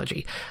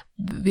technology.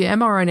 The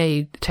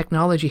mRNA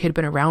technology had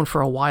been around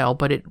for a while,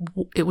 but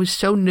it was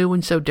so new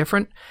and so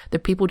different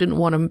that people didn't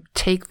want to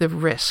take the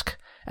risk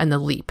and the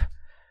leap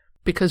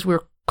because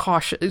we're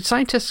cautious.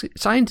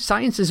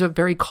 Science is a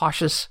very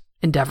cautious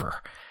endeavor,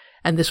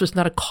 and this was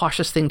not a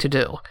cautious thing to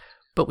do.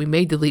 But we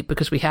made the leap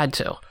because we had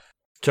to.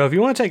 So if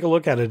you want to take a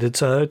look at it,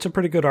 it's a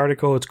pretty good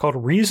article. It's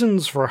called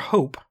Reasons for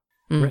Hope,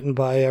 written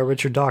by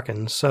Richard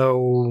Dawkins.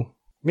 So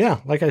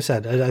yeah, like I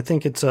said, I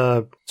think it's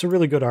a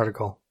really good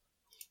article.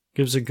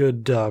 Gives a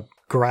good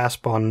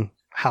grasp on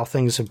how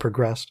things have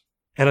progressed.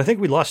 And I think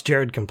we lost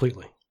Jared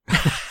completely.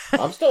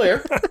 I'm still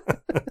here.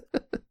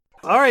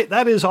 All right,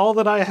 that is all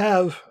that I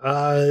have.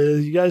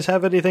 You guys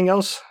have anything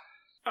else?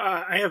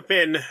 I have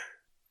been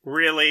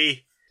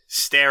really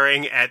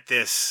staring at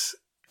this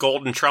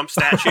golden Trump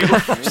statue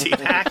from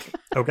CPAC.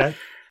 Okay.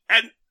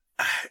 And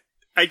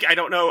I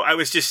don't know. I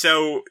was just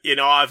so in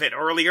awe of it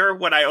earlier.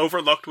 What I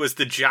overlooked was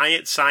the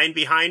giant sign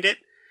behind it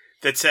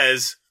that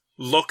says,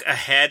 "Look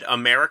ahead,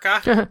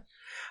 America."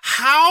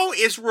 How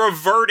is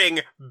reverting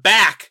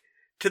back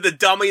to the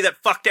dummy that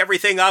fucked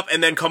everything up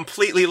and then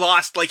completely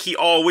lost like he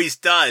always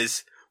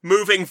does,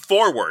 moving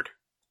forward?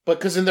 But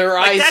because in their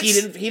eyes,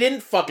 he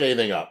didn't fuck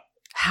anything up.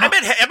 I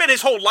meant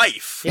his whole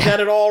life. He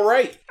got it all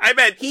right. I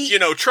meant,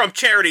 Trump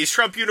charities,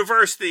 Trump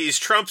universities,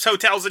 Trump's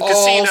hotels and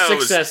casinos. All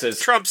successes.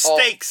 Trump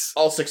steaks.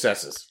 All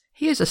successes.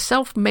 He is a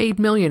self-made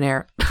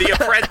millionaire. The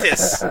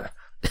Apprentice.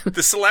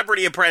 The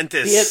Celebrity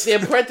Apprentice. The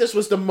Apprentice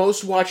was the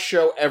most watched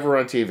show ever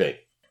on TV.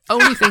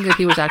 Only thing that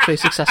he was actually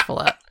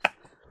successful at.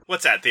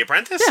 What's that, The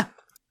Apprentice? Yeah.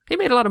 He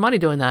made a lot of money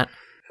doing that.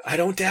 I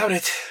don't doubt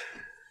it.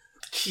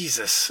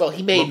 Jesus. Well,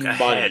 he made Look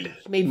money. ahead.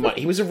 He made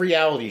money. He was a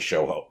reality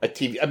show host. A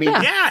TV. I mean,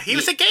 Yeah, he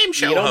was a game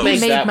show you don't host. make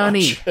He made that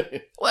money.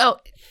 much. Well,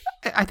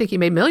 I think he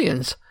made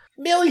millions.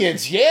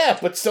 Millions, yeah,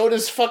 but so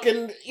does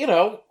fucking,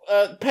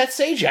 Pat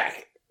Sajak.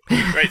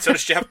 Right, so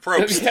does Jeff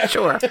Probst. Yeah.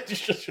 Sure.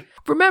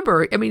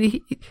 Remember, I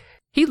mean,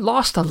 he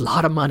lost a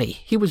lot of money.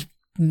 He was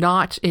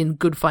not in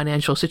good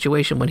financial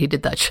situation when he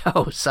did that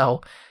show,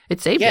 so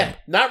it saved him.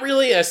 not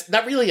really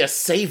a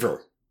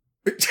saver.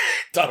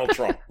 Donald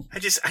Trump. I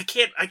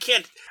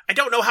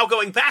don't know how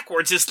going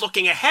backwards is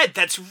looking ahead.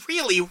 That's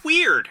really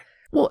weird.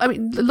 Well, I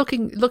mean,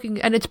 looking,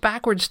 and it's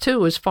backwards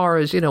too, as far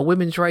as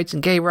women's rights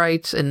and gay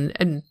rights, and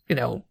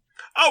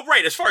Oh,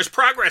 right. As far as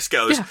progress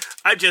goes, Yeah.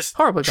 I'm just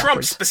Horribly Trump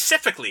backwards.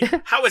 specifically.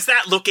 How is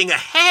that looking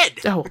ahead?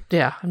 Oh,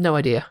 yeah, I have no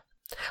idea.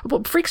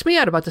 What freaks me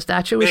out about the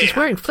statue is he's Yeah.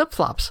 wearing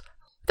flip-flops.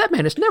 That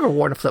man has never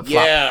worn a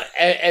flip-flop. Yeah,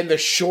 and the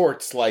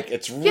shorts,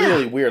 it's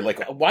really weird.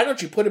 Why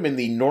don't you put him in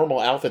the normal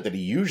outfit that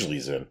he usually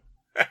is in?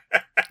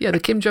 Yeah, the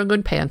Kim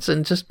Jong-un pants,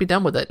 and just be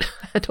done with it.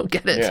 I don't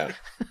get it. Yeah.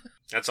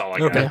 That's all I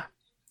got. Okay.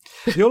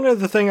 The only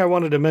other thing I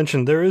wanted to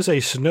mention, there is a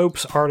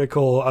Snopes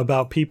article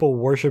about people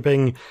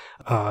worshiping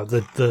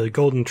the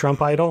golden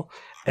Trump idol,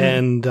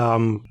 and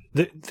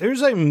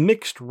there's a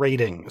mixed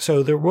rating.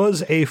 So there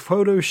was a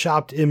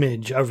photoshopped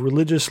image of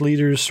religious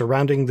leaders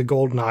surrounding the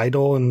golden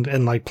idol and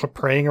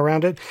praying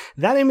around it.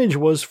 That image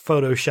was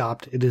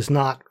photoshopped. It is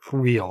not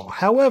real.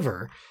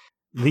 However,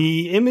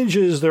 the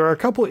images, there are a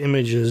couple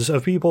images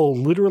of people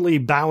literally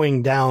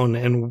bowing down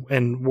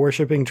and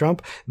worshiping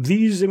Trump.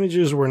 These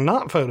images were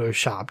not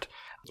photoshopped.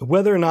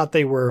 Whether or not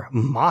they were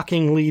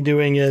mockingly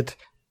doing it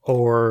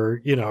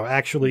or,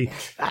 actually,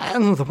 I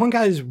don't know, the one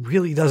guy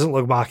really doesn't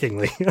look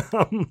mockingly.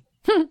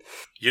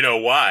 You know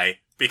why?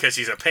 Because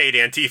he's a paid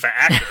Antifa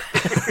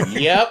actor.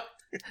 Yep.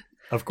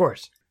 Of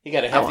course. He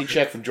got a hefty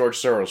check from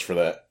George Soros for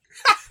that.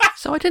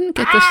 So I didn't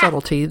get the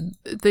subtlety.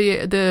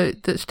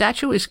 The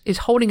statue is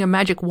holding a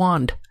magic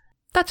wand.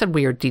 That's a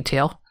weird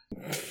detail.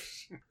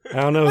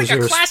 I don't know. Like a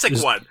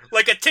classic one.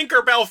 Like a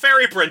Tinkerbell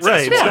fairy princess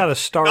Right, one. it's got a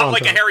star Not on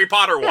like top. a Harry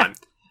Potter one.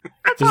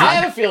 I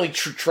have a feeling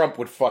Trump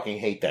would fucking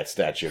hate that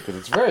statue because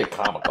it's very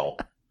comical.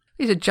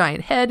 He's a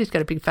giant head. He's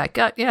got a big fat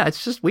gut. Yeah,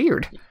 it's just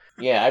weird.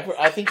 Yeah,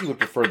 I think he would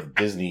prefer the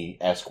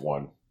Disney-esque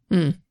one.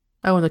 Oh,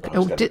 and It's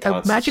got the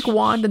a magic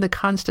wand and the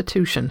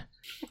Constitution.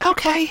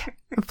 Okay.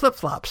 And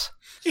flip-flops.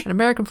 An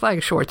American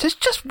flag shorts. It's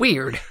just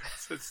weird.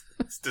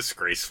 It's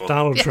disgraceful.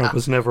 Donald Yeah. Trump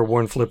has never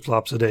worn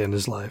flip-flops a day in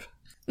his life.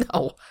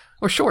 No.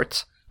 Or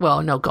shorts.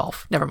 Well, no,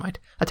 golf. Never mind.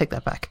 I take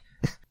that back.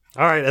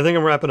 All right, I think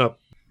I'm wrapping up.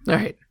 All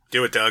right.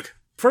 Do it, Doug.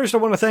 First, I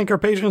want to thank our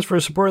patrons for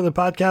supporting the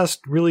podcast.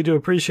 Really do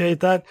appreciate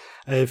that.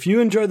 If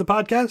you enjoy the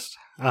podcast,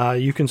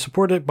 you can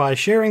support it by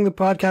sharing the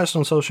podcast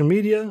on social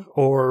media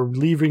or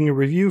leaving a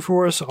review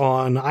for us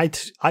on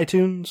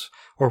iTunes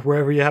or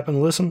wherever you happen to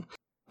listen.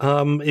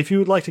 If you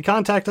would like to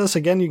contact us,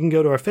 again, you can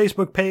go to our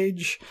Facebook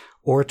page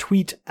or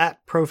tweet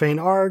at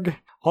profanearg.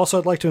 Also,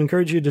 I'd like to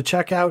encourage you to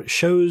check out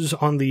shows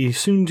on the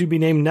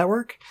soon-to-be-named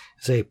network.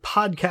 It's a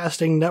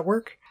podcasting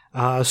network.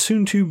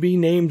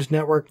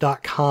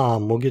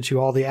 soon-to-be-named-network.com will get you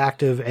all the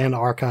active and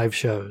archive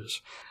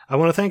shows. I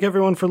want to thank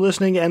everyone for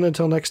listening, and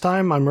until next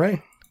time, I'm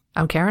Ray.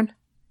 I'm Karen.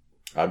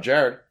 I'm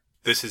Jared.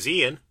 This is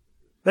Ian.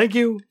 Thank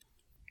you.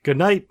 Good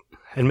night,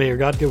 and may your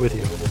God go with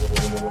you.